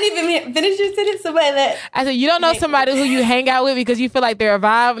 I didn't even finish your sentence. Somebody that I said you don't know somebody who you hang out with because you feel like they're a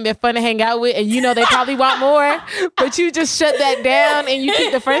vibe and they're fun to hang out with, and you know they probably want more, but you just shut that down and you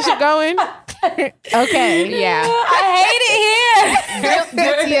keep the friendship going. Okay, yeah. I hate it here.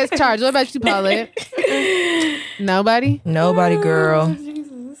 Guilty as charged. What about you, Paulette? Nobody, girl.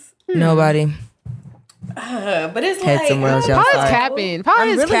 Nobody. But it's Head like somewhere else, y'all. Paul is Sorry. capping. Paul I'm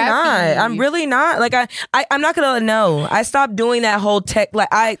is really capping. not. I'm really not. Like I'm not gonna know. I stopped doing that whole tech. Like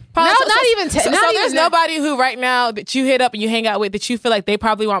I. No, So not there's even nobody who right now that you hit up and you hang out with that you feel like they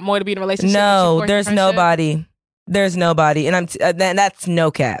probably want more to be in a relationship. No, there's nobody. There's nobody, and that's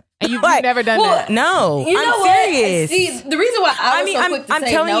no cap. And you've Like, never done that. No, You know I'm what? serious. See, the reason why I was so quick to I'm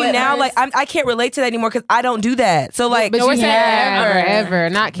say telling no you at now. first- Like I can't relate to that anymore because I don't do that. So like, But No, we're you saying ever,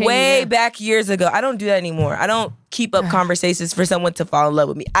 not can way you? back years ago, I don't do that anymore. I don't keep up conversations for someone to fall in love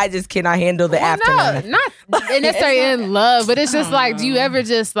with me. I just cannot handle the aftermath. No, not necessarily in love, but it's just like, do you ever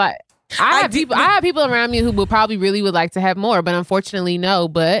just like? I have people around me who would like to have more, but unfortunately, no.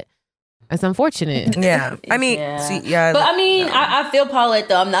 But it's unfortunate. Yeah, I mean, But I mean, I feel Paulette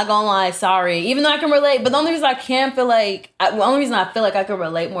though. I'm not gonna lie, sorry. Even though I can relate, but the only reason I can feel like, the only reason I feel like I can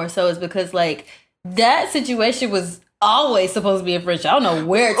relate more so is because like that situation was always supposed to be a friendship. I don't know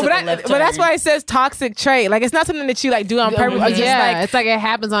where it took a left turn. But that's why it says toxic trait. Like it's not something that you like do on purpose. It's just like, it's like it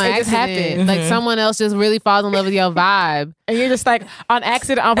happens on it just accident. happened. Like someone else just really falls in love with your vibe, and you're just like on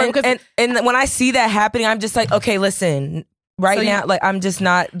accident on purpose. and when I see that happening, I'm just like, okay, listen. Right now, like I'm just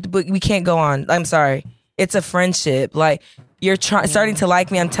not. But we can't go on. I'm sorry. It's a friendship. Like you're starting to like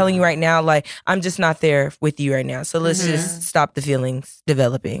me. I'm telling you right now. Like I'm just not there with you right now. So let's just stop the feelings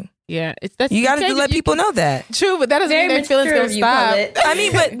developing. Yeah, you got to let people know that. True, but that doesn't mean their feelings gonna stop. I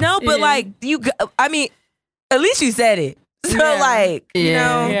mean, but like you. I mean, at least you said it. So like you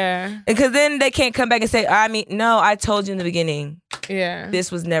know, because then they can't come back and say, I mean, no, I told you in the beginning. Yeah,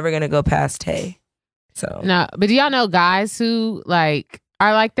 this was never gonna go past Tay. So no, but do y'all know guys who like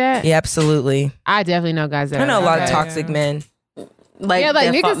are like that? Yeah, absolutely. I definitely know guys that I know are a lot like of toxic men. Like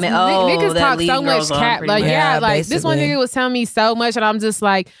niggas talk so much crap. Like like this one nigga was telling me so much, and I'm just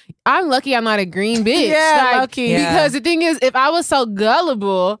like, I'm lucky I'm not a green bitch. Yeah, like, because the thing is, if I was so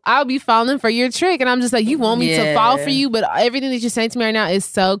gullible, I'll be falling for your trick, and I'm just like, you want me to fall for you, but everything that you're saying to me right now is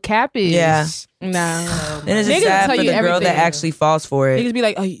so cappish. Yeah. No. And it's just sad for the girl that actually falls for it. Niggas be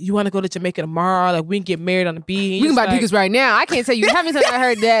like, oh, you want to go to Jamaica tomorrow? Like, we can get married on the beach. We can buy niggas right now. I can't tell you. How many times I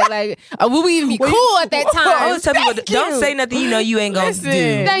heard that? Like, will we even be cool at that time? I always tell people, don't say nothing you know you ain't gonna do.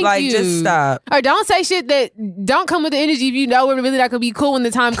 Thank you. Just stop. Or don't say shit that don't come with the energy if you know we're really not gonna be cool when the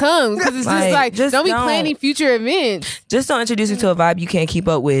time comes. Because it's just like, don't be planning future events. Just don't introduce me to a vibe you can't keep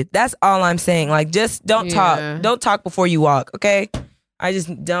up with. That's all I'm saying. Like, just don't talk. Don't talk before you walk, okay? I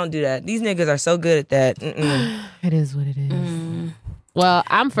just don't do that. These niggas are so good at that. It is what it is. Well,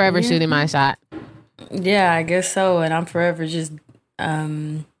 I'm forever shooting my shot. Yeah, I guess so. And I'm forever just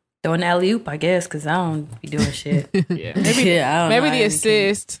throwing alley-oop, I guess, because I don't be doing shit. Maybe the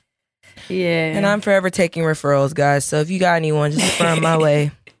assist. Yeah. And I'm forever taking referrals, guys. So if you got anyone, just refer them my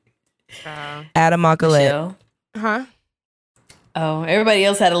way. Adam Macalet. Huh? Oh, everybody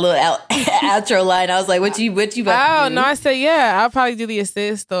else had a little outro line. I was like, what you about to do? No, I said, I'll probably do the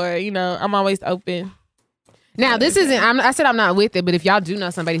assist, or, I'm always open. Now, this isn't, I said I'm not with it, but if y'all do know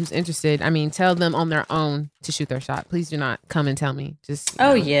somebody who's interested, I mean, tell them on their own to shoot their shot. Please do not come and tell me. Just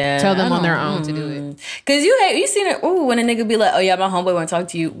tell them on their own to do it. Because you seen it, when a nigga be like, oh yeah, my homeboy want to talk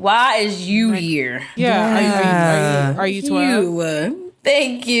to you. Why is you here? Yeah. Are you 12?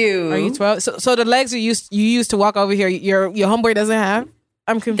 Thank you. Are you 12? So the legs you used to walk over here, your homeboy doesn't have?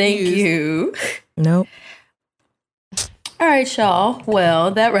 I'm confused. Thank you. Nope. All right, y'all.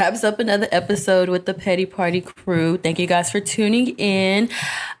 Well, that wraps up another episode with the Petty Party crew. Thank you guys for tuning in.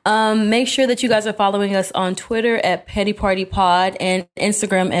 Make sure that you guys are following us on Twitter at Petty Party Pod and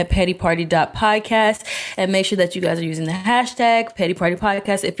Instagram at pettyparty.podcast. And make sure that you guys are using the hashtag Petty Party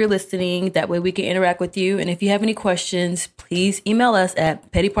Podcast if you're listening. That way we can interact with you. And if you have any questions, please email us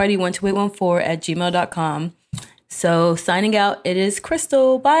at pettyparty12814@gmail.com. So signing out, it is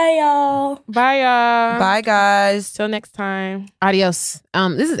Crystal. Bye, y'all. Bye, y'all. Bye, guys. Till next time. Adios.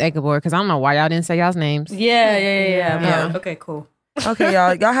 This is Ekabor, because I don't know why y'all didn't say y'all's names. Yeah. Okay, cool. Okay,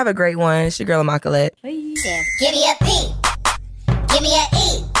 y'all. Y'all have a great one. It's your girl, Macalet. Give me a P. Give me a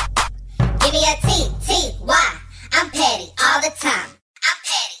E. Give me a